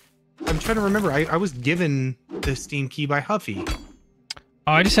it? I'm trying to remember. I was given the Steam key by Huffy.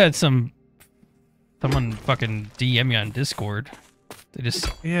 Oh, I just had someone fucking DM me on Discord. They just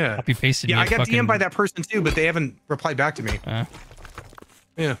copy pasted me. Yeah, I got DM'd by that person too, but they haven't replied back to me.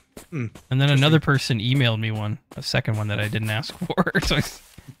 Yeah. And then another person emailed me a second one that I didn't ask for. So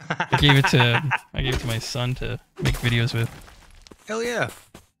I gave it to my son to make videos with. Hell yeah.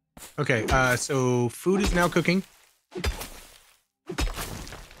 Okay, so food is now cooking.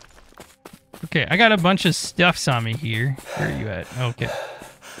 Okay, I got a bunch of stuffs on me here. Where are you at? Okay.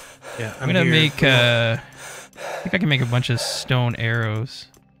 Yeah, I'm gonna make I think I can make a bunch of stone arrows.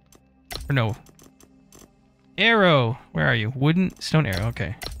 Or no. Arrow! Where are you? Wooden stone arrow,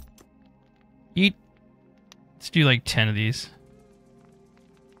 okay. Eat. Let's do like 10 of these.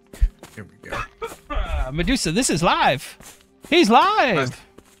 Here we go. Medusa, this is live! He's live!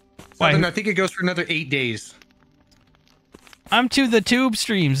 Why? I think it goes for another 8 days. I'm to the tube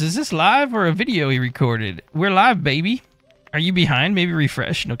streams. Is this live or a video he recorded? We're live, baby. Are you behind? Maybe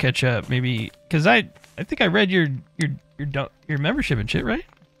refresh and it'll catch up. Maybe because I think I read your membership and shit, right?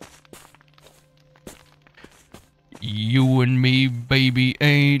 You and me, baby,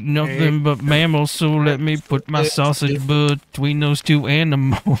 ain't nothing but mammals. So let me put my sausage between those two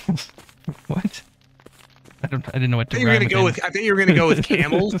animals. What? I didn't know what to. I think you were gonna go with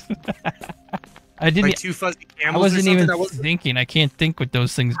camels. I didn't. Like 2 fuzzy camels. I wasn't even thinking. I can't think with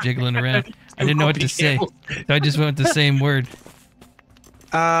those things jiggling around. I didn't know what to say, so I just went with the same word.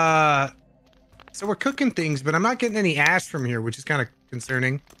 So we're cooking things, but I'm not getting any ash from here, which is kind of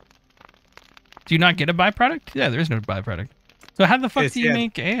concerning. Do you not get a byproduct? Yeah, there is no byproduct. So how the fuck do you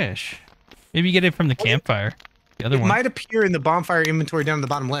make ash? Maybe you get it from the campfire. The other one might appear in the bonfire inventory down in the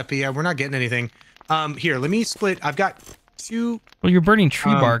bottom left, but yeah, we're not getting anything. Here, let me split. I've got 2. Well, you're burning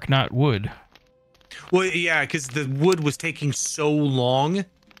tree bark, not wood. Well, yeah, because the wood was taking so long. Well,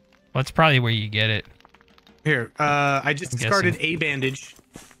 that's probably where you get it. Here, I just discarded a bandage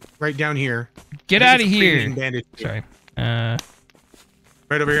right down here. Get out of here! Bandage. Sorry. Right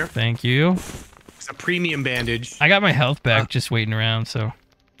over here. Thank you. It's a premium bandage. I got my health back just waiting around, so.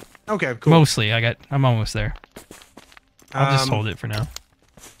 Okay, cool. Mostly, I'm almost there. I'll just hold it for now.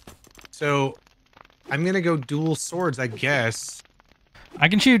 So, I'm gonna go dual swords, I guess. I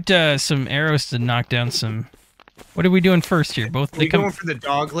can shoot some arrows to knock down some. What are we doing first here? Both. We're going for the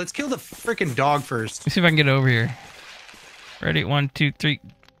dog. Let's kill the freaking dog first. Let's see if I can get over here. Ready? 1, 2, 3,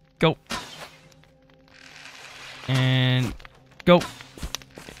 go. And go.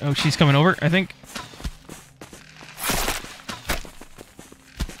 Oh, she's coming over, I think.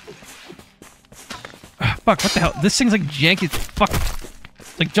 Oh, fuck! What the hell? This thing's like janky. Fuck!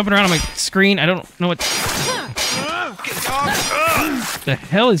 It's like jumping around on my screen. I don't know what. The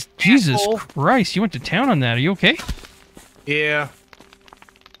hell is Jesus Christ? You went to town on that. Are you okay? Yeah.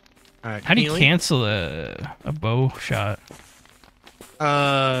 All right. How do you cancel a bow shot?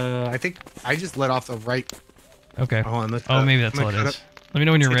 I think I just let off the right. Okay. Hold on, oh, maybe that's all it is. Let me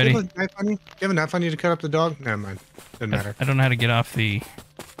know when you're ready. Do you have a knife on you to cut up the dog? Never mind. Doesn't matter. I don't know how to get off the.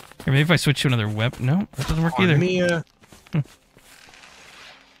 Or maybe if I switch to another weapon. No, that doesn't work either. Let me.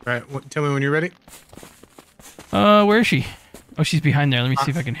 Right. Tell me when you're ready. Where is she? Oh, she's behind there. Let me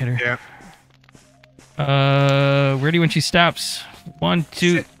see if I can hit her. Yeah. Ready when she stops. 1,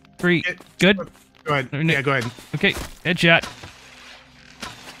 2, 3. Good. Go ahead. Yeah, go ahead. Okay. Headshot.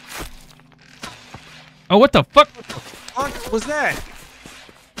 Oh, what the fuck? What the fuck was that?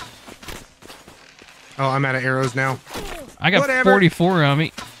 Oh, I'm out of arrows now. I got 44 on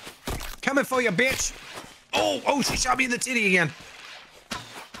me. Coming for you, bitch. Oh, she shot me in the titty again.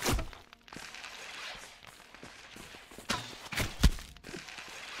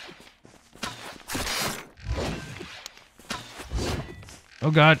 Oh,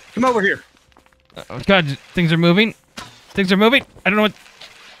 God. Come over here. Oh, God. Things are moving. Things are moving. I don't know what...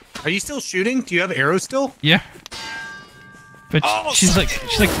 Are you still shooting? Do you have arrows still? Yeah. But she's like,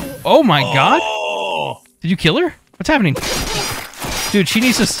 oh my God. Did you kill her? What's happening? Dude, she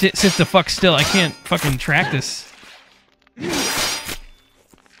needs to sit the fuck still. I can't fucking track this.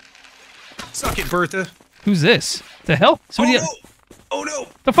 Suck it, Bertha. Who's this? The hell? Somebody else. Oh no.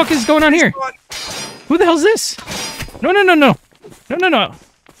 The fuck is going on here? Who the hell's this? No. No.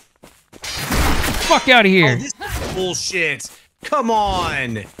 Fuck out of here. Oh, this is bullshit. Come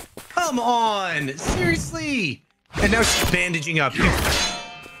on. Seriously. And now she's bandaging up here.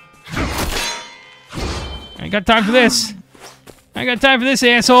 I ain't got time for this. I ain't got time for this,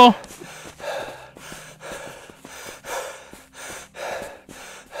 asshole.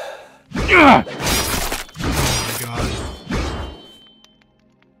 Ugh. Oh my god.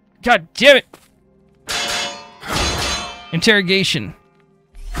 God damn it. Interrogation.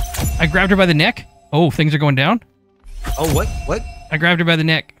 I grabbed her by the neck. Oh, things are going down. Oh, what? What? I grabbed her by the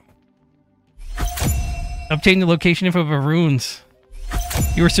neck. Obtain the location info of her runes.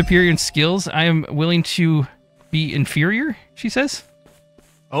 You are superior in skills. I am willing to be inferior, she says.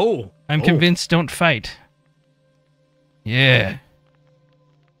 Oh. I'm convinced, don't fight. Yeah.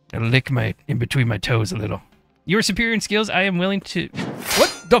 I'll lick my in between my toes a little. You are superior in skills. I am willing to...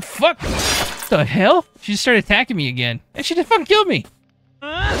 What the fuck? What the hell? She just started attacking me again. And she just fucking killed me.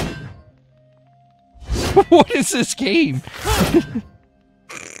 What is this game?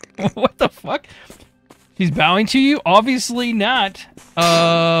 What the fuck? She's bowing to you? Obviously not. That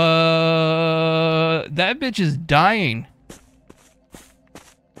bitch is dying.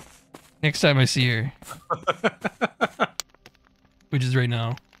 Next time I see her. Which is right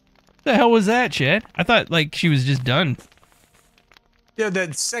now. The hell was that, Chad? I thought, like, she was just done. Yeah,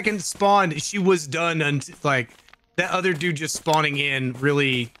 that second spawn, she was done until, like, that other dude just spawning in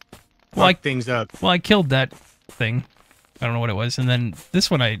really fucked things up. Well, I killed that thing. I don't know what it was. And then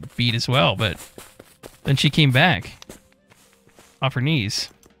this one I beat as well, but then she came back. Off her knees.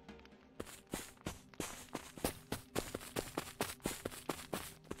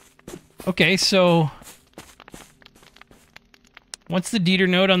 Okay, so... Once the Dieter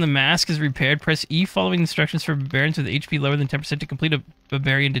node on the mask is repaired, press E following instructions for barbarians with HP lower than 10% to complete a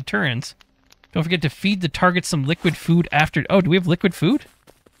barbarian deterrence. Don't forget to feed the target some liquid food after... Oh, do we have liquid food?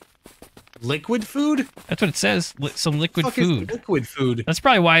 Liquid food? That's what it says. Some liquid food. Liquid food. That's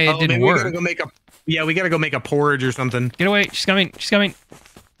probably why it didn't work. We gotta go make a... Yeah, we gotta go make a porridge or something. Get away. She's coming. She's coming.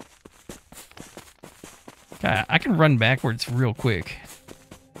 God, I can run backwards real quick.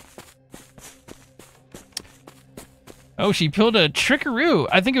 Oh, she pulled a trickaroo.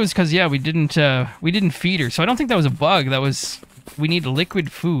 I think it was because, yeah, we didn't feed her. So I don't think that was a bug. That was... We need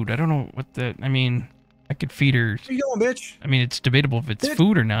liquid food. I don't know what the... I mean, I could feed her... Where you going, bitch? I mean, it's debatable if it's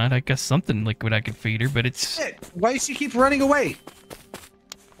food or not. I guess something liquid I could feed her, but it's... Shit. Why does she keep running away?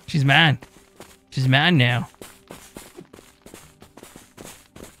 She's mad. She's mad now.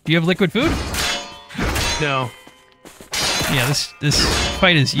 Do you have liquid food? No. Yeah, this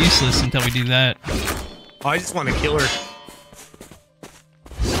fight is useless until we do that. Oh, I just want to kill her.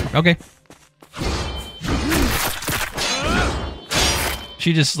 Okay.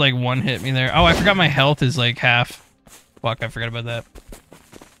 She just, like, one-hit me there. Oh, I forgot my health is, like, half. Fuck, I forgot about that.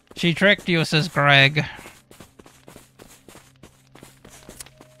 She tricked you, says Greg.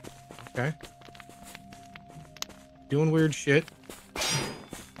 Okay. Doing weird shit.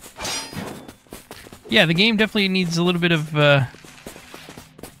 Yeah, the game definitely needs a little bit of,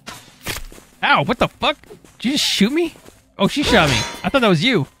 Ow, what the fuck? Did you just shoot me? Oh, she shot me. I thought that was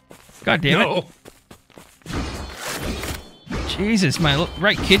you. God damn it. Jesus, my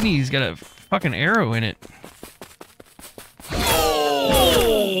right kidney's got a fucking arrow in it.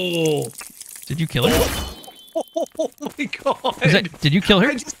 Oh! Did you kill her? Oh my god. Did you kill her?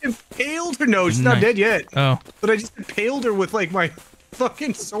 I just impaled her. No, she's not dead yet. Oh. But I just impaled her with, like, my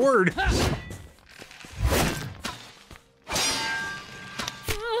fucking sword.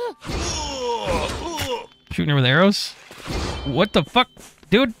 Shooting her with arrows? What the fuck?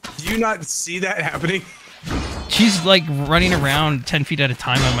 Dude? Do you not see that happening? She's like running around 10 feet at a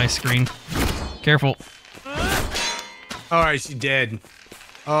time on my screen. Careful. Alright, she's dead.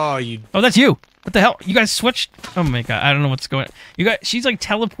 Oh, you... Oh, that's you! What the hell? You guys switched? Oh my god, I don't know what's going on. You guys, she's like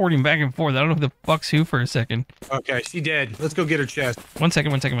teleporting back and forth. I don't know who the fuck's who for a second. Okay, she's dead. Let's go get her chest. One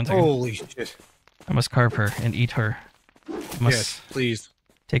second. Holy shit. I must carve her and eat her. I must yes, please.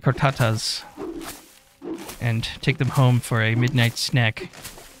 Take her tatas and take them home for a midnight snack.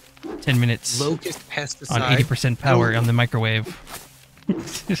 10 minutes. Locust pesticide. On 80% power on the microwave.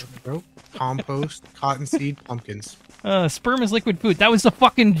 Compost, cottonseed, pumpkins. Sperm is liquid food. That was the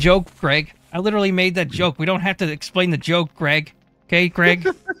fucking joke, Greg. I literally made that joke. We don't have to explain the joke, Greg. Okay, Greg?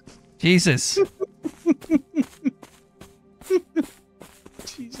 Jesus.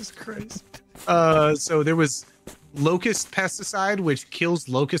 Jesus Christ. So there was locust pesticide, which kills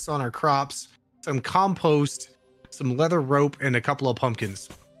locusts on our crops, some compost, some leather rope, and a couple of pumpkins.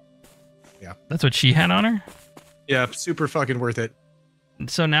 Yeah. That's what she had on her? Yeah, super fucking worth it.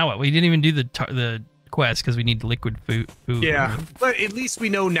 So now what? We didn't even do the quest because we need liquid food. Yeah, but at least we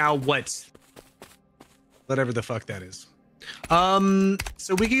know now what... Whatever the fuck that is.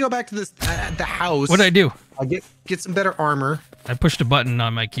 So we can go back to this the house. What did I do? I'll get some better armor. I pushed a button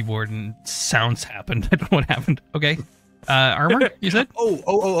on my keyboard and sounds happened. I don't know what happened. Okay. Armor, you said?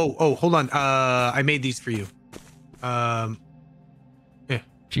 Oh, hold on. I made these for you. Yeah.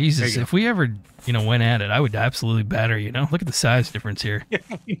 Jesus, if we ever, went at it, I would absolutely batter you. Look at the size difference here.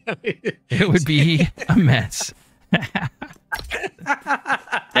 It would be a mess.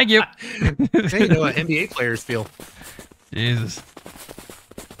 Thank you. Hey, you know what NBA players feel. Jesus.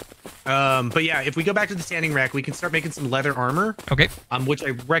 But yeah, if we go back to the standing rack, we can start making some leather armor. Okay. Which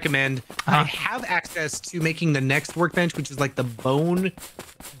I recommend. I have access to making the next workbench, which is like the bone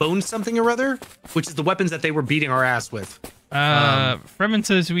something or other, which is the weapons that they were beating our ass with. Fremen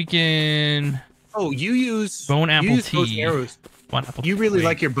says we can. Oh, you use bone apple those tea. arrows. One apple. You really Wait,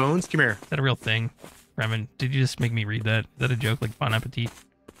 like your bones? Come here. Is that a real thing? Fremen, did you just make me read that? Is that a joke, like bon appetit?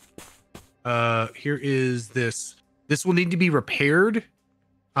 Here is this. This will need to be repaired.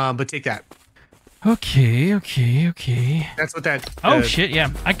 But take that. Okay. That's what that. Oh shit!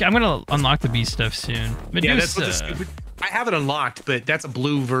 Yeah, I'm gonna unlock the beast stuff soon. Medusa. Yeah, that's what the stupid. I have it unlocked, but that's a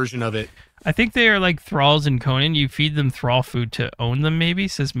blue version of it. I think they are like thralls in Conan. You feed them thrall food to own them. Maybe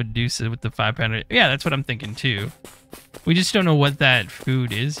says Medusa with the 5-pounder. Yeah, that's what I'm thinking too. We just don't know what that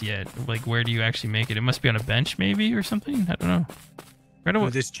food is yet. Like, where do you actually make it? It must be on a bench, maybe, or something. I don't know. Right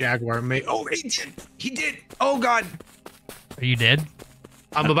away. This jaguar may. Oh, he did. He did. Oh god. Are you dead?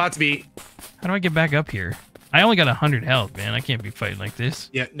 I'm about to be. How do I get back up here? I only got 100 health, man. I can't be fighting like this.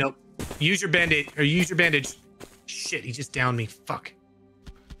 Yeah, nope. Use your band-aid, or use your bandage. Shit, he just downed me. Fuck.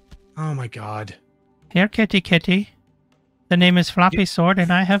 Oh my god. Here, kitty. The name is FloppySword,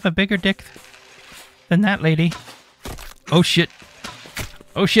 and I have a bigger dick than that lady. Oh shit.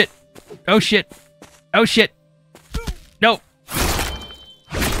 Oh shit. Oh shit. Oh shit. No.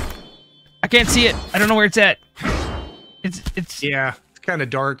 I can't see it. I don't know where it's at. It's Yeah, it's kind of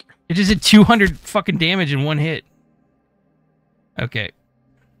dark. It just did 200 fucking damage in one hit. Okay.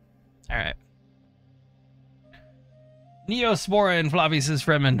 All right. Neospora and Floppy says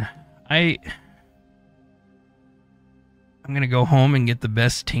Fremen. I'm gonna go home and get the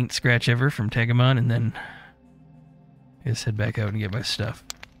best taint scratch ever from Tegamon, and then just head back out and get my stuff.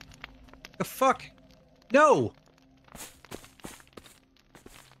 The fuck? No.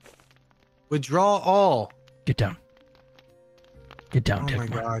 Withdraw all. Get down. Get down, Oh my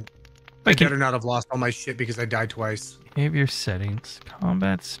Tegamon. god. Wait, I better not have lost all my shit because I died twice. Behavior settings,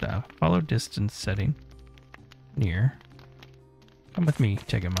 combat stuff, follow distance setting, near. Come with me,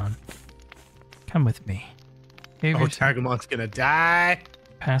 Tegamon. Come with me. Behavior Oh, Tagamon's gonna die.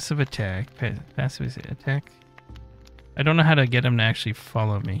 passive attack, passive attack. I don't know how to get him to actually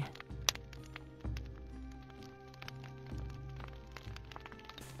follow me.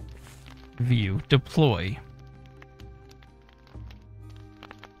 View, deploy.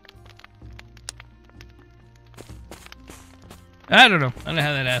 I don't know. I don't know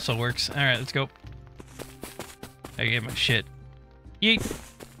how that asshole works. All right, let's go. I get my shit. Yeet.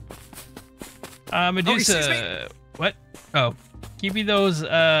 Medusa. What? Oh. Keep me those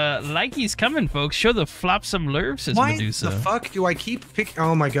likies coming, folks. Show the flop some lurv, says Why Medusa. the fuck do I keep picking?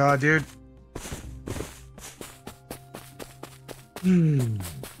 Oh my god, dude. Doesn't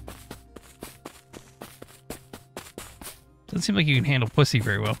seem like you can handle pussy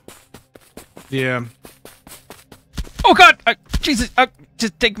very well. Yeah. Oh god! Jesus!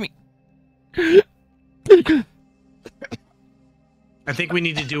 Just take me. I think we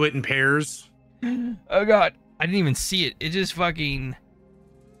need to do it in pairs. Oh god! I didn't even see it. It just fucking.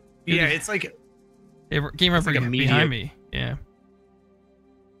 Yeah, it's like It came up like a behind medium. me. Yeah.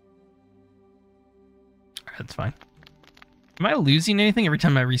 That's fine. Am I losing anything every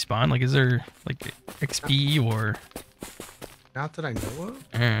time I respawn? Like, is there like XP or? not that I know of.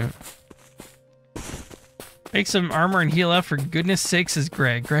 Alright. Make some armor and heal up for goodness sakes, says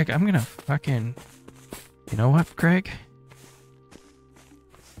Greg. Greg, I'm gonna fucking. You know what, Greg?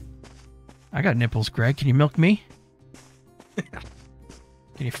 I got nipples, Greg. Can you milk me?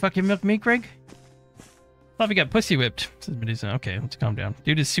 Can you fucking milk me, Greg? Fluffy got pussy whipped, says Medusa. Okay, let's calm down.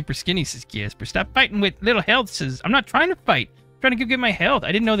 Dude is super skinny, says Gasper. Stop fighting with little health, says. I'm not trying to fight. I'm trying to go get my health.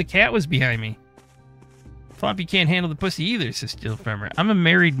 I didn't know the cat was behind me. Floppy can't handle the pussy either, says Steel Farmer. I'm a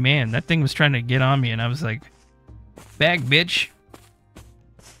married man. That thing was trying to get on me, and I was like, bag, bitch.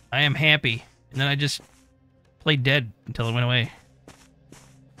 I am happy. And then I just played dead until it went away.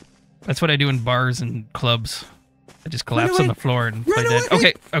 That's what I do in bars and clubs. I just collapse on the floor and play dead.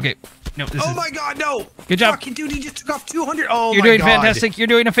 Okay, okay. No, this Oh is... my god, no! Good job. Fucking dude, he just took off 200. Oh You're my doing god. fantastic. You're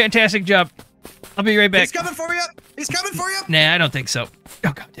doing a fantastic job. I'll be right back. He's coming for you. He's coming for you. Nah, I don't think so.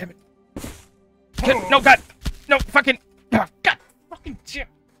 Oh, god damn it. No, god. No, fucking. Oh, god. Fucking shit.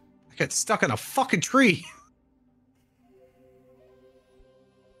 I got stuck on a fucking tree.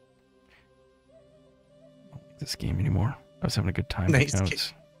 this game anymore. I was having a good time. Nice. Now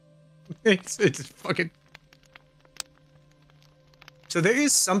It's fucking. So there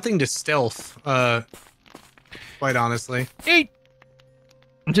is something to stealth. Quite honestly. Hey!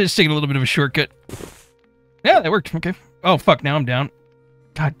 I'm just taking a little bit of a shortcut. Yeah, that worked. Okay. Oh fuck! Now I'm down.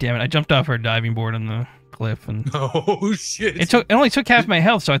 God damn it! I jumped off our diving board on the cliff and. Oh shit! It only took half my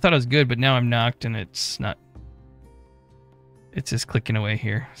health, so I thought I was good, but now I'm knocked and it's not. It's just clicking away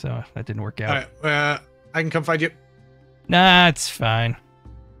here, so that didn't work out. All right, I can come find you. Nah, it's fine.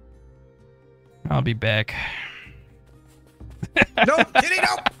 I'll be back. No kidding!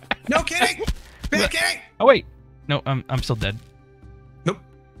 No kidding! Bad kidding! Oh wait, no, I'm still dead. Nope.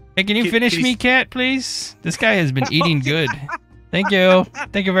 Hey, can you finish me, cat, please? This guy has been eating good. Thank you.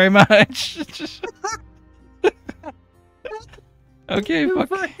 Thank you very much. Okay, fuck.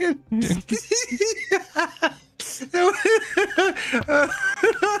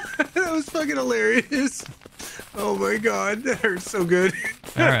 That was fucking hilarious. Oh my god, that hurts so good.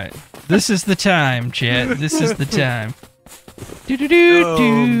 All right, this is the time, chat. This is the time. Do do do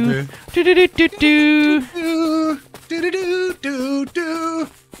do do do do do do do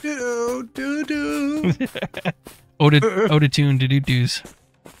do do do. Oda tune do do doos.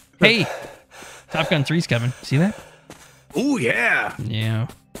 Hey, Top Gun 3's coming. See that? Oh yeah. Yeah.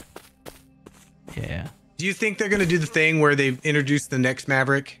 Yeah. Do you think they're gonna do the thing where they introduce the next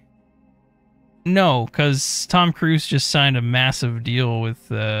Maverick? No, because Tom Cruise just signed a massive deal with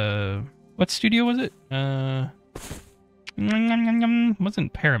what studio was it?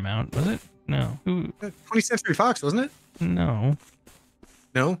 Wasn't Paramount, was it? No. Who? 20th Century Fox, wasn't it? No.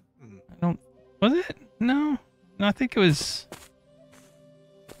 No. I don't. Was it? No. No, I think it was.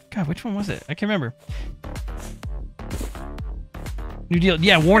 God, which one was it? I can't remember. New deal.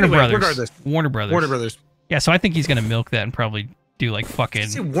 Yeah, Warner Brothers. Regardless. Warner Brothers. Yeah, so I think he's gonna milk that and probably do like fucking.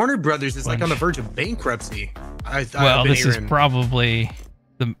 See, Warner Brothers is like on the verge of bankruptcy. Well, this is probably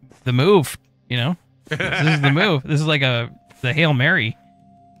the move. You know, this is the move. This is like the Hail Mary,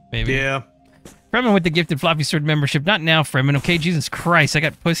 maybe. Yeah. Fremen with the gifted FloppySword membership. Not now, Fremen. Okay, Jesus Christ, I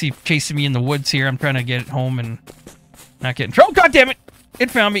got pussy chasing me in the woods here. I'm trying to get home and not get in trouble. God damn it!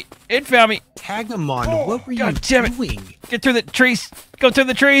 It found me. It found me. Tagamon, what were God you damn doing? Get through the trees. Go through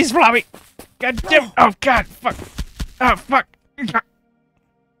the trees, Floppy. God damn it. Oh, God. Fuck. Oh, fuck.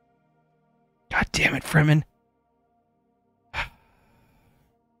 God damn it, Fremen.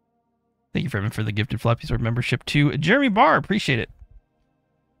 Thank you, Fremen, for the gifted FloppySword membership to Jeremy Barr. Appreciate it.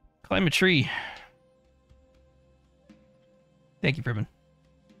 Climb a tree. Thank you, Fremen.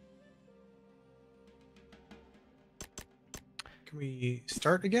 Can we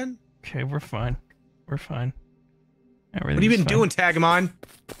start again? Okay, we're fine. We're fine. What have you been doing, Tagamon?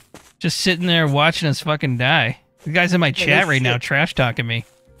 Just sitting there watching us fucking die. The guy's in my chat right now trash talking me.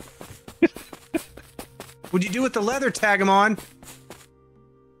 What'd you do with the leather, Tagamon?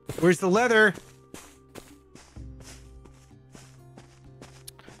 Where's the leather?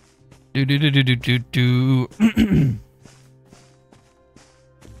 Do do do do do do do.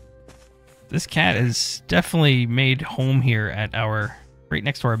 This cat is definitely made home here at right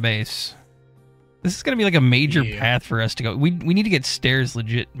next to our base. This is gonna be like a major path for us to go. We need to get stairs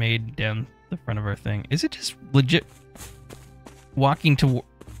legit made down the front of our thing. Is it just legit walking to?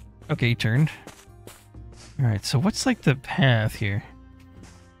 Okay, he turned. All right, so what's like the path here?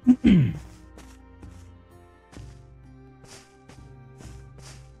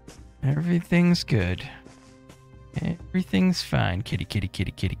 Everything's good. Everything's fine. Kitty, kitty,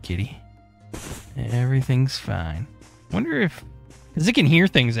 kitty, kitty, kitty. Everything's fine. Wonder if... Because it can hear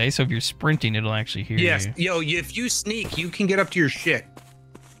things, eh? So if you're sprinting, it'll actually hear you. Yes. Yo, if you sneak, you can get up to your shit.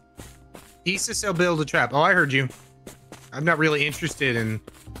 Isis will build a trap. Oh, I heard you. I'm not really interested in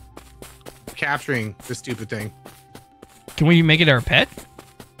capturing this stupid thing. Can we make it our pet?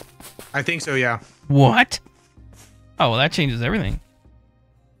 I think so, yeah. What? Oh, well, that changes everything.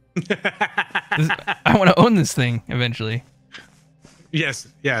 I want to own this thing eventually. Yes.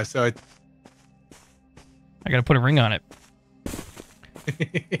 Yeah, so... I got to put a ring on it.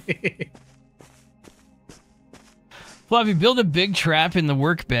 Fluffy, build a big trap in the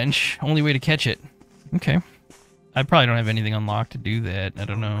workbench. Only way to catch it. Okay. I probably don't have anything unlocked to do that. I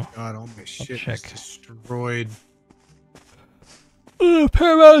don't know. Oh my god, all my shit is destroyed.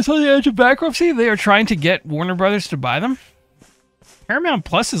 Paramount is on the edge of bankruptcy. They are trying to get Warner Brothers to buy them. Paramount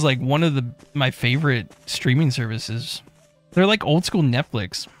Plus is like one of my favorite streaming services. They're like old school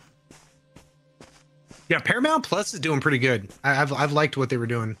Netflix. Yeah, Paramount Plus is doing pretty good. I've liked what they were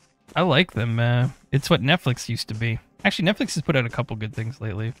doing. I like them. It's what Netflix used to be. Actually, Netflix has put out a couple good things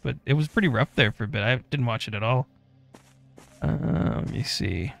lately, but it was pretty rough there for a bit. I didn't watch it at all. Let me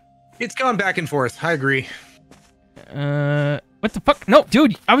see. It's gone back and forth. I agree. What the fuck? No,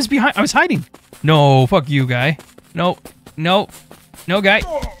 dude, I was behind. I was hiding. No, fuck you, guy. No, no, no, guy.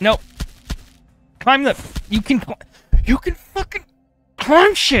 No. Climb the. You can fucking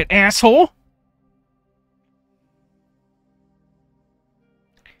climb shit, asshole.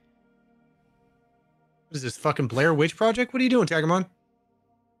 What is this, fucking Blair Witch Project? What are you doing, Tagamon?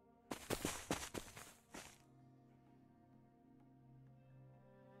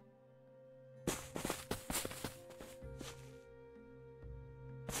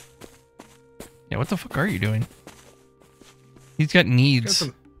 Yeah, what the fuck are you doing? He's got needs.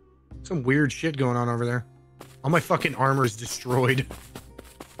 Got some weird shit going on over there. All my fucking armor is destroyed.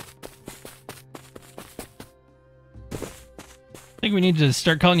 I think we need to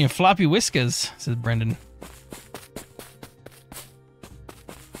start calling you Floppy Whiskas, says Brendan.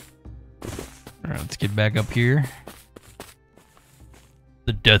 Alright, let's get back up here.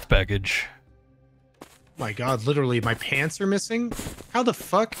 The death package. Oh my god, literally, my pants are missing? How the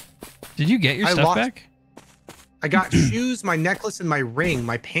fuck? Did you get your stuff back? I got shoes, my necklace, and my ring.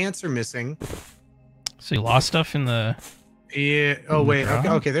 My pants are missing. So you lost stuff in the... Yeah. Oh, wait.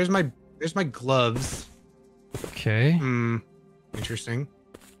 Okay, there's my gloves. Okay. Interesting.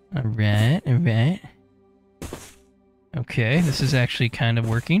 Alright, alright. Okay, this is actually kind of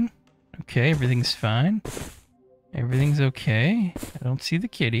working. Okay, everything's fine. Everything's okay. I don't see the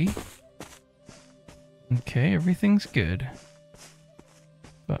kitty. Okay, everything's good.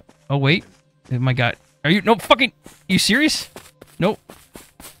 But, oh, wait. Oh my god. Are you... No, fucking... You serious? Nope.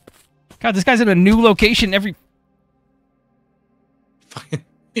 God, this guy's in a new location every... Fucking...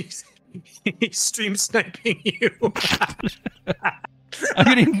 He's stream sniping you. I'm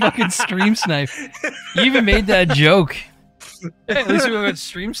getting fucking stream sniped. You even made that joke. Hey, at least we got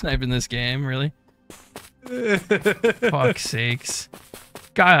stream snipe in this game, really. Fuck's sakes.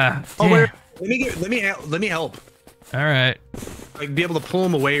 God. Oh, wait. Let me help. All right. Like, be able to pull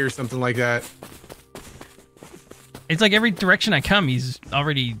him away or something like that. It's like every direction I come, he's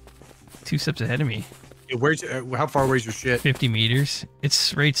already 2 steps ahead of me. How far away is your shit? 50 meters.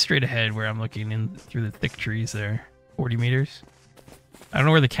 It's right straight ahead where I'm looking in through the thick trees there. 40 meters. I don't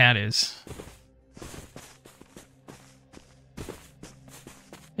know where the cat is.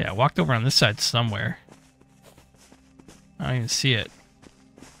 Yeah, I walked over on this side somewhere. I don't even see it.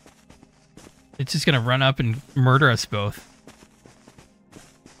 It's just gonna run up and murder us both.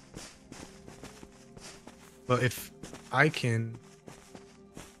 Well, if I can...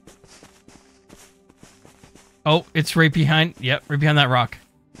 Oh, it's right behind. Yep, right behind that rock.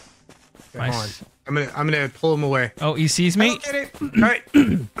 Nice. I'm gonna pull him away. Oh, he sees me. Get it. All right,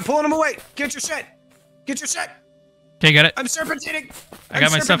 I'm pulling him away. Get your shit. Get your shit. Okay, got it. I'm serpentining. I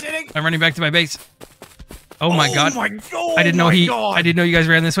got my stuff. I'm running back to my base. Oh my god. Oh my god. I didn't know I didn't know you guys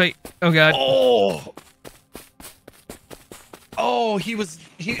ran this way. Oh god. Oh. Oh,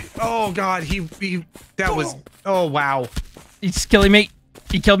 oh god, that was, oh wow. He's killing me.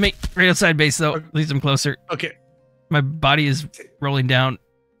 He killed me right outside base though. At least I'm closer. Okay. My body is rolling down.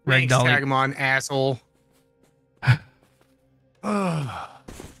 Thanks, Ragdolling. Tagamon, asshole.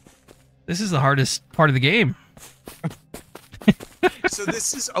 This is the hardest part of the game. So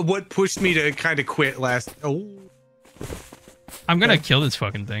this is what pushed me to kind of quit last. Oh. I'm gonna kill this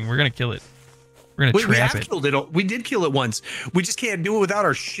fucking thing. We're gonna kill it. We're gonna trap it. Killed it. We did kill it once. We just can't do it without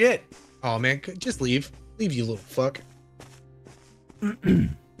our shit. Oh man, just leave. Leave, you little fuck.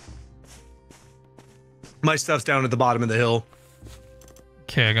 My stuff's down at the bottom of the hill.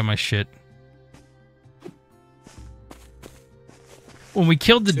 Okay, I got my shit. When we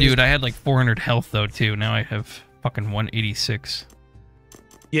killed the dude, I had like 400 health though too. Now I have fucking 186.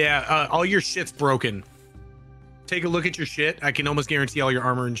 Yeah, all your shit's broken. Take a look at your shit. I can almost guarantee all your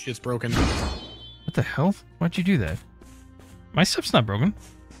armor and shit's broken. What the hell? Why'd you do that? My stuff's not broken.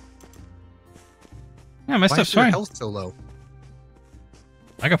 Yeah, my stuff's fine. Why is your health so low?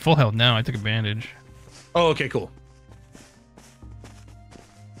 I got full health now. I took a bandage. Oh, okay, cool.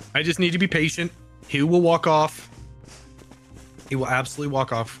 I just need to be patient. He will walk off. He will absolutely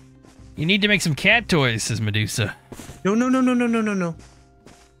walk off. You need to make some cat toys, says Medusa. No.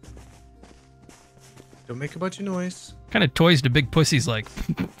 Don't make a bunch of noise. What kind of toys do big pussies like?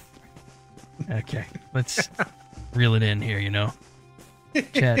 Okay, let's reel it in here, you know.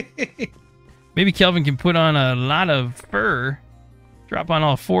 Chat. Maybe Kelvin can put on a lot of fur, drop on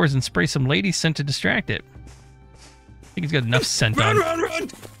all fours, and spray some lady scent to distract it. I think he's got enough scent on. Run!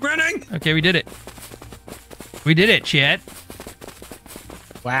 Running! Okay, we did it. We did it, chat.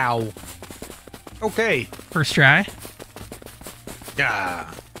 Wow. Okay. First try. Yeah.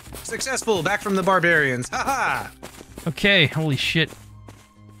 Successful. Back from the barbarians. Haha. Okay, holy shit.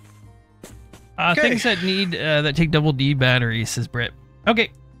 Things that need that take double D batteries, says Britt.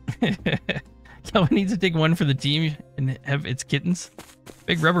 Okay. Kelvin needs to take one for the team and have its kittens.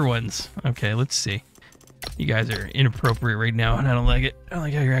 Big rubber ones. Okay, let's see. You guys are inappropriate right now, and I don't like it. I don't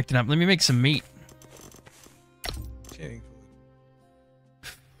like how you're acting up. Let me make some meat.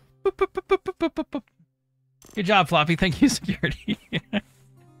 Good job, Floppy. Thank you, security.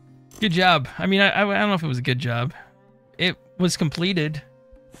 Good job. I mean, I don't know if it was a good job. It was completed.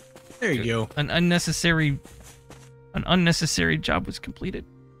 There you go. An unnecessary job was completed.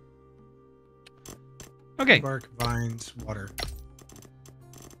 Okay. Bark, vines, water.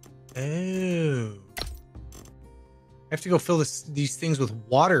 Oh. I have to go fill these things with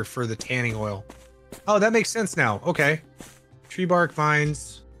water for the tanning oil. Oh, that makes sense now. Okay. Tree bark,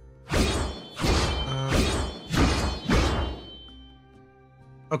 vines.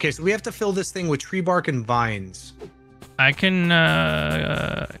 Okay, so we have to fill this thing with tree bark and vines. I can,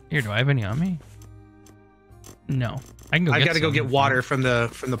 here, do I have any on me? No. I can go I gotta go get water from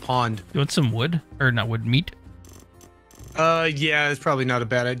the pond. You want some wood? Or not wood, meat? Yeah, it's probably not a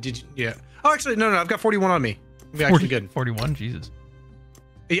bad idea. Yeah. Oh, actually, no, I've got 41 on me. I'm actually good. 41, Jesus.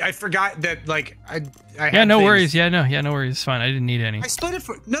 Yeah, I forgot that, like, I yeah, no worries. Yeah, no worries. It's fine. I didn't need any. I split it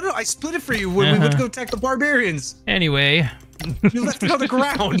for, I split it for you when we went to go attack the barbarians. Anyway. You left it on the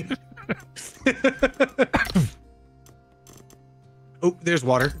ground. Oh, there's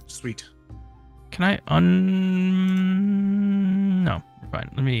water. Sweet. Can I No, we're fine.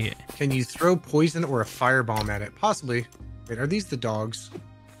 Let me... Can you throw poison or a firebomb at it? Possibly. Wait, are these the dogs?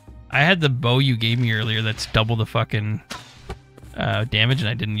 I had the bow you gave me earlier that's double the fucking damage, and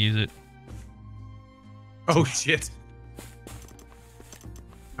I didn't use it. Oh, shit.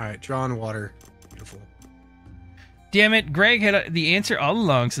 All right, draw on water. Beautiful. Damn it, Greg had the answer all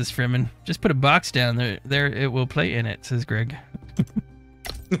along, says Freeman. Just put a box down there. There, it will play in it, says Greg.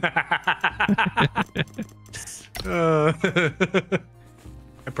 I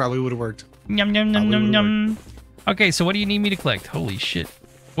probably would have worked. Yum, yum, yum, yum, yum. Okay, so what do you need me to collect? Holy shit.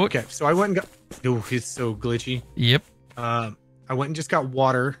 What? Okay, so I went and got... Oh, it's so glitchy. Yep. I went and just got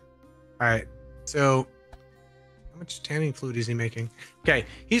water. All right, so... How much tanning fluid is he making? Okay,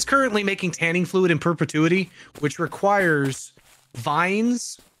 he's currently making tanning fluid in perpetuity, which requires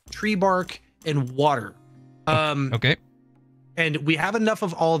vines, tree bark, and water. Okay. And we have enough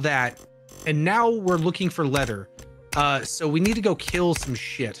of all that, and now we're looking for leather. So we need to go kill some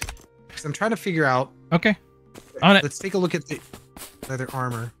shit. Because I'm trying to figure out... Okay. On it. Let's take a look at the leather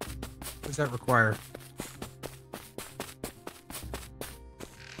armor. What does that require?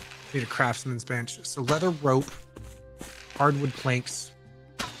 Need a craftsman's bench. So leather rope, hardwood planks,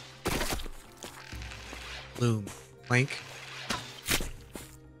 loom, plank,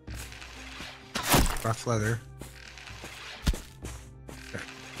 rough leather. Okay.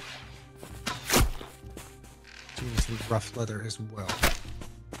 So we need some rough leather as well.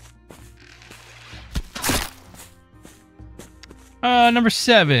 Number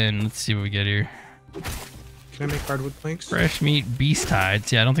 7. Let's see what we get here. Can I make hardwood planks? Fresh meat, beast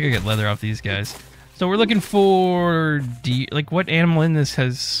hides. Yeah, I don't think I get leather off these guys. So we're looking for like what animal in this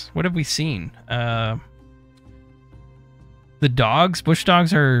has... What have we seen? The dogs. Bush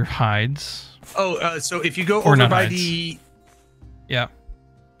dogs are hides. Oh, so if you go Or over not by hides. the... Yeah.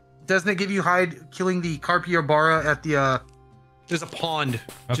 Doesn't it give you hide killing the Carpiobara at the... There's a pond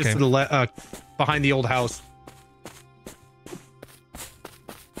just Okay. to the behind the old house.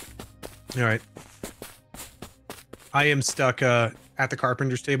 All right. I am stuck at the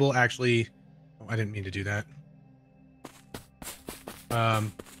carpenter's table. Actually, oh, I didn't mean to do that.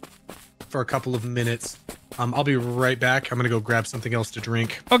 For a couple of minutes. I'll be right back. I'm gonna go grab something else to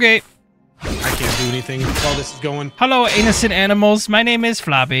drink. Okay. I can't do anything while this is going. Hello, innocent animals. My name is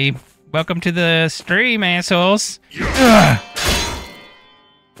Floppy. Welcome to the stream, assholes. Ugh.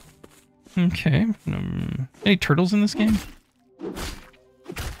 Okay. Any turtles in this game?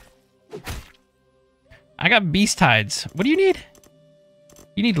 I got beast hides. What do you need?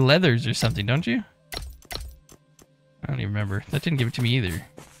 You need leathers or something, don't you? I don't even remember. That didn't give it to me either.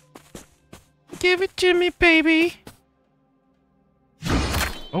 Give it to me, baby.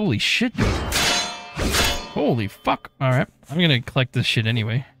 Holy shit, dude. Holy fuck. Alright. I'm gonna collect this shit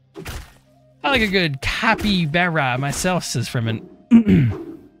anyway. I like a good capybara myself, says Freeman.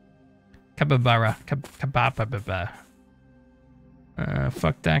 Capybara. Capybara.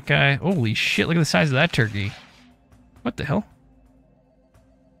 Fuck that guy. Holy shit, look at the size of that turkey. What the hell?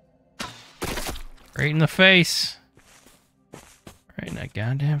 Right in the face. Right in that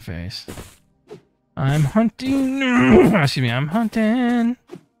goddamn face. I'm hunting. Excuse me, I'm hunting.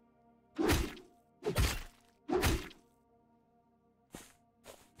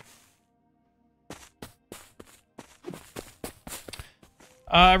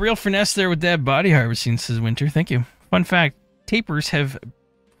 Real finesse there with that body harvesting, says Winter. Thank you. Fun fact, tapirs have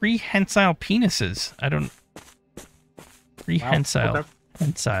prehensile penises. I don't... Prehensile. Wow, okay.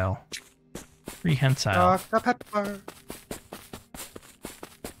 Hensile. Prehensile. Dr. Pepper.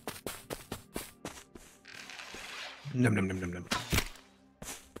 Num num num num num.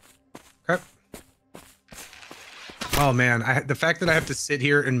 Okay. Oh man, the fact that I have to sit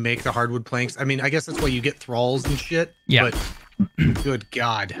here and make the hardwood planks. I mean, I guess that's why you get thralls and shit. Yeah. But good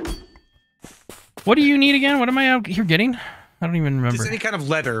God. What do you need again? What am I out here getting? I don't even remember. Just any kind of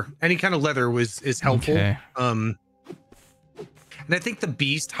leather. Any kind of leather is helpful. Okay. And I think the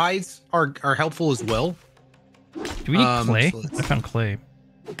beast hides are helpful as well. Do we need clay? So I found clay.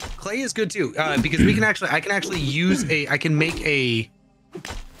 Clay is good too, because I can actually use I can make a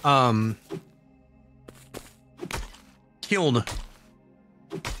kiln.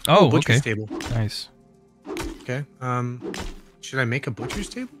 Oh, butcher's okay. table. Nice. Okay. Should I make a butcher's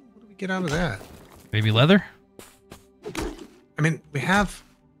table? What do we get out of that? Maybe leather? I mean, we have.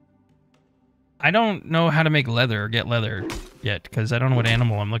 I don't know how to make leather or get leather yet, because I don't know what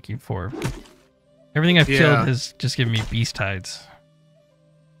animal I'm looking for. Everything I've killed has just given me beast hides.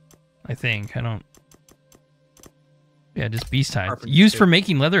 I think. I don't... Yeah, just beast hides. Carpenter's Used table. for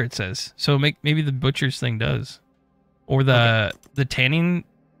making leather, it says. So maybe the butcher's thing does. Or the tanning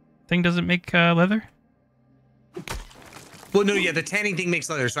thing doesn't make leather? Well, no, yeah, the tanning thing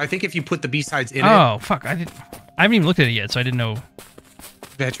makes leather. So I think if you put the beast hides in Oh, fuck. I haven't even looked at it yet, so I didn't know.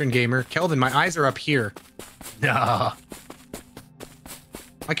 Veteran gamer. Kelvin, my eyes are up here. Nah.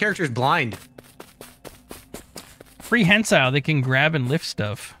 My character's blind. Prehensile, they can grab and lift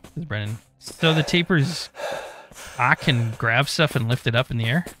stuff, says Brennan. So the tapir's cock can grab stuff and lift it up in the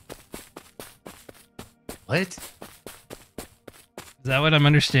air? What? Is that what I'm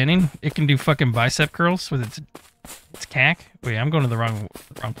understanding? It can do fucking bicep curls with its cack? Wait, I'm going to the wrong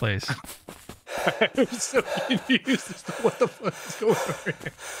place. I'm so confused as to what the fuck is going on here.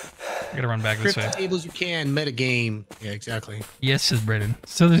 I gotta run back this way. Crypt tables you can, metagame. Yeah, exactly. Yes, says Brennan.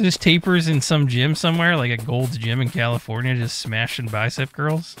 So there's just tapirs in some gym somewhere, like a Gold's Gym in California, just smashing bicep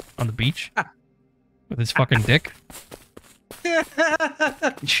curls on the beach with his fucking dick.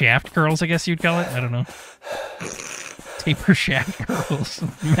 Shaft curls, I guess you'd call it. I don't know. Taper shaft curls.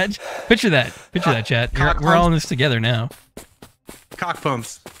 Imagine, picture that, chat. We're all in this together now. Cock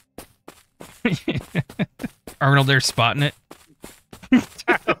pumps. Arnold there spotting it.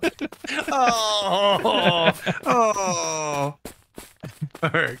 Oh. All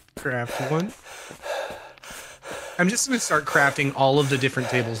right, craft one. I'm just going to start crafting all of the different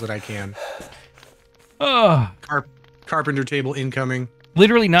tables that I can. Oh, Carpenter table incoming.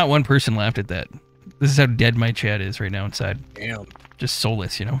 literally not one person laughed at that. This is how dead my chat is right now inside. Damn. Just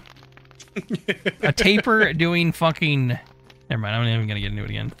soulless, you know? A taper doing fucking... Never mind, I'm not even going to get into it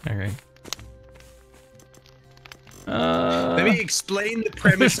again. All right. Let me explain the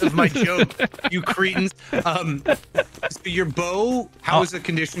premise of my joke, you cretins. So your bow, how is the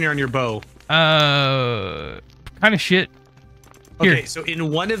conditioner on your bow? Kind of shit. Here. Okay, so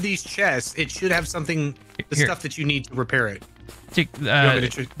in one of these chests, it should have something, the Here. stuff that you need to repair it. Take, You want me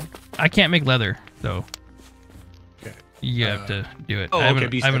to I can't make leather, though. Okay. You have to do it. Oh, I haven't,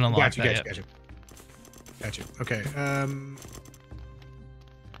 okay. I haven't unlocked that yet. Gotcha. Okay.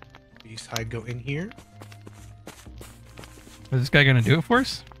 Beast hide go in here. Is this guy gonna do it for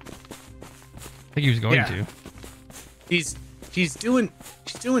us? I think he was going to. He's doing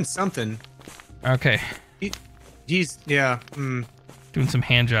something. Okay. He's Doing some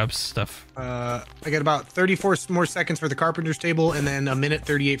hand jobs stuff. I got about 34 more seconds for the carpenter's table, and then a minute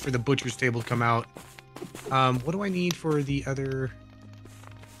 38 for the butcher's table to come out. What do I need for the other?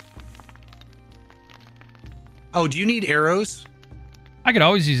 Oh, do you need arrows? I could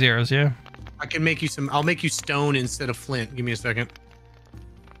always use arrows, yeah. I can make you some. I'll make you stone instead of flint. Give me a second.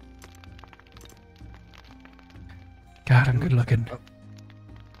 God, I'm good looking.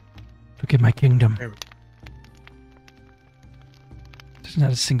 Look at my kingdom. There we- There's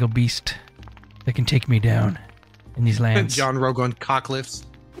not a single beast that can take me down in these lands. John Rogan cocklifts.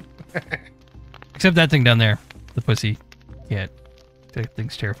 Except that thing down there. The pussy cat. That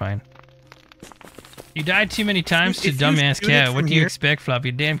thing's terrifying. You died too many times to If you dumbass shoot it cat. from What do you here- expect,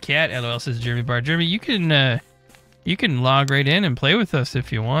 Floppy? Damn cat, LOL, says Jeremy Bar. Jeremy, you can log right in and play with us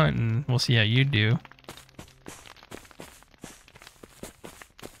if you want, and we'll see how you do.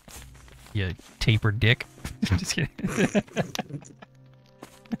 You taper dick. Just kidding.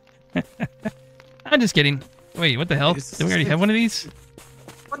 I'm just kidding. Wait, what the hell? Did we already have one of these?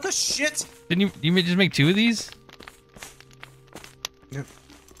 What the shit? Didn't you just make two of these? Yep.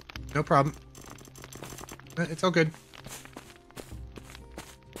 No problem. It's all good.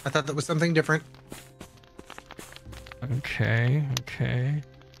 I thought that was something different. Okay, okay.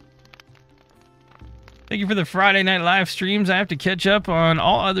 Thank you for the Friday night live streams. I have to catch up on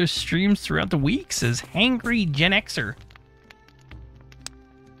all other streams throughout the week, says Hangry Gen Xer.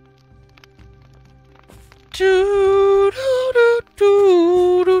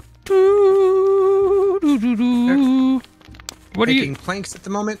 What are you planks at the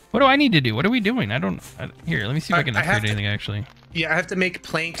moment? What do I need to do? What are we doing? Here, let me see if I can upgrade anything actually. Yeah, I have to make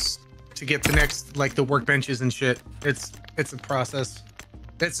planks to get the next, like, the workbenches and shit. It's a process.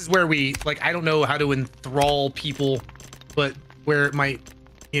 This is where we, like, I don't know how to enthrall people, but where it might,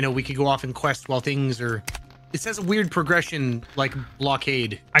 you know, we could go off and quest while things are. It says a weird progression, like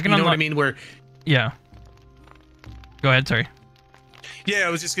blockade. You know what I mean? Where. Yeah. Go ahead. Sorry. Yeah, I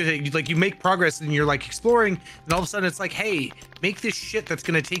was just gonna say, like, you make progress and you're like exploring, and all of a sudden it's like, hey, make this shit that's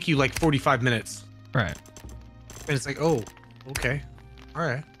gonna take you like 45 minutes. Right. And it's like, oh, okay, all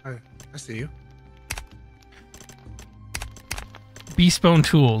right, I see you. Beastbone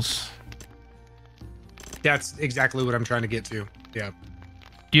tools. That's exactly what I'm trying to get to. Yeah.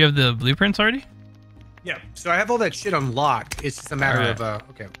 Do you have the blueprints already? Yeah. So I have all that shit unlocked. It's just a matter of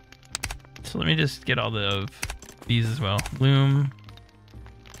okay. So let me just get all these as well. Loom.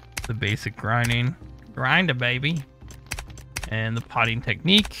 The basic grinding. Grind a baby. And the potting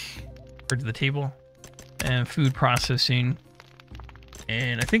technique. Or to the table. And food processing.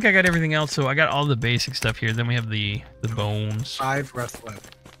 And I think I got everything else, so I got all the basic stuff here. Then we have the bones. 5 rust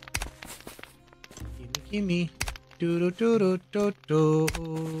left. Gimme. Do do do do do do.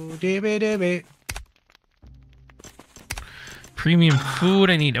 Dibby dibby. Premium food.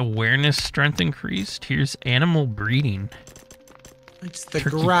 I need awareness strength increased. Here's animal breeding. It's the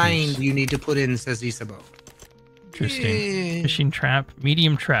grind you need to put in, says Isabeau. Interesting. Yeah. Fishing trap.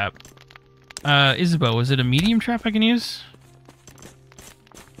 Medium trap. Isabeau, is it a medium trap I can use?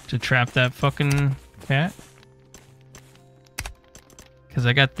 To trap that fucking cat? Because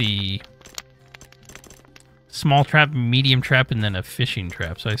I got the small trap, medium trap, and then a fishing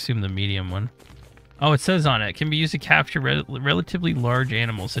trap. So I assume the medium one. Oh, it says on it, can be used to capture relatively large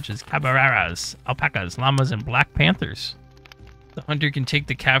animals such as capybaras, alpacas, llamas, and black panthers. The hunter can take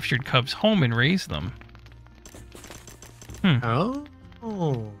the captured cubs home and raise them. Oh.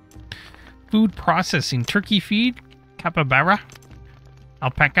 Food processing. Turkey feed, capybara,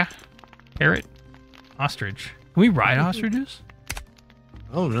 alpaca, parrot, ostrich. Can we ride ostriches?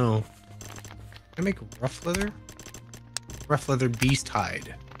 Oh no. Can I make rough leather? Rough leather beast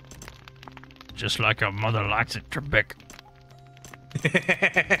hide. Just like your mother likes it, Trebek.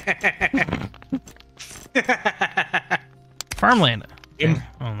 Farmland.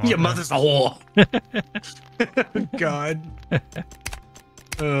 Your mother's a whore. God.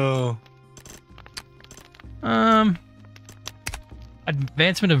 Oh.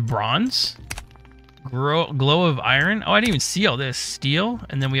 Advancement of bronze. Glow of iron. Oh, I didn't even see all this. Steel.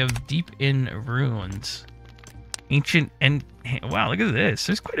 And then we have deep in ruins. Ancient and wow, look at this.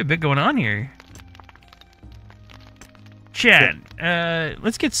 There's quite a bit going on here. Chat.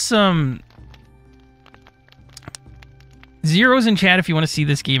 Let's get some zeros in chat if you want to see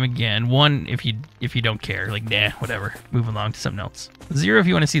this game again. 1 if you don't care. Like, nah, whatever. Move along to something else. 0 if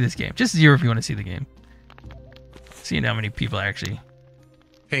you want to see this game. Just 0 if you want to see the game. Seeing how many people are actually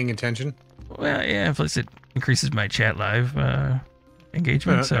paying attention. Well, yeah, plus it increases my chat live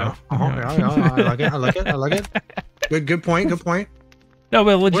engagement. So I like it. Good point. No,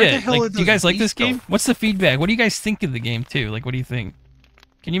 but legit. Like, do you guys like this game? What's the feedback? What do you guys think of the game too? Like, what do you think?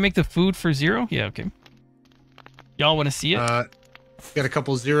 Can you make the food for 0? Yeah, okay. Y'all want to see it? Got a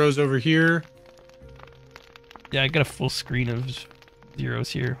couple zeros over here. Yeah, I got a full screen of zeros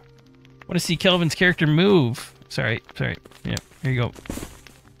here. Want to see Kelvin's character move? Sorry. Yeah, here you go.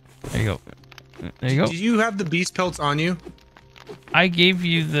 There you go. Did you have the beast pelts on you? I gave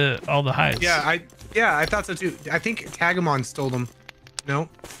you all the hides. Yeah, I thought so too. I think Tagamon stole them. No.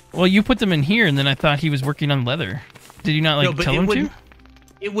 Well, you put them in here, and then I thought he was working on leather. Did you not tell him to?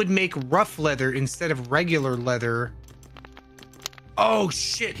 It would make rough leather instead of regular leather. Oh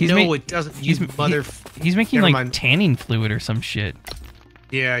shit! It doesn't. He's making like tanning fluid or some shit.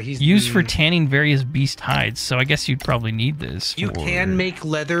 Yeah, he's used for tanning various beast hides. So I guess you'd probably need this. You can make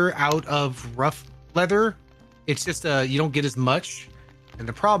leather out of rough leather. It's just you don't get as much. And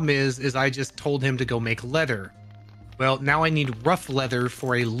the problem is I just told him to go make leather. Well, now I need rough leather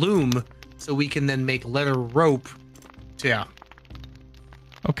for a loom, so we can then make leather rope. Yeah.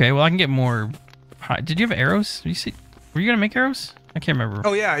 Okay, well I can get more. Did you have arrows? Did you see? Were you gonna make arrows? I can't remember.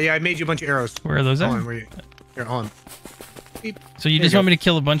 Oh yeah, I made you a bunch of arrows. Where are those at? Here, on. Beep. So you just want me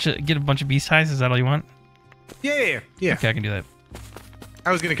to get a bunch of beast hides? Is that all you want? Yeah. Okay, I can do that.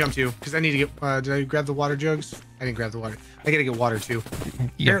 I was gonna come too because I need to get. Did I grab the water jugs? I didn't grab the water. I gotta get water too. You got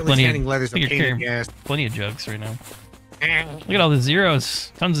Apparently, plenty standing of, leather's a you're pain in carrying the ass. plenty of jugs right now. Look at all the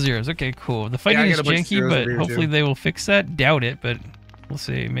zeros. Tons of zeros. Okay, cool. The fighting I is got a bunch of janky, zeros over but here, hopefully too. they will fix that. Doubt it, but we'll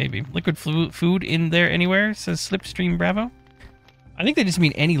see. Maybe. Liquid food in there anywhere, says Slipstream Bravo. I think they just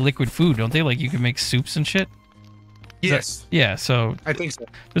mean any liquid food, don't they? Like you can make soups and shit? Yes, Yeah, so I think so.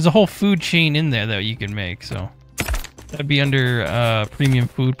 there's a whole food chain in there that you can make, so that'd be under premium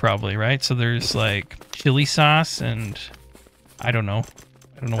food probably, right? So there's like chili sauce and I don't know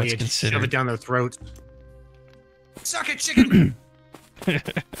Oh, what's yeah, just shove considered. it down their throats. Suck it, chicken.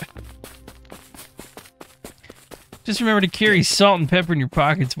 Just remember to carry salt and pepper in your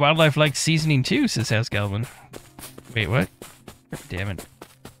pockets. Wildlife likes seasoning too, says House Galvin. Wait, what? Damn it.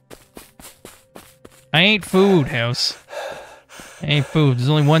 I ain't food, House. I ain't food. There's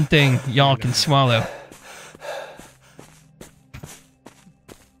only one thing y'all can swallow.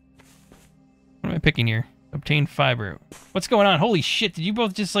 What am I picking here? Obtain fiber. What's going on? Holy shit, did you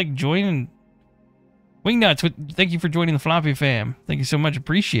both just like join and... Wingnuts, thank you for joining the Floppy fam. Thank you so much,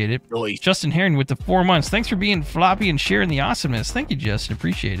 appreciate it. Nice. Justin Herring with the 4 months. Thanks for being floppy and sharing the awesomeness. Thank you, Justin,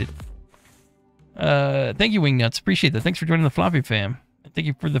 appreciate it. Thank you, Wingnuts, appreciate that. Thanks for joining the Floppy fam. Thank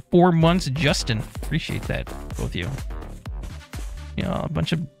you for the 4 months, Justin. Appreciate that, both of you. You know, got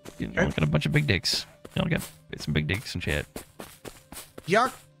a bunch of big dicks. You know, got some big dicks and chat.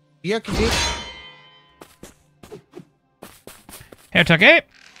 Yuck. Yuck, dick. Here, Tucky,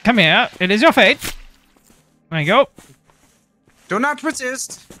 come here. It is your fate. There you go. Do not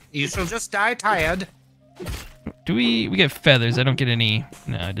resist. You shall just die tired. Do we get feathers? I don't get any.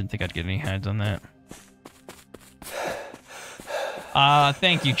 No, I didn't think I'd get any hides on that.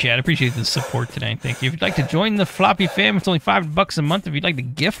 Thank you, Chad. Appreciate the support today. Thank you. If you'd like to join the Floppy fam, it's only $5 a month. If you'd like to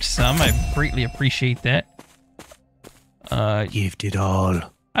gift some, I greatly appreciate that. Gift it all.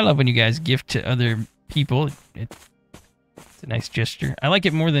 I love when you guys gift to other people. It's a nice gesture. I like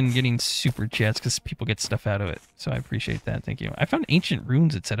it more than getting super chats because people get stuff out of it. So I appreciate that. Thank you. I found ancient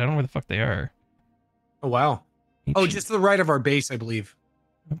runes, it said. I don't know where the fuck they are. Oh, wow. Oh, just to the right of our base, I believe.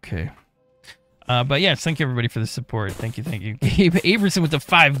 Okay. But yes, thank you everybody for the support. Thank you, thank you. Gabe Averson with the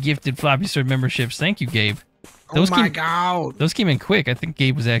 5 gifted FloppySword memberships. Thank you, Gabe. Oh my god. Those came in quick. I think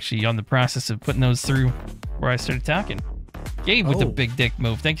Gabe was actually on the process of putting those through where I started talking. Gabe with the big dick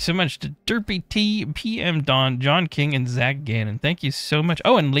move. Thank you so much to Derpy T, PM Don, John King, and Zach Gannon. Thank you so much.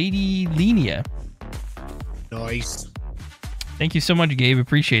 Oh, and Lady Lenia. Nice. Thank you so much, Gabe.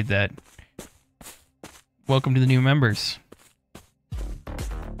 Appreciate that. Welcome to the new members.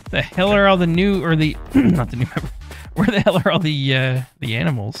 The hell are all the new, or the, not the new member. Where the hell are all the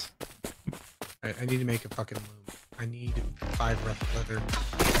animals? I need to make a fucking loom. I need 5 rough leather.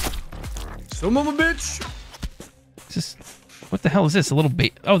 Some of a bitch. Just, what the hell is this? A little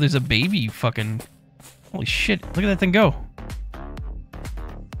baby? Oh, there's a baby fucking. Holy shit! Look at that thing go.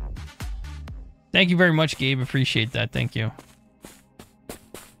 Thank you very much, Gabe. Appreciate that. Thank you.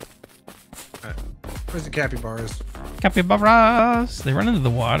 Where's the capybaras? Capybaras! They run into the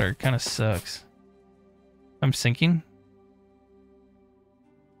water. Kind of sucks. I'm sinking.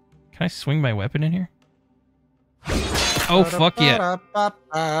 Can I swing my weapon in here? Oh, fuck yeah.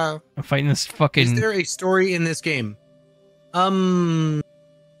 I'm fighting this fucking... Is there a story in this game?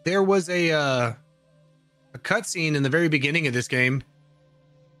 There was a cutscene in the very beginning of this game.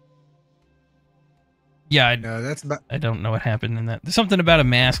 Yeah, that's about... I don't know what happened in that. There's something about a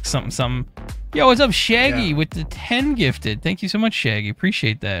mask, something. Yo, what's up, Shaggy, with the 10 gifted? Thank you so much, Shaggy.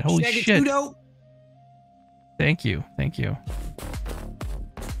 Appreciate that. Holy Shaggy shit. Tudo. Thank you. Thank you.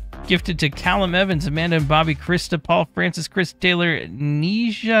 Gifted to Callum Evans, Amanda and Bobby, Krista, Paul Francis, Chris Taylor,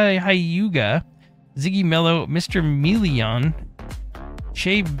 Nisha Hayuga, Ziggy Mello, Mr. Milion,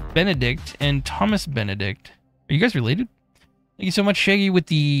 Shay Benedict, and Thomas Benedict. Are you guys related? Thank you so much, Shaggy, with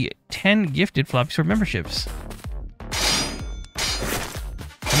the 10 gifted FloppySword memberships.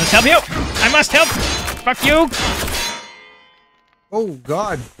 I must help you! I must help! Fuck you! Oh,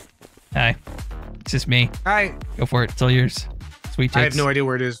 God. Hi. It's just me. Hi. Go for it. It's all yours. Sweet tits. I have no idea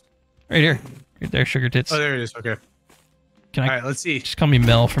where it is. Right here. Right there, sugar tits. Oh, there it is. Okay. Can I? All right, let's see. Just call me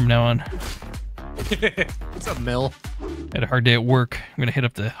Mel from now on. What's up, Mel? I had a hard day at work. I'm gonna hit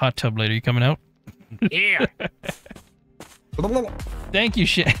up the hot tub later. You coming out? Yeah. Thank you,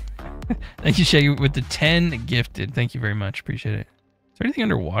 Shay. Thank you, Shay, with the 10 gifted. Thank you very much. Appreciate it. Is there anything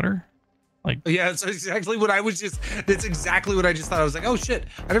underwater? Like, yeah, that's exactly what I was just. That's exactly what I just thought. I was like, oh shit!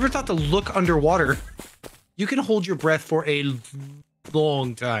 I never thought to look underwater. You can hold your breath for a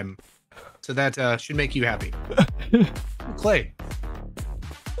long time, so that should make you happy. Clay.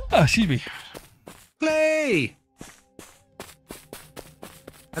 oh, excuse me. Clay.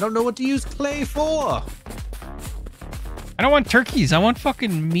 I don't know what to use clay for. I don't want turkeys. I want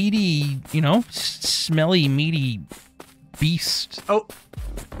fucking meaty, you know, smelly, meaty beasts. Oh,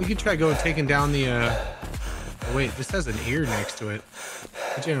 we could try taking down the. Oh, wait, this has an ear next to it.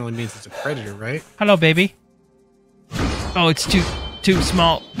 That generally means it's a predator, right? Hello, baby. Oh, it's too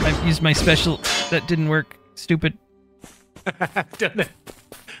small. I've used my special. That didn't work. Stupid. Done it.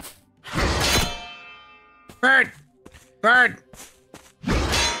 Bird! Bird!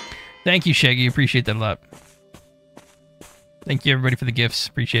 Thank you, Shaggy. Appreciate that a lot. Thank you, everybody, for the gifts.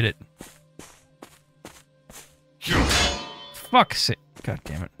 Appreciate it. Fuck's sake. God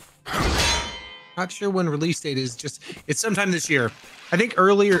damn it. Not sure when release date is. It's sometime this year. I think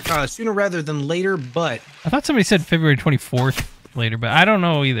earlier, sooner rather than later, but... I thought somebody said February 24th later, but I don't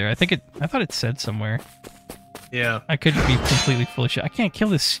know either. I thought it said somewhere. Yeah. I could be completely full of shit. I can't kill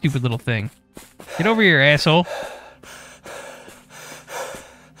this stupid little thing. Get over here, asshole.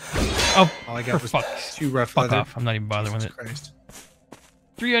 Oh, all I got was too rough. Fuck off. I'm not even bothering with it. Christ.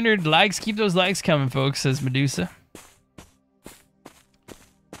 300 likes. Keep those likes coming, folks, says Medusa.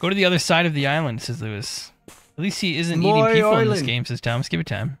 Go to the other side of the island, says Lewis. At least he isn't eating people in this game, says Thomas. Give it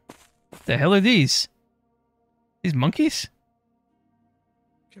time. What the hell are these? These monkeys?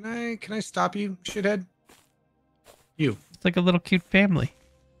 Can I stop you, shithead? You. It's like a little cute family.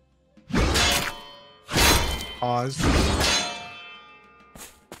 Pause.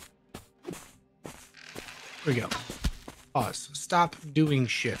 Here we go. Pause. Stop doing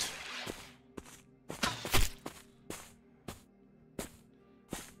shit.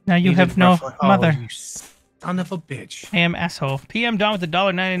 Now you have no mother. You son of a bitch. I am asshole. PM Don with the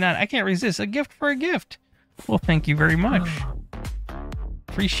 $1.99. I can't resist. A gift for a gift. Well, thank you very much.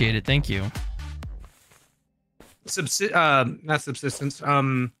 Appreciate it. Thank you. Not subsistence.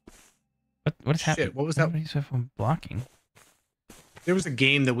 What is happening? What was that? I'm blocking. There was a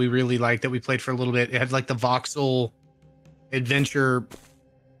game that we really liked that we played for a little bit. It had like the voxel adventure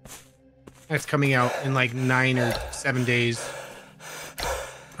that's coming out in like 9 or 7 days.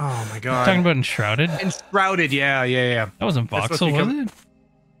 Oh my god. You're talking about Enshrouded? Enshrouded, yeah. That wasn't voxel, was it?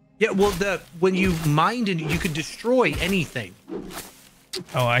 Yeah, well, when you mined and you could destroy anything.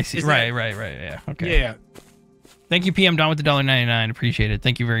 Oh, I see. Right. Yeah. Okay. Yeah. Thank you, PM Don with the $1.99. Appreciate it.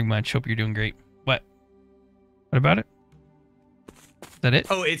 Thank you very much. Hope you're doing great. What about it? Is that it?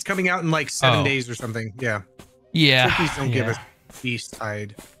 Oh, it's coming out in like 7 days or something. Yeah. Yeah. Please don't give us beast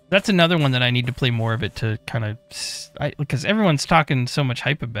hide. That's another one that I need to play more of it to kind of, because everyone's talking so much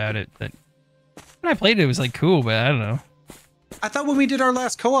hype about it that when I played it, it was like cool, but I don't know. I thought when we did our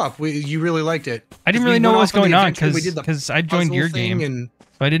last co-op, you really liked it. I didn't really know what was going on because I joined your game,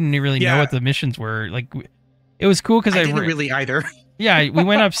 so I didn't really know what the missions were. Like, it was cool because I didn't really either. Yeah, we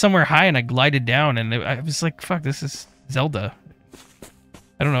went up somewhere high and I glided down, and I was like, "Fuck, this is Zelda."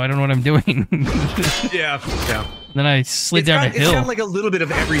 I don't know what I'm doing. Yeah. Then I slid down a hill. It's got like a little bit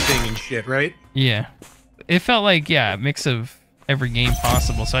of everything and shit, right? Yeah. It felt like, a mix of every game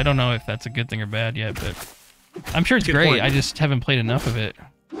possible, so I don't know if that's a good thing or bad yet, but I'm sure it's great. Point. I just haven't played enough of it.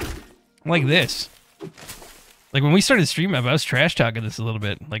 Like this. Like when we started streaming, I was trash talking this a little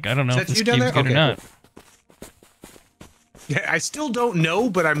bit. Like, I don't know if this game's good or not. Yeah, I still don't know,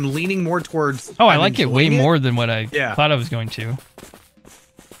 but I'm leaning more towards... Oh, I like it way more than what I thought I was going to.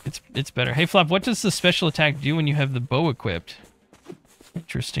 It's better. Hey, Flop, what does the special attack do when you have the bow equipped?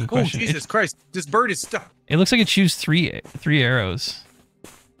 Interesting question. Oh, Jesus Christ. This bird is stuck. It looks like it shoots three arrows.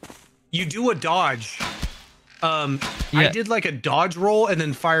 You do a dodge. I did like a dodge roll and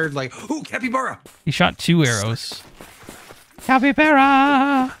then fired like, ooh, capybara. He shot 2 arrows.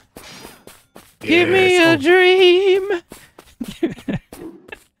 Capybara! Give me a dream!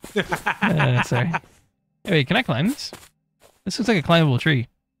 Sorry. Hey, wait, can I climb this? This looks like a climbable tree.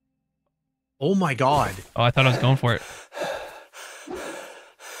 Oh my god. Oh, I thought I was going for it.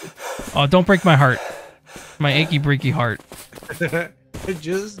 Oh, don't break my heart. My achy breaky heart. I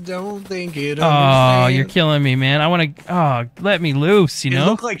just don't think it. Oh, you're killing me, man. I want to. Oh, let me loose. You know. You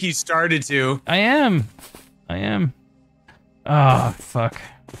look like you started to. I am. Oh, fuck.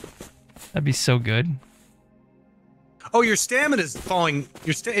 That'd be so good. Oh, your stamina's falling.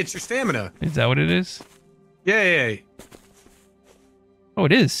 It's your stamina. Is that what it is? Yeah. Oh,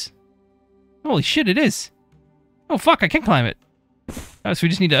 it is. Holy shit, it is. Oh, fuck, I can't climb it. Oh, so we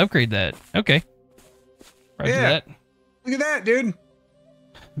just need to upgrade that. Okay. Roger that. Look at that, dude.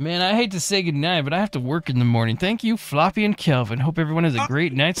 Man, I hate to say goodnight, but I have to work in the morning. Thank you, Floppy and Kelvin. Hope everyone has a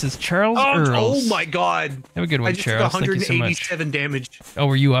great night, says Charles Earls. Oh my god. Have a good one, Charles. Thank you so much. 187 damage. Oh,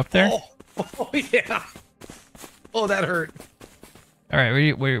 were you up there? Oh yeah. Oh, that hurt. All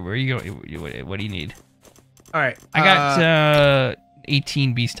right, where are you going? What do you need? All right. I got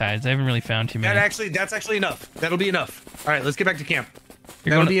 18 beast hides. I haven't really found too many. That's actually enough. That'll be enough. All right, let's get back to camp.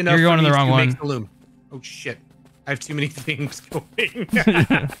 You're That'll going, be enough. you're going for to the me wrong to one. make the loom. Oh shit! I have too many things going.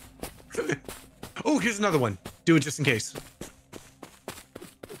 Oh, here's another one. Do it just in case.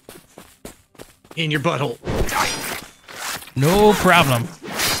 In your butthole. No problem.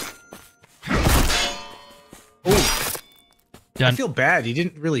 Oh, Done. I feel bad. He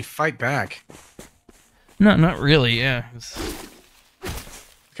didn't really fight back. No, not really. Yeah.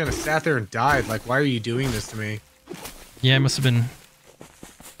 Kind of sat there and died. Like, why are you doing this to me? Yeah, I must have been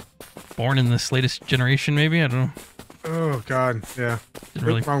born in this latest generation, maybe. I don't know. Oh god, yeah. Didn't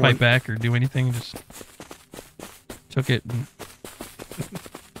really Wrong fight one. back or do anything. Just took it. And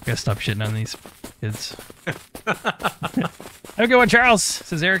gotta stop shitting on these kids. Have a good one, Charles,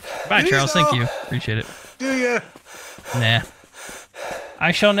 says Eric. Bye, Charles. Thank you. Appreciate it. Do ya? Nah.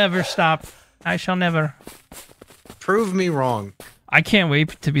 I shall never stop. I shall never. Prove me wrong. I can't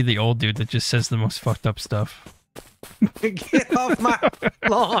wait to be the old dude that just says the most fucked up stuff. Get off my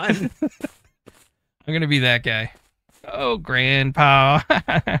lawn. I'm gonna be that guy. Oh, Grandpa.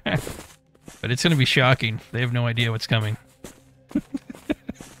 But it's gonna be shocking. They have no idea what's coming. Can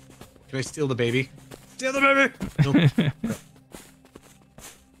I steal the baby? Steal the baby! Nope.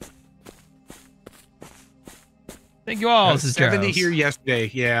 Thank you all. This is 70 Charles. here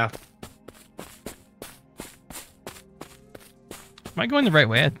yesterday, yeah. Am I going the right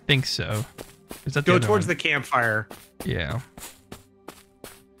way? I think so. Is that the Go other towards one? the campfire. Yeah.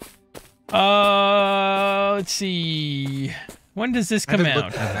 Let's see. When does this come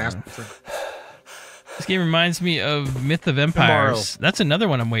out? This game reminds me of Myth of Empires. That's another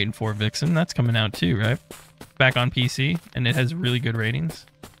one I'm waiting for, Vixen. That's coming out too, right? Back on PC, and it has really good ratings.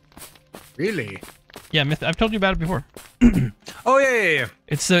 Really? Yeah, Myth. I've told you about it before. Oh yeah.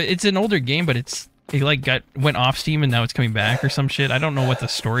 It's an older game, but it like went off Steam and now it's coming back or some shit. I don't know what the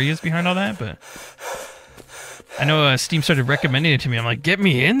story is behind all that, but I know Steam started recommending it to me. I'm like, get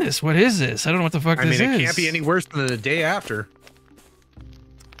me in this. What is this? I don't know what the fuck this is. I mean, it can't be any worse than the day after.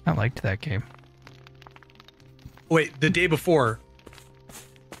 I liked that game. Wait, the day before.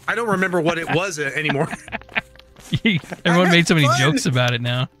 I don't remember what it was anymore. Everyone made so many jokes about it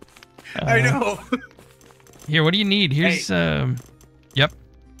now. I know. Here, what do you need? Here's yep.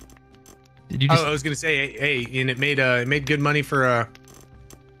 Did you just... I was gonna say, hey, and it made good money for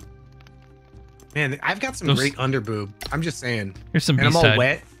Man, I've got some great underboob. I'm just saying. Here's some and I'm all B-side.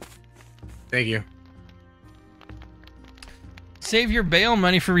 wet. Thank you. Save your bail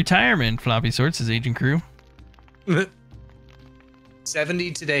money for retirement, FloppySword, says Agent Crew.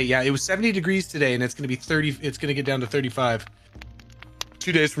 70 today. Yeah, it was 70 degrees today, and it's gonna be 30. It's gonna get down to 35.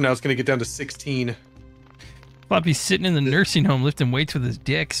 2 days from now, it's gonna get down to 16. Floppy's sitting in the nursing home lifting weights with his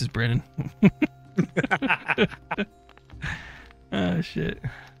dick, says Brennan. Oh shit.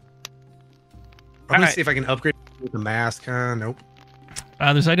 I'm gonna see if I can upgrade with the mask. Nope.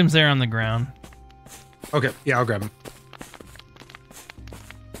 There's items there on the ground. Okay, yeah, I'll grab them.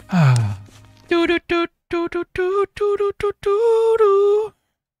 Do do do do do do do do do do.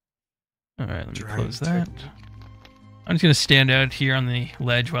 All right, let me close that. I'm just gonna stand out here on the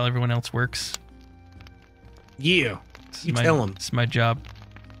ledge while everyone else works. Yeah, you tell them. It's my job.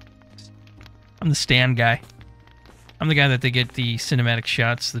 I'm the stand guy. I'm the guy that they get the cinematic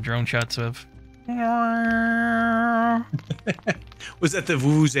shots, the drone shots of. Was that the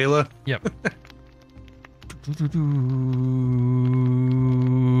Vuvuzela? Yep.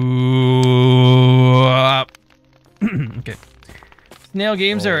 Okay. Snail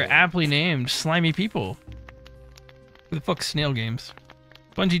games are aptly named slimy people. Who the fuck's snail games?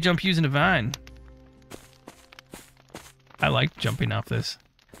 Bungee jump using a vine. I like jumping off this.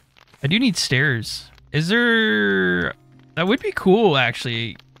 I do need stairs. Is there... That would be cool,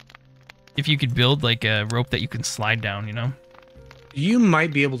 actually, if you could build like a rope that you can slide down, you know? You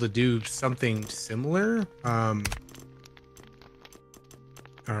might be able to do something similar. All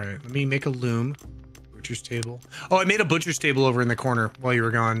right, let me make a loom. Butcher's table. Oh, I made a butcher's table over in the corner while you were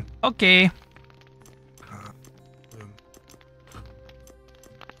gone. Okay. Loom.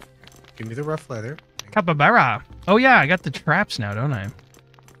 Give me the rough leather. Capybara. Oh yeah, I got the traps now, don't I?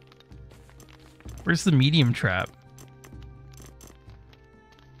 Where's the medium trap?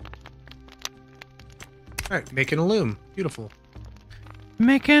 All right, making a loom. Beautiful.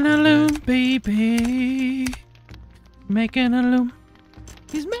 Making a loom, baby. Making a loom.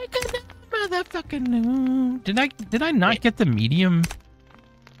 He's making a motherfucking loom. Did I not get the medium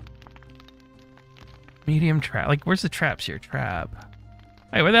trap? Like, where's the traps here? Trap.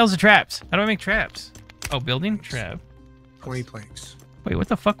 Hey, where the hell's the traps? How do I make traps? Oh, building trap. 20 planks. Wait, what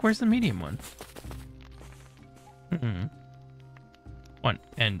the fuck? Where's the medium one? 1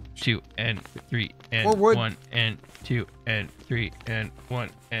 and 2 and 3 and More wood. 1 and 2 and 3 and 1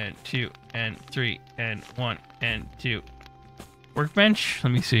 and 2 and 3 and 1 and 2. Workbench?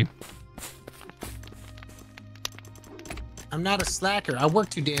 Let me see. I'm not a slacker. I work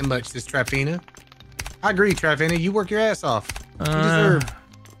too damn much, says Trafina. I agree, Trafina. You work your ass off. You deserve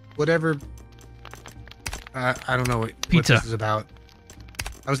whatever. I don't know what Pizza. this is about.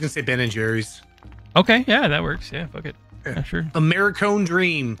 I was gonna say Ben and Jerry's. Okay, yeah, that works. Yeah, fuck it. Yeah, sure. Americone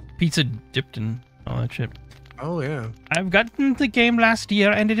Dream. Pizza dipped in all that shit. Oh yeah. I've gotten the game last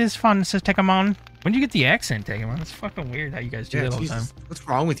year and it is fun, says Tegamon. When did you get the accent, Tegamon? It's fucking weird how you guys do that all the time. Jesus. What's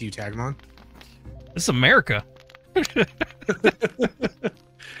wrong with you, Tagamon? This is America.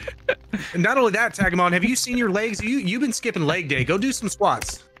 And not only that, Tagamon, have you seen your legs? You've been skipping leg day. Go do some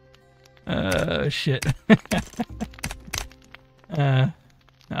squats. Shit. I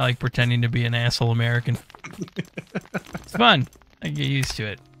like pretending to be an asshole American. It's fun. I get used to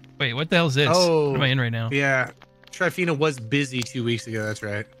it. Wait, what the hell is this? Oh, what am I in right now? Yeah, Trifina was busy 2 weeks ago. That's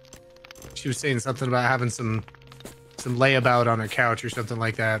right. She was saying something about having some layabout on her couch or something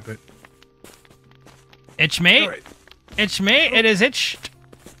like that. But Itch me. Right. Itch me. It is itched.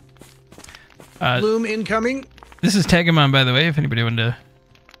 Bloom incoming. This is Tegamon, by the way, if anybody wanted to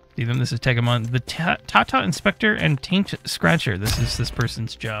see them. This is Tegamon, the Tata Inspector and Taint Scratcher. This is this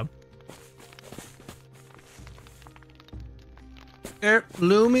person's job. There,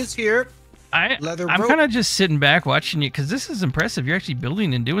 Bloom is here. I'm rope. kind of just sitting back watching you, because this is impressive. You're actually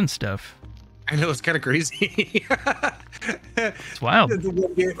building and doing stuff. I know, it's kind of crazy. It's wild.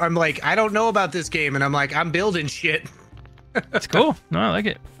 I'm like, I don't know about this game, and I'm like, I'm building shit. It's cool. No, I like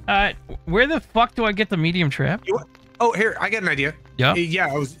it. Where the fuck do I get the medium trap? Oh, here, I got an idea. Yeah.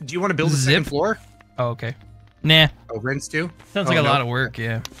 Yeah. Do you want to build a Zip. second floor? Oh, okay. Nah. Oh, rents too? Sounds like a lot of work,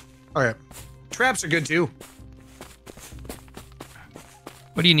 yeah. All right. Traps are good too.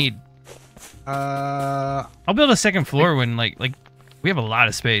 What do you need? I'll build a second floor when like we have a lot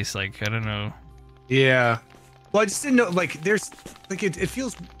of space. Like, I don't know. Yeah. Well, I just didn't know. Like, there's like it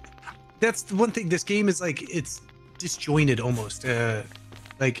feels. That's the one thing. This game is like it's disjointed almost.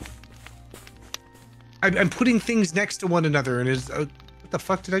 Like I'm putting things next to one another, and it's what the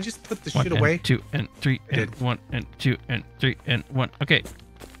fuck did I just put the shit away? 2 and 3 and 1 and 2 and 3 and 1. Okay.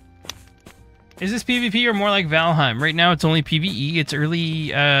 Is this PvP or more like Valheim? Right now, it's only PvE. It's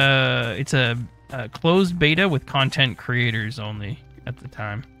early. It's a closed beta with content creators only at the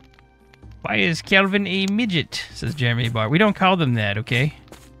time. Why is Kelvin a midget? Says Jeremy Barr. We don't call them that, okay?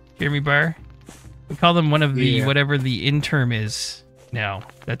 Jeremy Barr. We call them one of the whatever the interim is now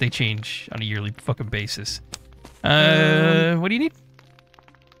that they change on a yearly fucking basis. What do you need?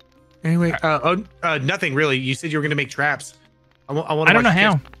 Anyway, nothing really. You said you were gonna make traps. I don't know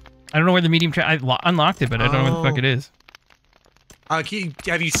how. I don't know where the medium trap. I unlocked it, but I don't know where the fuck it is.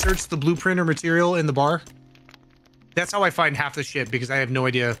 Have you searched the blueprint or material in the bar? That's how I find half the shit because I have no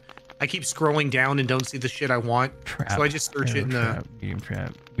idea. I keep scrolling down and don't see the shit I want. Trap. So I just search it in the medium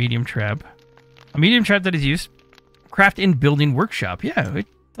trap. Medium trap. A medium trap that is used. Craft in building workshop. Yeah, it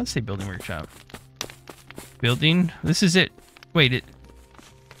does say building workshop. Building. This is it. Wait, it.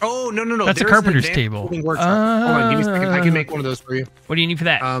 Oh no. That's a carpenter's table. Hold on, give me a second. I can make one of those for you. What do you need for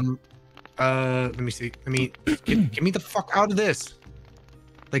that? Let me see. Get me the fuck out of this.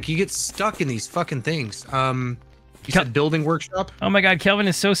 Like you get stuck in these fucking things. You said building workshop? Oh my god, Kelvin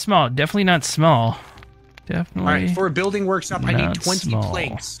is so small. Definitely not small. Definitely. All right, for a building workshop, I need 20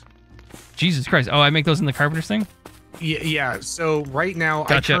 planks. Jesus Christ. Oh, I make those in the carpenter's thing? Yeah. So right now,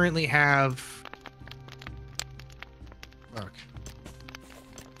 Gotcha. I currently have. Fuck.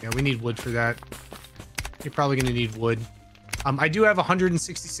 Yeah, we need wood for that. You're probably gonna need wood. I do have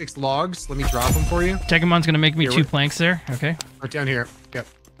 166 logs. Let me drop them for you. Tegamon's gonna make me 2 planks there. Okay. Right down here. Yep.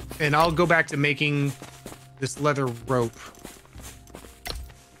 And I'll go back to making this leather rope.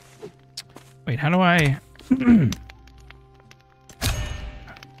 Wait, how do I?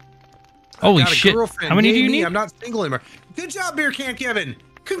 Holy shit! How many do you need? I'm not single anymore. Good job, Beer Can Kevin.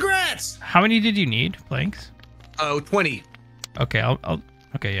 Congrats. How many did you need planks? Oh, 20. Okay, I'll.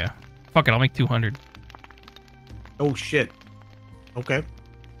 Okay, yeah. Fuck it, I'll make 200. Oh shit. Okay.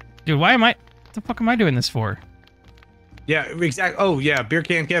 Dude, why am I? What the fuck am I doing this for? Yeah, exactly. Oh yeah, Beer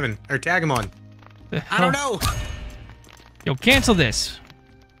Can Kevin or tag him on. I don't know. Yo, cancel this.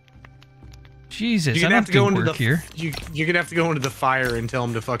 Jesus, you're gonna have to go into the here. You're gonna have to go into the fire and tell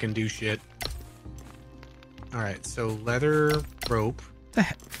him to fucking do shit. All right, so leather rope. The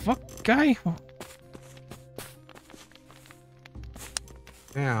fuck, guy?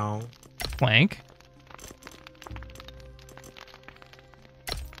 Now. Plank.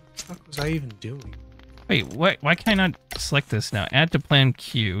 What the fuck was I even doing? Wait, what? Why can I not select this now. Add to plan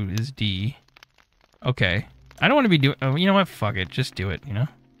queue is D. Okay. I don't want to be doing... Oh, you know what? Fuck it. Just do it, you know?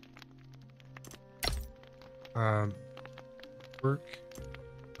 Work.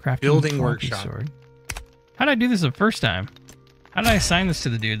 Crafting Building floppy workshop. sword. How did I do this the first time? How did I assign this to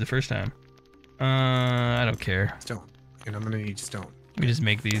the dude the first time? I don't care. Stone. And I'm gonna need stone. We just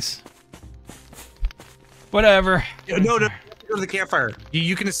make these. Whatever. No, go to the campfire.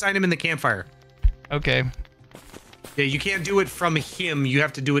 You can assign him in the campfire. Okay. Yeah, you can't do it from him. You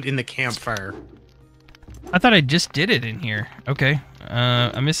have to do it in the campfire. I thought I just did it in here. Okay.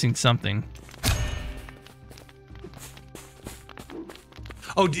 I'm missing something.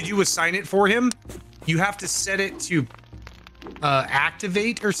 Oh, did you assign it for him? You have to set it to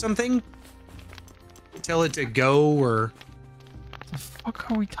activate or something? Tell it to go or... The fuck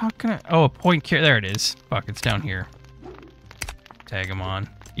are we talking about? Oh, a point care. There it is. Fuck, it's down here. Tag him on.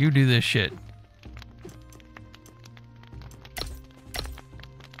 You do this shit.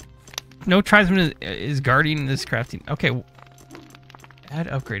 No tribesman is guarding this crafting. Okay. Add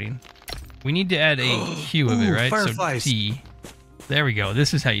upgrading. We need to add a queue of it, right? Fireflies. So T. There we go.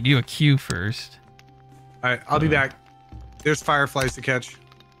 This is how you do a queue first. All right, I'll be back. There's fireflies to catch.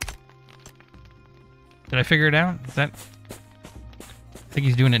 Did I figure it out? Is that... I think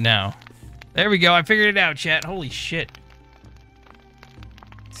he's doing it now. There we go. I figured it out, chat. Holy shit.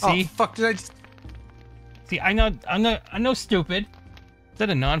 See? Oh, fuck, did I just... See, I'm no stupid. Is that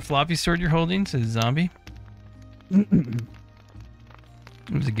a non-floppy sword you're holding? Says zombie. It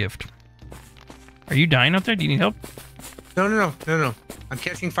was a gift. Are you dying up there? Do you need help? No. I'm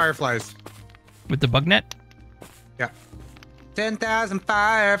catching fireflies. With the bug net? Yeah. 10,000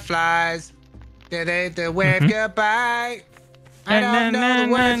 fireflies. Did they wave goodbye? I don't know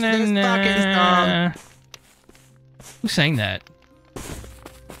the words to this fucking song. Who sang that?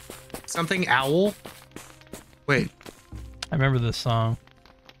 Something owl? Wait. I remember this song.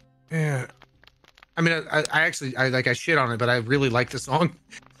 Yeah. I mean, I shit on it, but I really like the song.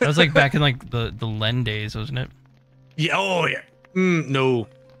 That was like back in like the Len days, wasn't it? Yeah. Oh, yeah. No,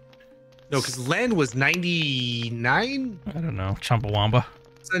 because Len was 99. I don't know. Chumbawamba.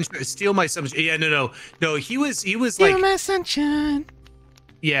 Steal my sunshine. Yeah, no. He was Steal like my sunshine.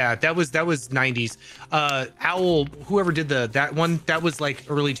 Yeah, that was 90s. Owl, whoever did that one, that was like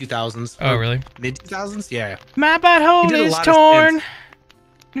early 2000s. Oh, really? Mid 2000s? Yeah. My butthole is torn.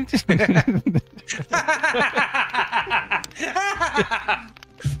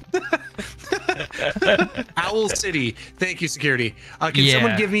 Owl City. Thank you, security. Can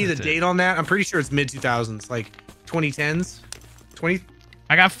someone give me the date on that? I'm pretty sure it's mid 2000s, like 2010s. 20.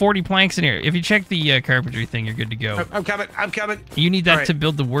 I got 40 planks in here. If you check the carpentry thing, you're good to go. I'm coming. You need that to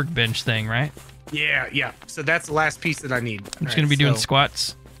build the workbench thing, right? Yeah. So that's the last piece that I need. I'm just gonna be doing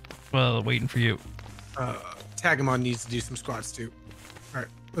squats. Well, waiting for you. Tagamon needs to do some squats too. All right,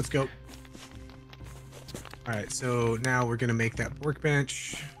 let's go. All right, so now we're gonna make that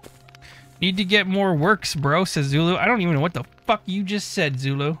workbench. Need to get more works, bro, says Zulu. I don't even know what the fuck you just said,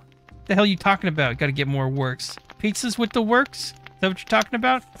 Zulu. What the hell are you talking about? Gotta get more works. Pizzas with the works? Is that what you're talking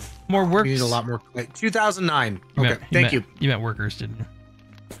about? More works? We need a lot more. 2009. Thank you. You meant workers, didn't you?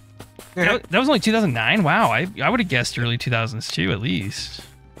 That was only 2009? Wow, I would have guessed early 2000s too, at least.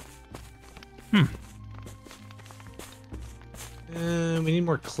 We need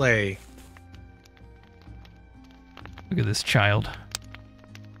more clay. Look at this child.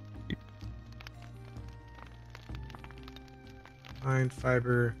 Find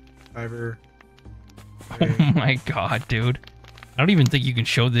fiber. Oh my god, dude. I don't even think you can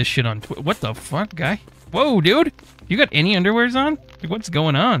show this shit on Twitter. What the fuck, guy? Whoa, dude. You got any underwears on? Like, what's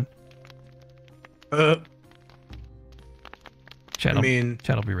going on? Chad, I'll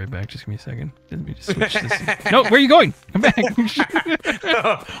be right back. Just give me a second. Let me just switch this. No, where are you going? Come back.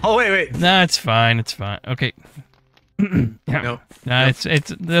 Oh, wait. Nah, it's fine. It's fine. Okay. No. Nah, it's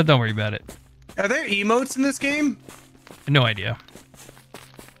don't worry about it. Are there emotes in this game? No idea.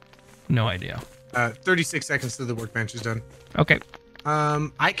 36 seconds till the workbench is done. Okay.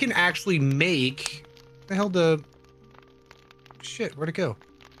 I can actually make the hell the shit. Where'd it go?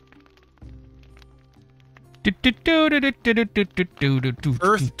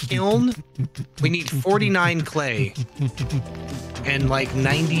 Earth kiln. We need 49 clay and like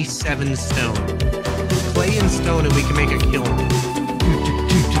 97 stone. Clay and stone, and we can make a kiln.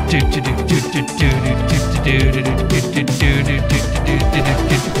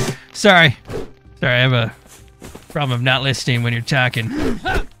 Sorry, I have a problem of not listening when you're talking.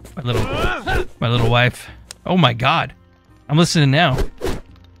 My little wife. Oh my god, I'm listening now.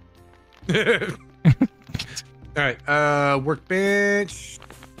 All right, workbench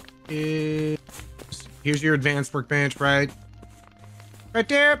is Here's your advanced workbench, right there.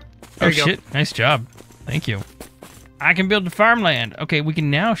 There Oh you go. shit! Nice job. Thank you. I can build the farmland. Okay, we can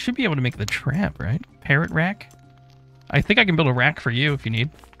now should be able to make the trap, right? Parrot rack. I think I can build a rack for you if you need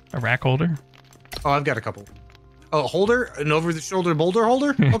a rack holder. Oh, I've got a couple. Oh, holder? An over-the-shoulder boulder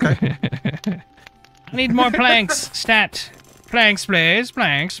holder? Okay. I need more planks. Stat. Planks, please.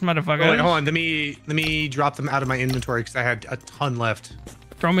 Planks, motherfucker. Oh, wait, hold on. Let me drop them out of my inventory because I had a ton left.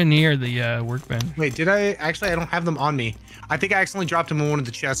 Throw them in near the workbench. Wait, did I? Actually, I don't have them on me. I think I accidentally dropped them in one of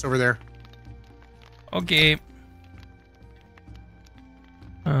the chests over there. Okay.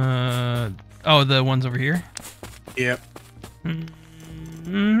 Oh, the ones over here? Yep. Sounds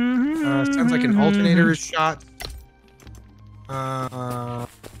like an alternator is shot. Are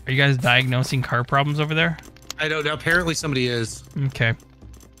you guys diagnosing car problems over there? I don't know. Apparently somebody is. Okay.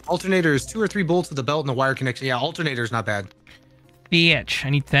 Alternator is 2 or 3 bolts with a belt and a wire connection. Yeah, alternator is not bad. Thatch.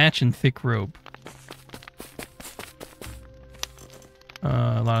 I need thatch and thick rope.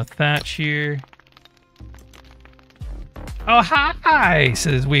 A lot of thatch here. Oh, hi,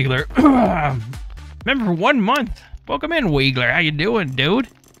 says Wiggler. Remember for 1 month. Welcome in, Wiggler. How you doing, dude?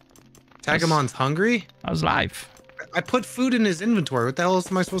 Tagamon's hungry? How's life? I put food in his inventory. What the hell else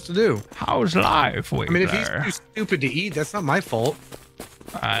am I supposed to do? How's life, Wiggler? I mean, if he's too stupid to eat, that's not my fault.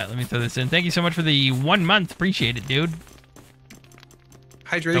 All right, let me throw this in. Thank you so much for the 1 month. Appreciate it, dude.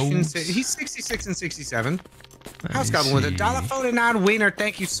 Hydration. He's 66 and 67. House Goblin with $1.49 wiener.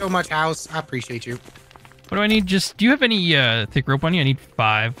 Thank you so much, House. I appreciate you. What do I need? Just, do you have any thick rope on you? I need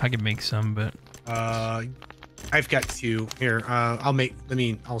 5. I can make some, but... I've got 2. Here,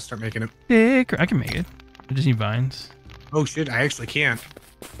 I'll start making it. Thick, I can make it. I just need vines. Oh shit, I actually can't.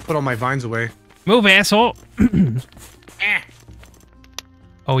 Put all my vines away. Move, asshole! Eh.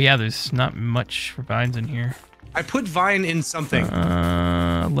 Oh yeah, there's not much for vines in here. I put vine in something.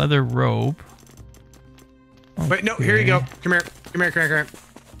 Leather rope. Okay. Wait, no, here you go. Come here. Come here, come here, come here.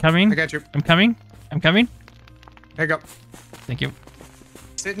 Coming? I got you. I'm coming. I'm coming. There you go. Thank you.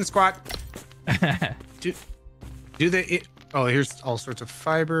 Sit and squat. Oh, here's all sorts of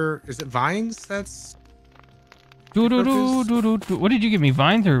fiber. Is it vines? That's... What did you give me?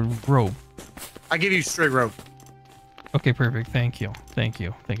 Vines or rope? I give you straight rope. Okay, perfect. Thank you. Thank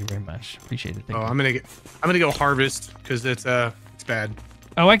you. Thank you very much. Appreciate it. Thank you. I'm gonna go harvest because it's bad.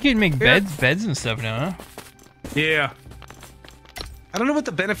 Oh, I can make beds and stuff now, huh? Yeah. I don't know what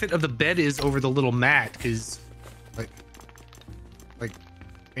the benefit of the bed is over the little mat, because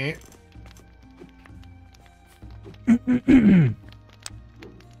eh.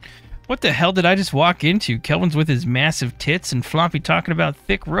 What the hell did I just walk into? Kelvin's with his massive tits and Floppy talking about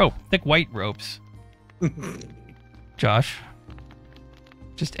thick white ropes. Josh.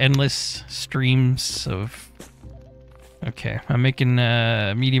 Just endless streams of... Okay, I'm making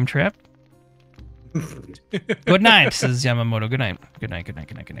a medium trap. Good night, says Yamamoto. Good night. Good night, good night,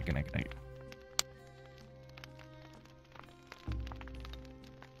 good night, good night, good night, good night.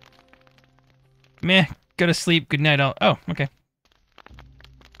 Meh, go to sleep. Good night, all. Oh, okay.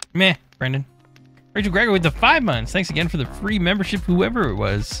 Meh, Brendan. Rachel Gregory with the 5 months. Thanks again for the free membership, whoever it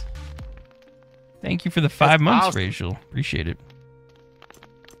was. Thank you for the 5 months, awesome. Rachel. Appreciate it.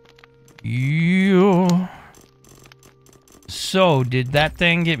 Yeah. So, did that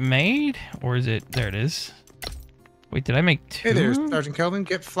thing get made? Or is it... There it is. Wait, did I make 2? Hey there, Sergeant Kelvin.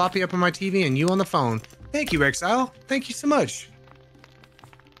 Get Floppy up on my TV and you on the phone. Thank you, Exile. Thank you so much.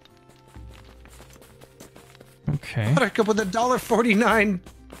 Okay. What, I come with a $1.49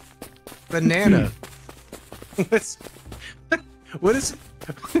 banana. What is...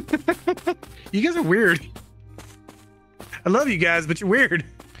 You guys are weird. I love you guys, but you're weird.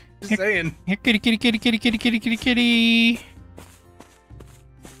 Just saying. Here, kitty, kitty, kitty, kitty, kitty, kitty, kitty, kitty.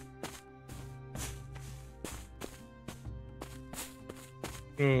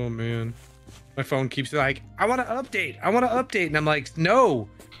 Oh, man. My phone keeps like, I want to update. I want to update. And I'm like, no,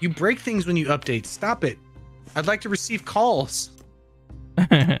 you break things when you update. Stop it. I'd like to receive calls.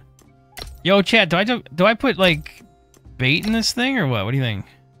 Yo, chat, do I put, like, bait in this thing or what? What do you think?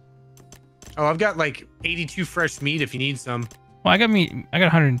 Oh, I've got, like, 82 fresh meat if you need some. Well, I got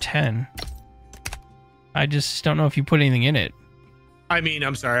 110. I just don't know if you put anything in it. I mean,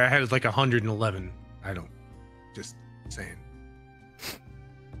 I'm sorry. I had, like, 111. I don't. Just saying.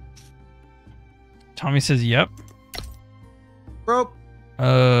 Tommy says, yep. Rope.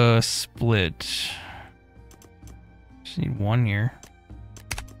 Split. Just need 1 here.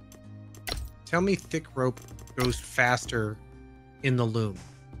 Tell me thick rope goes faster in the loom.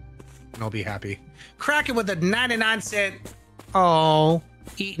 And I'll be happy. Kraken with a 99-cent. Oh,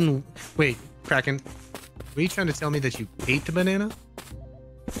 eating. Wait, Kraken. Were you trying to tell me that you ate the banana?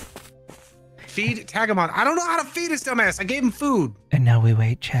 Feed Tagamon. I don't know how to feed his dumbass. I gave him food. And now we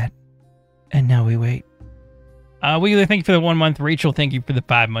wait, chat. And now we wait. Wheeler, thank you for the 1 month. Rachel, thank you for the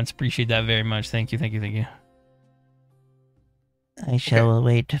 5 months. Appreciate that very much. Thank you, thank you, thank you. I shall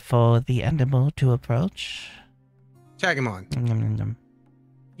wait for the animal to approach. Tagamon.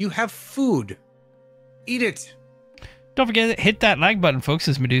 You have food. Eat it. Don't forget, hit that like button, folks,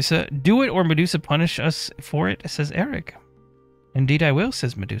 says Medusa. Do it or Medusa punish us for it, says Eric. Indeed I will,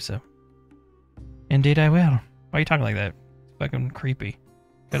 says Medusa. Indeed I will. Why are you talking like that? It's fucking creepy.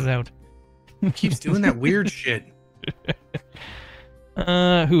 Cut it out. He keeps doing that weird shit.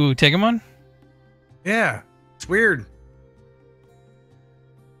 Who, Tegamon? Yeah, it's weird.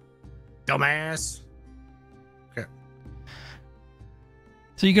 Dumbass. Okay.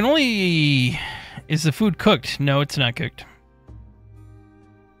 So you can only... Is the food cooked? No, it's not cooked.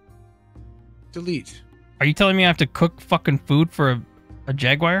 Delete. Are you telling me I have to cook fucking food for a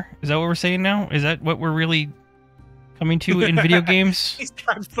jaguar? Is that what we're saying now? Is that what we're really coming to in video games? He's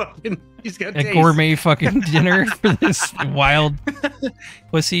got a taste. gourmet fucking dinner for this wild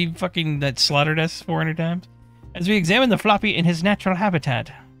pussy fucking that slaughtered us 400 times? As we examine the floppy in his natural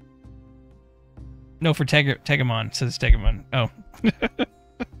habitat. No, for Tegamon, says Tegamon. Oh.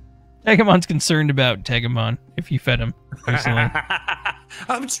 Tegamon's concerned about Tegamon if you fed him personally.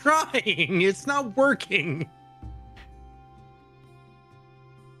 I'm trying. It's not working.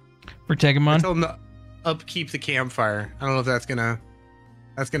 For Tegamon? I told him to upkeep the campfire. I don't know if that's gonna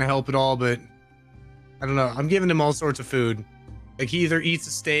help at all, but I don't know. I'm giving him all sorts of food. Like he either eats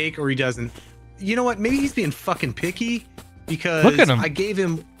a steak or he doesn't. You know what? Maybe he's being fucking picky because look at him. I gave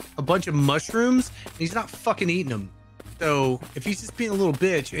him a bunch of mushrooms and he's not fucking eating them. So if he's just being a little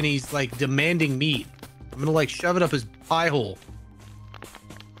bitch and he's like demanding meat, I'm gonna like shove it up his pie hole.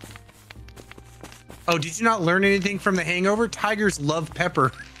 Oh, did you not learn anything from The Hangover? Tigers love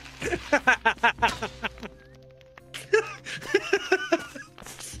pepper.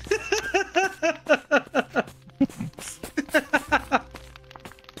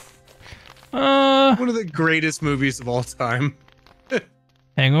 One of the greatest movies of all time.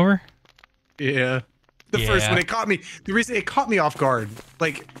 Hangover? Yeah. The first one, it caught me. The reason it caught me off guard,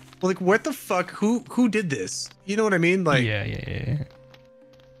 like what the fuck? Who did this? You know what I mean? Like, yeah.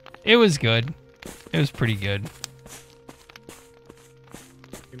 It was good. It was pretty good.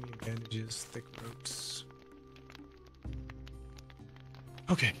 Give me bandages, thick ropes.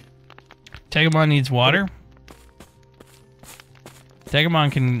 Okay. Tegamon needs water.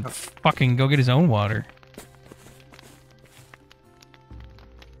 Tegamon can fucking go get his own water.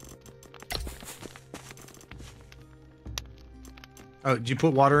 Oh, did you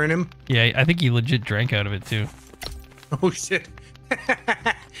put water in him? Yeah, I think he legit drank out of it too. Oh shit.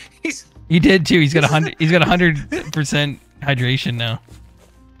 He did too. He's got 100%. He's got 100% hydration now.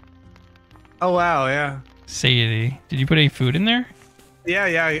 Oh wow, yeah. Sadie, did you put any food in there?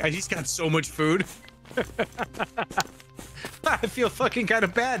 Yeah. I just got so much food. I feel fucking kind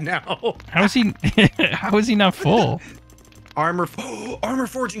of bad now. How is he? How is he not full? Armor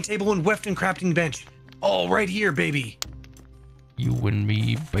forging table and weapon crafting bench. All right here, baby. You and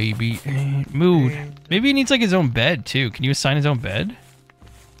me, baby. Mood. Maybe he needs like his own bed too. Can you assign his own bed?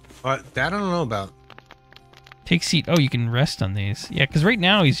 That I don't know about. Take seat. Oh, you can rest on these. Yeah, because right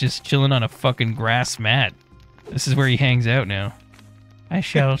now he's just chilling on a fucking grass mat. This is where he hangs out now. I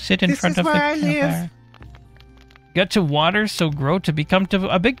shall sit in front of the campfire. Got to water, so grow to become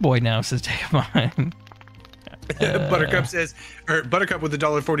a big boy now, says Tegamon. Buttercup says, or Buttercup with the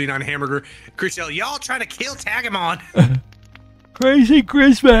 $1.49 hamburger. Chriselle, y'all trying to kill Tagamon. Crazy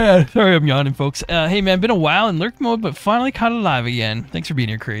Christmas. Sorry, I'm yawning, folks. Hey, man, been a while in lurk mode, but finally caught alive again. Thanks for being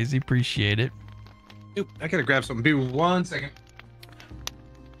here, Crazy. Appreciate it. Oop, I gotta grab something. Be 1 second.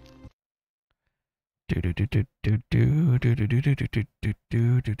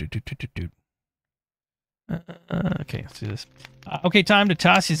 Okay, let's do this. Okay, time to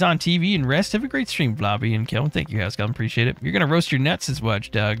toss these on TV and rest. Have a great stream, Floppy and Kelvin. Thank you, Housecom. Appreciate it. You're gonna roast your nuts as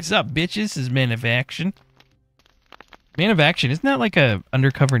Watchdog. What's up, bitches? This is Man of Action. Man of Action, isn't that like a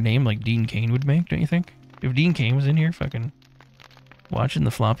undercover name like Dean Cain would make, don't you think? If Dean Cain was in here fucking watching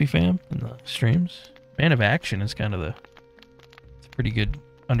the Floppy fam and the streams. Man of Action is kind of it's a pretty good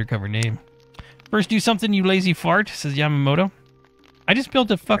undercover name. First do something, you lazy fart, says Yamamoto. I just built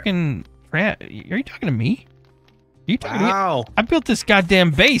a fucking... Are you talking to me? Are you talking to me? I built this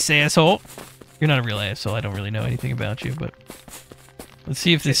goddamn base, asshole. You're not a real asshole. I don't really know anything about you, but... Let's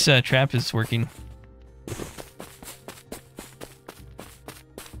see if this trap is working.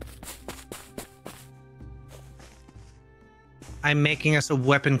 I'm making us a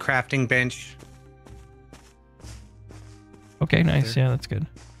weapon crafting bench. Okay, nice. Yeah, that's good.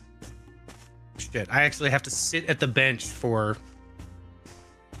 shit. I actually have to sit at the bench for...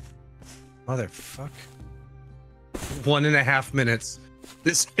 Motherfuck. 1.5 minutes.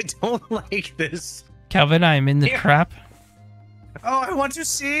 This, I don't like this. Calvin, I'm in the trap. Oh, I want to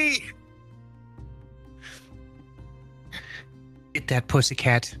see. Get that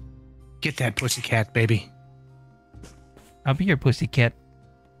pussycat. Get that pussycat, baby. I'll be your pussycat.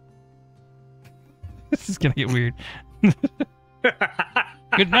 This is gonna get weird.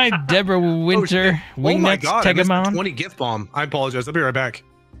 Good night, Deborah Winter. Oh my Wingnuts, god, I missed the Tegamon. 20 gift bomb. I apologize. I'll be right back.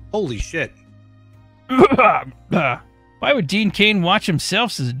 Holy shit. Why would Dean Cain watch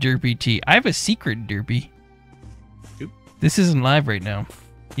himself, says Derpy T? I have a secret, Derpy. Oop. This isn't live right now.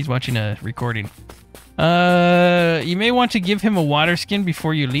 He's watching a recording. You may want to give him a water skin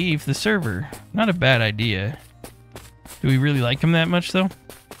before you leave the server. Not a bad idea. Do we really like him that much, though?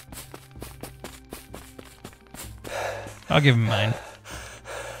 I'll give him mine.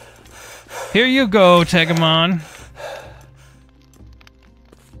 Here you go, Tegamon.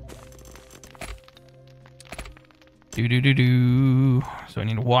 Do. So I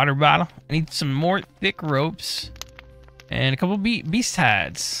need a water bottle. I need some more thick ropes. And a couple beast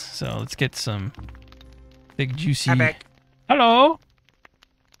hides. So let's get some thick, juicy... Hi, back. Hello.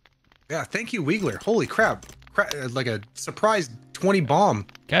 Yeah, thank you, Wiggler. Holy crap. Like a surprise 20 bomb.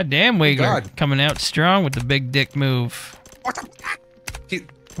 Goddamn, Wiggler. God. Coming out strong with the big dick move. What the...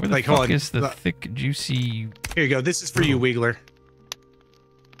 Where the fuck is the thick, juicy... Here you go. This is for you, Wiggler.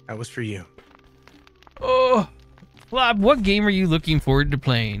 That was for you. Oh, Lob, what game are you looking forward to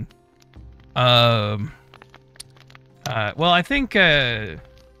playing? Well, I think,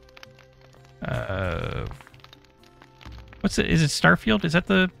 what's it? Is it Starfield? Is that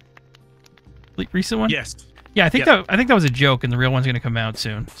the recent one? Yes. Yeah, I think that was a joke, and the real one's gonna come out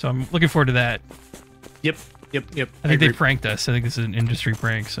soon. So I'm looking forward to that. Yep. I think they pranked us. I think this is an industry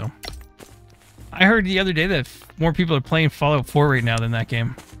prank. So I heard the other day that more people are playing Fallout 4 right now than that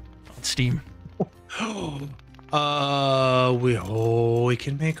game on Steam. We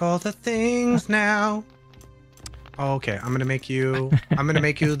can make all the things now. Okay, I'm gonna make you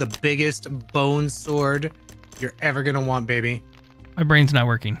the biggest bone sword you're ever gonna want, baby. My brain's not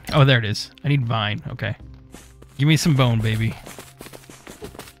working. Oh, there it is. I need vine. Okay. Give me some bone, baby.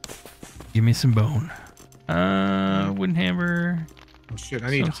 Give me some bone. Wooden hammer. Oh shit, I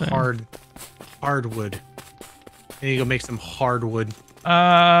need hardwood. I need to go make some hardwood.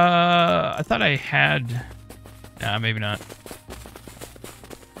 I thought I had... Nah, maybe not.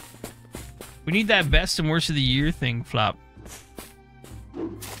 We need that best and worst of the year thing, Flop.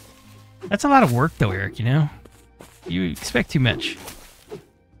 That's a lot of work, though, Eric, you know? You expect too much.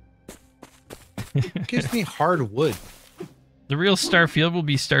 It gives me hardwood. The real Starfield will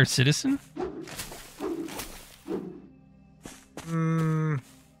be Star Citizen?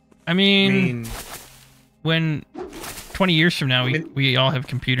 I mean, when 20 years from now, we all have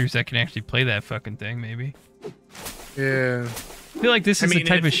computers that can actually play that fucking thing, maybe. Yeah. I feel like this is the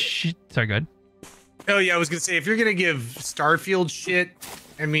type of shit... Sorry, go ahead. Oh, yeah, I was going to say, if you're going to give Starfield shit,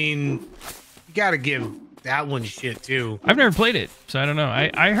 I mean, you got to give that one shit, too. I've never played it, so I don't know.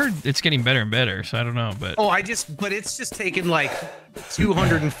 I heard it's getting better and better, so I don't know, but... Oh, but it's just taken, like,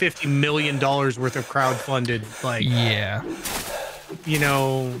 $250 million worth of crowdfunded, like... Yeah. You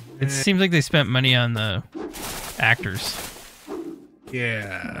know... It seems like they spent money on the actors.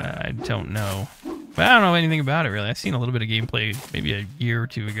 Yeah. I don't know. But I don't know anything about it, really. I've seen a little bit of gameplay maybe a year or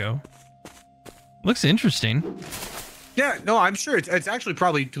two ago. Looks interesting. Yeah, no, I'm sure it's actually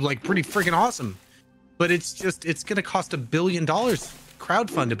probably, like, pretty freaking awesome. But it's going to cost $1 billion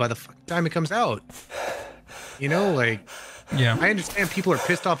crowdfunded by the time it comes out. You know, like... Yeah. I understand people are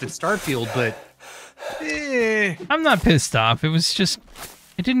pissed off at Starfield, but... I'm not pissed off. It was just...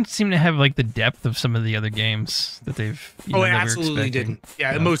 It didn't seem to have, like, the depth of some of the other games that they've... It absolutely didn't.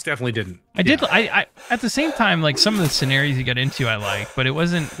 Yeah, it most definitely didn't. I at the same time, like, some of the scenarios you got into I liked, but it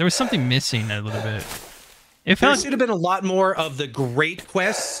wasn't... There was something missing a little bit. There should have been a lot more of the great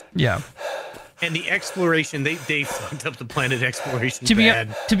quests. Yeah. And the exploration, they fucked up the planet exploration to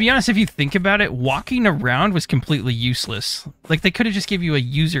bad. To be honest, if you think about it, walking around was completely useless. Like, they could have just give you a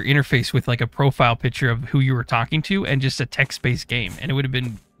user interface with, like, a profile picture of who you were talking to and just a text-based game, and it would have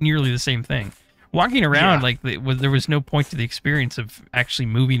been nearly the same thing. Walking around, like, there was no point to the experience of actually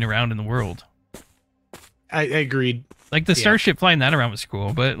moving around in the world. I agreed. Like, the starship flying that around was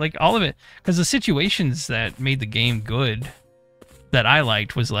cool, but, like, all of it... Because the situations that made the game good, that I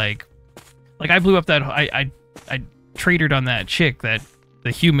liked, was, like, I blew up that... I tradered on that chick, that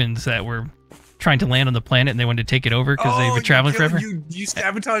the humans that were trying to land on the planet and they wanted to take it over because they've been traveling forever. You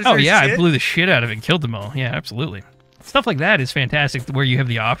sabotaged Oh, their yeah, shit? I blew the shit out of it and killed them all. Yeah, absolutely. Stuff like that is fantastic, where you have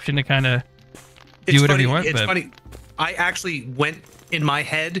the option to kind of do whatever you want. It's But funny. I actually went in my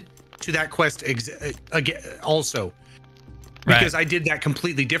head to that quest again also because I did that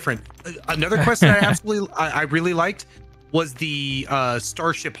completely different. Another quest that I really liked was the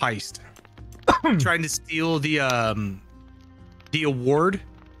starship heist. Trying to steal the award.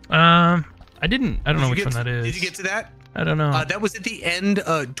 I don't know which one that is. Did you get to that? I don't know. That was at the end,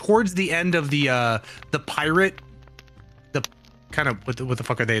 towards the end of the pirate, the kind of what the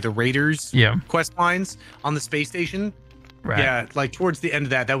fuck are they? The Raiders. Yeah. Quest lines on the space station. Right. Yeah, like towards the end of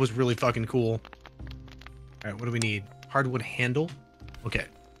that, that was really fucking cool. All right, what do we need? Hardwood handle. Okay.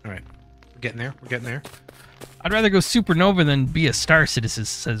 All right, we're getting there. We're getting there. I'd rather go supernova than be a star citizen,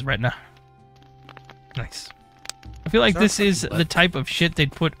 says Retina. Nice. I feel like this is the type of shit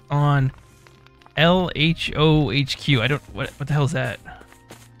they'd put on LHOHQ. I don't. What the hell is that?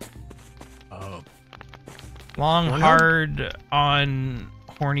 Long, Pornhub? hard on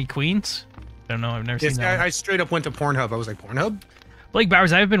horny queens. I don't know. I've never seen that. I straight up went to Pornhub. I was like, Pornhub? Blake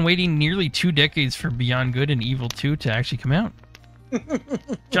Bowers, I've been waiting nearly 2 decades for Beyond Good and Evil 2 to actually come out.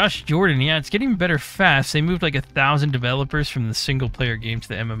 Josh Jordan, yeah, it's getting better fast. They moved like 1,000 developers from the single-player game to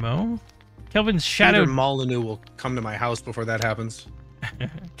the MMO. Kelvin's Shadow Molyneux will come to my house before that happens.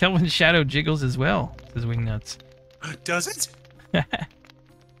 Kelvin's Shadow jiggles as well, says Wingnuts. Does it?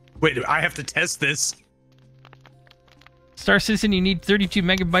 Wait, I have to test this. Star Citizen, you need 32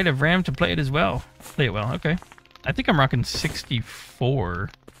 megabyte of RAM to play it as well. Play it well, okay. I think I'm rocking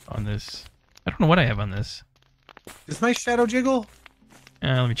 64 on this. I don't know what I have on this. Does my shadow jiggle?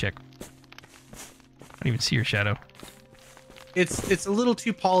 Let me check. I don't even see your shadow. It's a little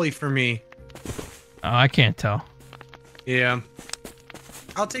too poly for me. Oh, I can't tell. Yeah.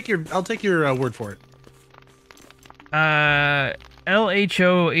 I'll take your word for it.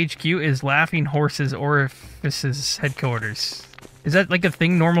 LHOHQ is Laughing Horses Orifices headquarters. Is that like a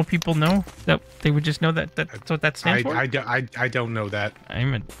thing normal people know? That they would just know that that's what that stands for? I don't know that.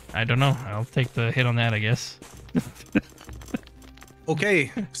 I don't know. I'll take the hit on that, I guess.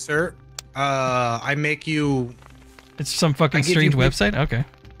 Okay, sir. I make you... It's some fucking strange website? Okay.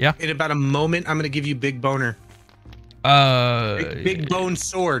 Yeah. In about a moment, I'm going to give you Big Boner. Big Bone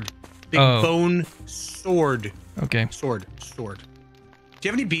Sword. Big Bone Sword. Okay. Sword. Do you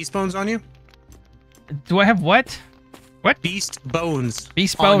have any beast bones on you? Do I have what? What? Beast bones.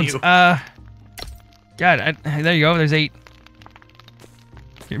 Beast bones. God, there you go. There's 8.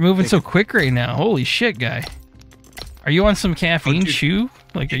 You're moving so quick right now. Holy shit, guy. Are you on some caffeine chew?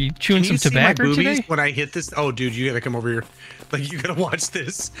 Like, are you chewing some tobacco today? When I hit this, oh, dude, you gotta come over here. Like, you gotta watch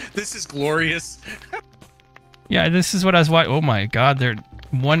this. This is glorious. Yeah, this is what I was watching. Oh my god, they're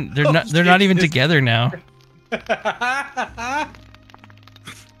not even together now. I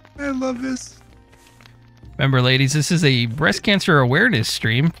love this. Remember, ladies, this is a breast cancer awareness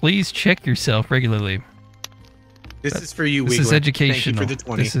stream. Please check yourself regularly. This is for you, This is educational. Thank you for the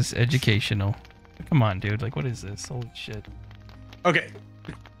 20. This is educational. Come on, dude. Like, what is this? Holy shit. Okay.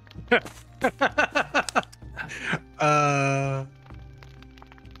 What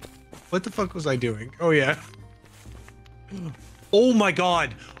the fuck was I doing? Oh, yeah. Oh, my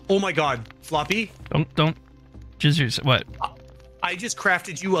God. Oh, my God. Floppy? Don't. Jizzers. What? I just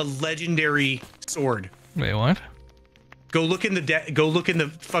crafted you a legendary sword. Wait, what? Go look in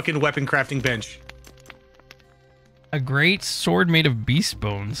the fucking weapon crafting bench. A great sword made of beast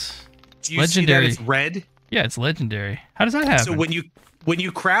bones. Do you legendary. see that it's red? Yeah, it's legendary. How does that happen? So when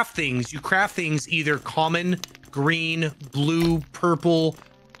you craft things, either common, green, blue, purple,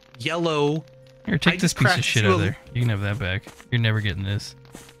 yellow. Here, take this piece of shit out of there. You can have that back. You're never getting this.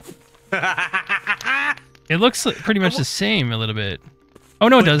 It looks pretty much the same a little bit. Oh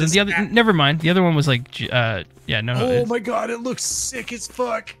no, it doesn't. The other, never mind. The other one was like, yeah, no. Oh my god, it looks sick as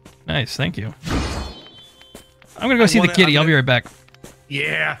fuck. Nice, thank you. I'm gonna go see the kitty. I'll be right back.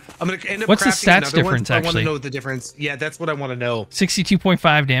 Yeah, I'm gonna end up. What's the crafting stats another difference? one, so Actually, I want to know the difference. Yeah, that's what I want to know.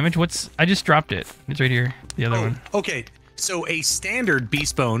 62.5 damage. I just dropped it. It's right here. The other one. Okay, so a standard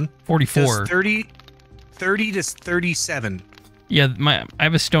beast bone. 44. Does 30 to 37. Yeah, I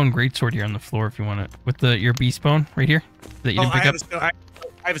have a stone greatsword here on the floor if you want it. With your beast bone right here that you didn't pick up.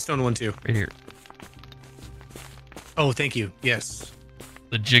 I have a stone one too. Right here. Oh, thank you. Yes.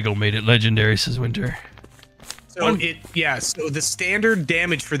 The jiggle made it legendary, says Winter. So so the standard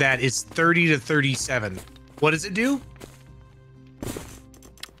damage for that is 30 to 37. What does it do?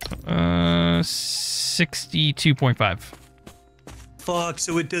 62.5. Fuck,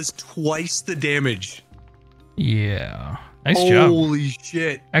 so it does twice the damage. Yeah. Nice job. Holy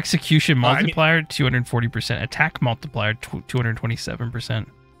shit. Execution multiplier, 240%. Attack multiplier, 227%. Nice.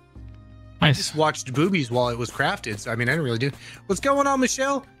 I just watched boobies while it was crafted, so I mean, I didn't really do. What's going on,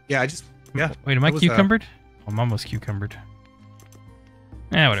 Michelle? Yeah, I just Yeah. Wait, am I that was, cucumbered? I'm almost cucumbered.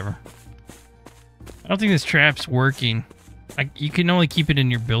 Whatever. I don't think this trap's working. You can only keep it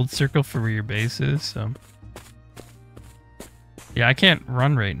in your build circle for where your base is, so... Yeah, I can't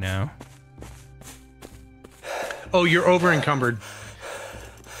run right now. Oh, you're over encumbered.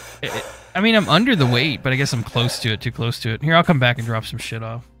 I mean, I'm under the weight, but I guess I'm close to it, too close to it. Here, I'll come back and drop some shit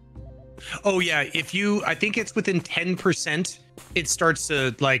off. Oh, yeah. If you... I think it's within 10%, it starts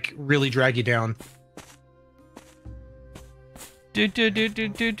to, like, really drag you down.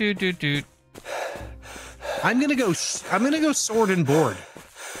 I'm gonna go sword and board.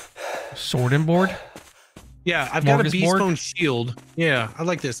 Sword and board? Yeah, I've got a beast Smorgasbord? bone shield. Yeah, I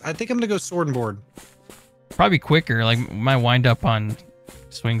like this. I think I'm gonna go sword and board. Probably quicker. Like, my wind up on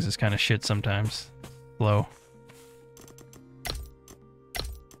swings is kind of shit sometimes. Slow.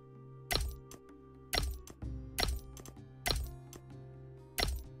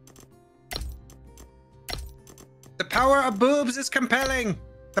 The power of boobs is compelling.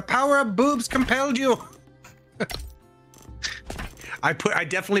 The power of boobs compelled you. I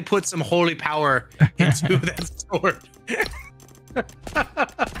definitely put some holy power into that sword.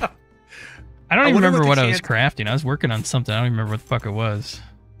 I don't even remember what I was crafting. I was working on something. I don't even remember what the fuck it was.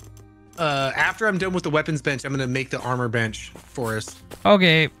 After I'm done with the weapons bench, I'm gonna make the armor bench for us.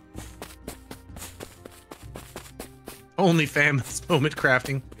 Okay. Only famous moment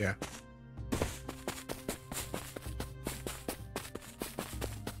crafting. Yeah.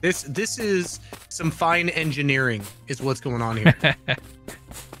 This is some fine engineering is what's going on here.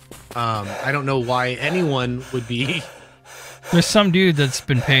 I don't know why anyone would be. There's some dude that's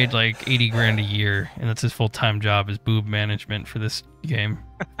been paid like 80 grand a year, and that's his full-time job is boob management for this game.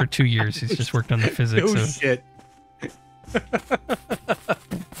 For 2 years, he's just worked on the physics. No shit.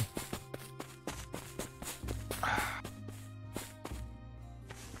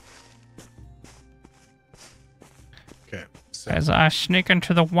 Okay. So. As I sneak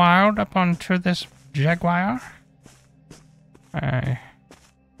into the wild up onto this jaguar,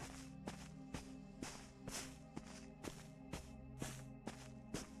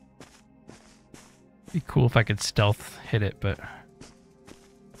 be cool if I could stealth hit it, but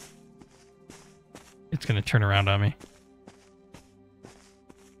it's gonna turn around on me.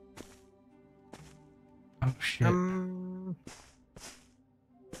 Oh shit.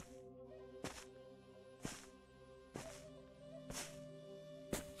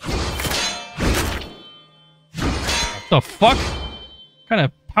 The fuck? What kind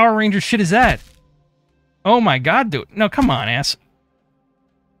of Power Ranger shit is that? Oh my god, dude. No, come on, ass.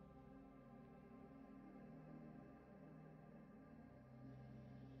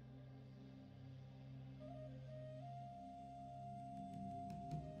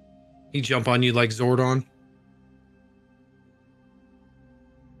 He jump on you like Zordon.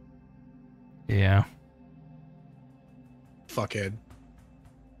 Yeah. Fuckhead.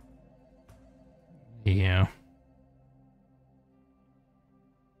 Yeah.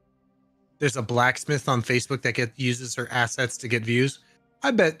 There's a blacksmith on Facebook that uses her assets to get views.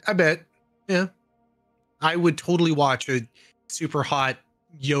 I bet. Yeah. I would totally watch a super hot,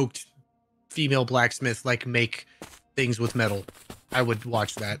 yoked female blacksmith like make things with metal. I would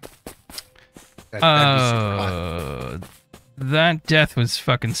watch that. That'd be super hot. That death was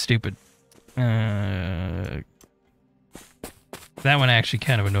fucking stupid. That one actually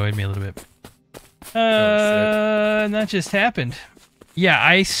kind of annoyed me a little bit. And that just happened. Yeah,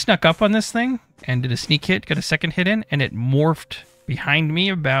 I snuck up on this thing and did a sneak hit, got a second hit in, and it morphed behind me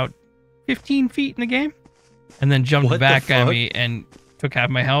about 15 feet in the game, and then jumped back at me and took half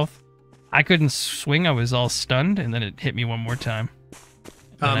my health. I couldn't swing, I was all stunned, and then it hit me one more time.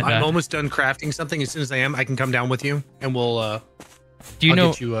 I'm almost done crafting something. As soon as I am, I can come down with you, and we'll, do you I'll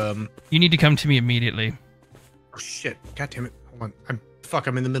know, get you, you need to come to me immediately. Oh, shit. God damn it. Hold on.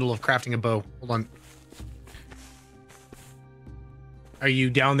 I'm in the middle of crafting a bow. Hold on. Are you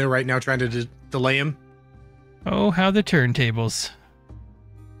down there right now trying to delay him? Oh, how the turntables.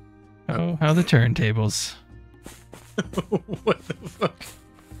 Oh, how the turntables. What the fuck?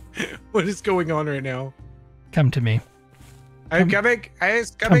 What is going on right now? Come to me. I'm coming.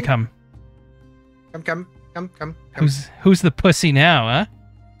 I'm coming. Come. Come. Who's the pussy now, huh?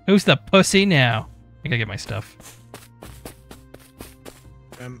 Who's the pussy now? I gotta get my stuff.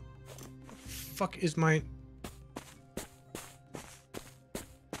 Fuck is my...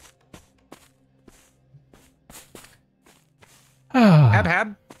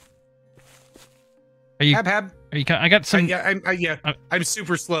 Hab. Are you? Hab. Are you? I got some. I'm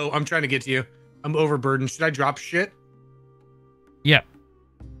super slow. I'm trying to get to you. I'm overburdened. Should I drop shit? Yeah.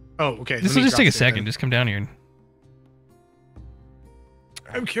 Oh, okay. This will just take a second. Just come down here.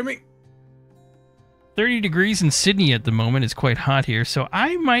 I'm coming. 30 degrees in Sydney at the moment. It's quite hot here, so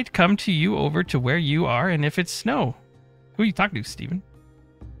I might come to you over to where you are, and if it's snow. Who are you talking to, Steven?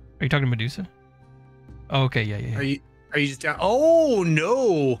 Are you talking to Medusa? Oh, okay, yeah. Are you just down? Oh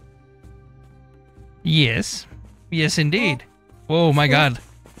no! Yes. Yes, indeed. Whoa, my God.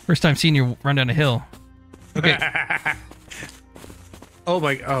 First time seeing you run down a hill. Okay.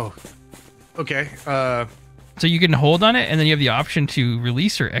 Oh. Okay. So you can hold on it, and then you have the option to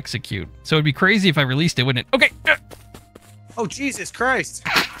release or execute. So it'd be crazy if I released it, wouldn't it? Okay. Oh, Jesus Christ.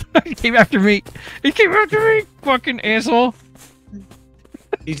 It came after me. It came after me. Fucking asshole.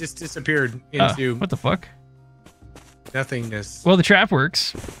 He just disappeared into what the fuck? nothingness. Well, the trap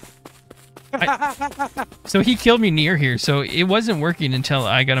works. So he killed me near here, so it wasn't working until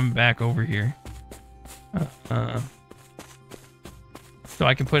I got him back over here. So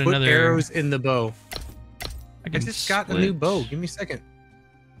I can put another arrows in the bow. I just got a new bow. Give me a second.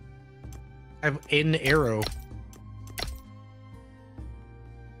 I have an arrow.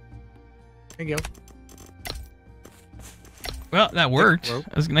 There you go. Well, that worked.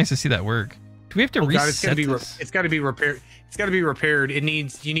 It was nice to see that work. Do we have to reset it's got to be repaired. It's got to be repaired. You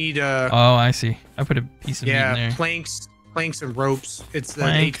need Oh, I see. I put a piece of meat in there. planks and ropes. It's the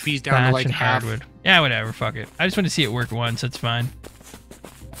HP's down to like half. Hardwood. Yeah, whatever. Fuck it. I just want to see it work once. That's fine.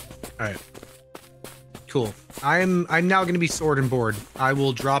 All right. Cool. I'm now going to be sword and board. I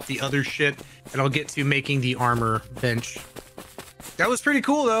will drop the other shit and I'll get to making the armor bench. That was pretty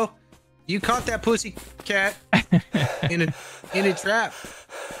cool though. You caught that pussy cat in a trap.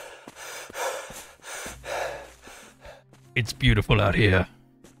 It's beautiful out here.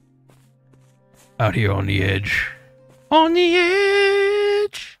 Out here on the edge. On the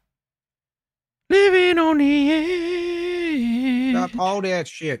edge. Living on the edge. Drop all that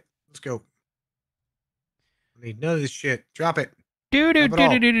shit. Let's go. I need none of this shit. Drop it. Do do do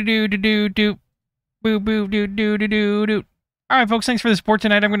do do do do do do. Boo boo do do do do do. All right, folks, thanks for the support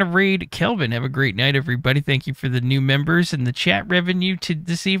tonight. I'm going to raid Kelvin. Have a great night, everybody. Thank you for the new members and the chat revenue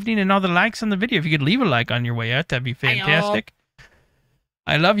this evening and all the likes on the video. If you could leave a like on your way out, that'd be fantastic.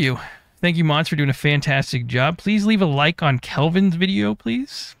 I love you. Thank you, Mons, for doing a fantastic job. Please leave a like on Kelvin's video,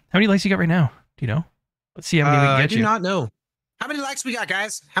 please. How many likes you got right now? Do you know? Let's see how many we can get you. I do not know. How many likes we got,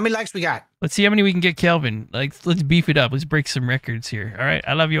 guys? How many likes we got? Let's see how many we can get Kelvin. Let's beef it up. Let's break some records here. All right.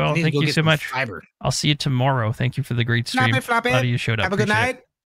 I love you all. Thank you so much. Fiber. I'll see you tomorrow. Thank you for the great stream. Floppy. A lot of you showed up. Have a good Appreciate it. night.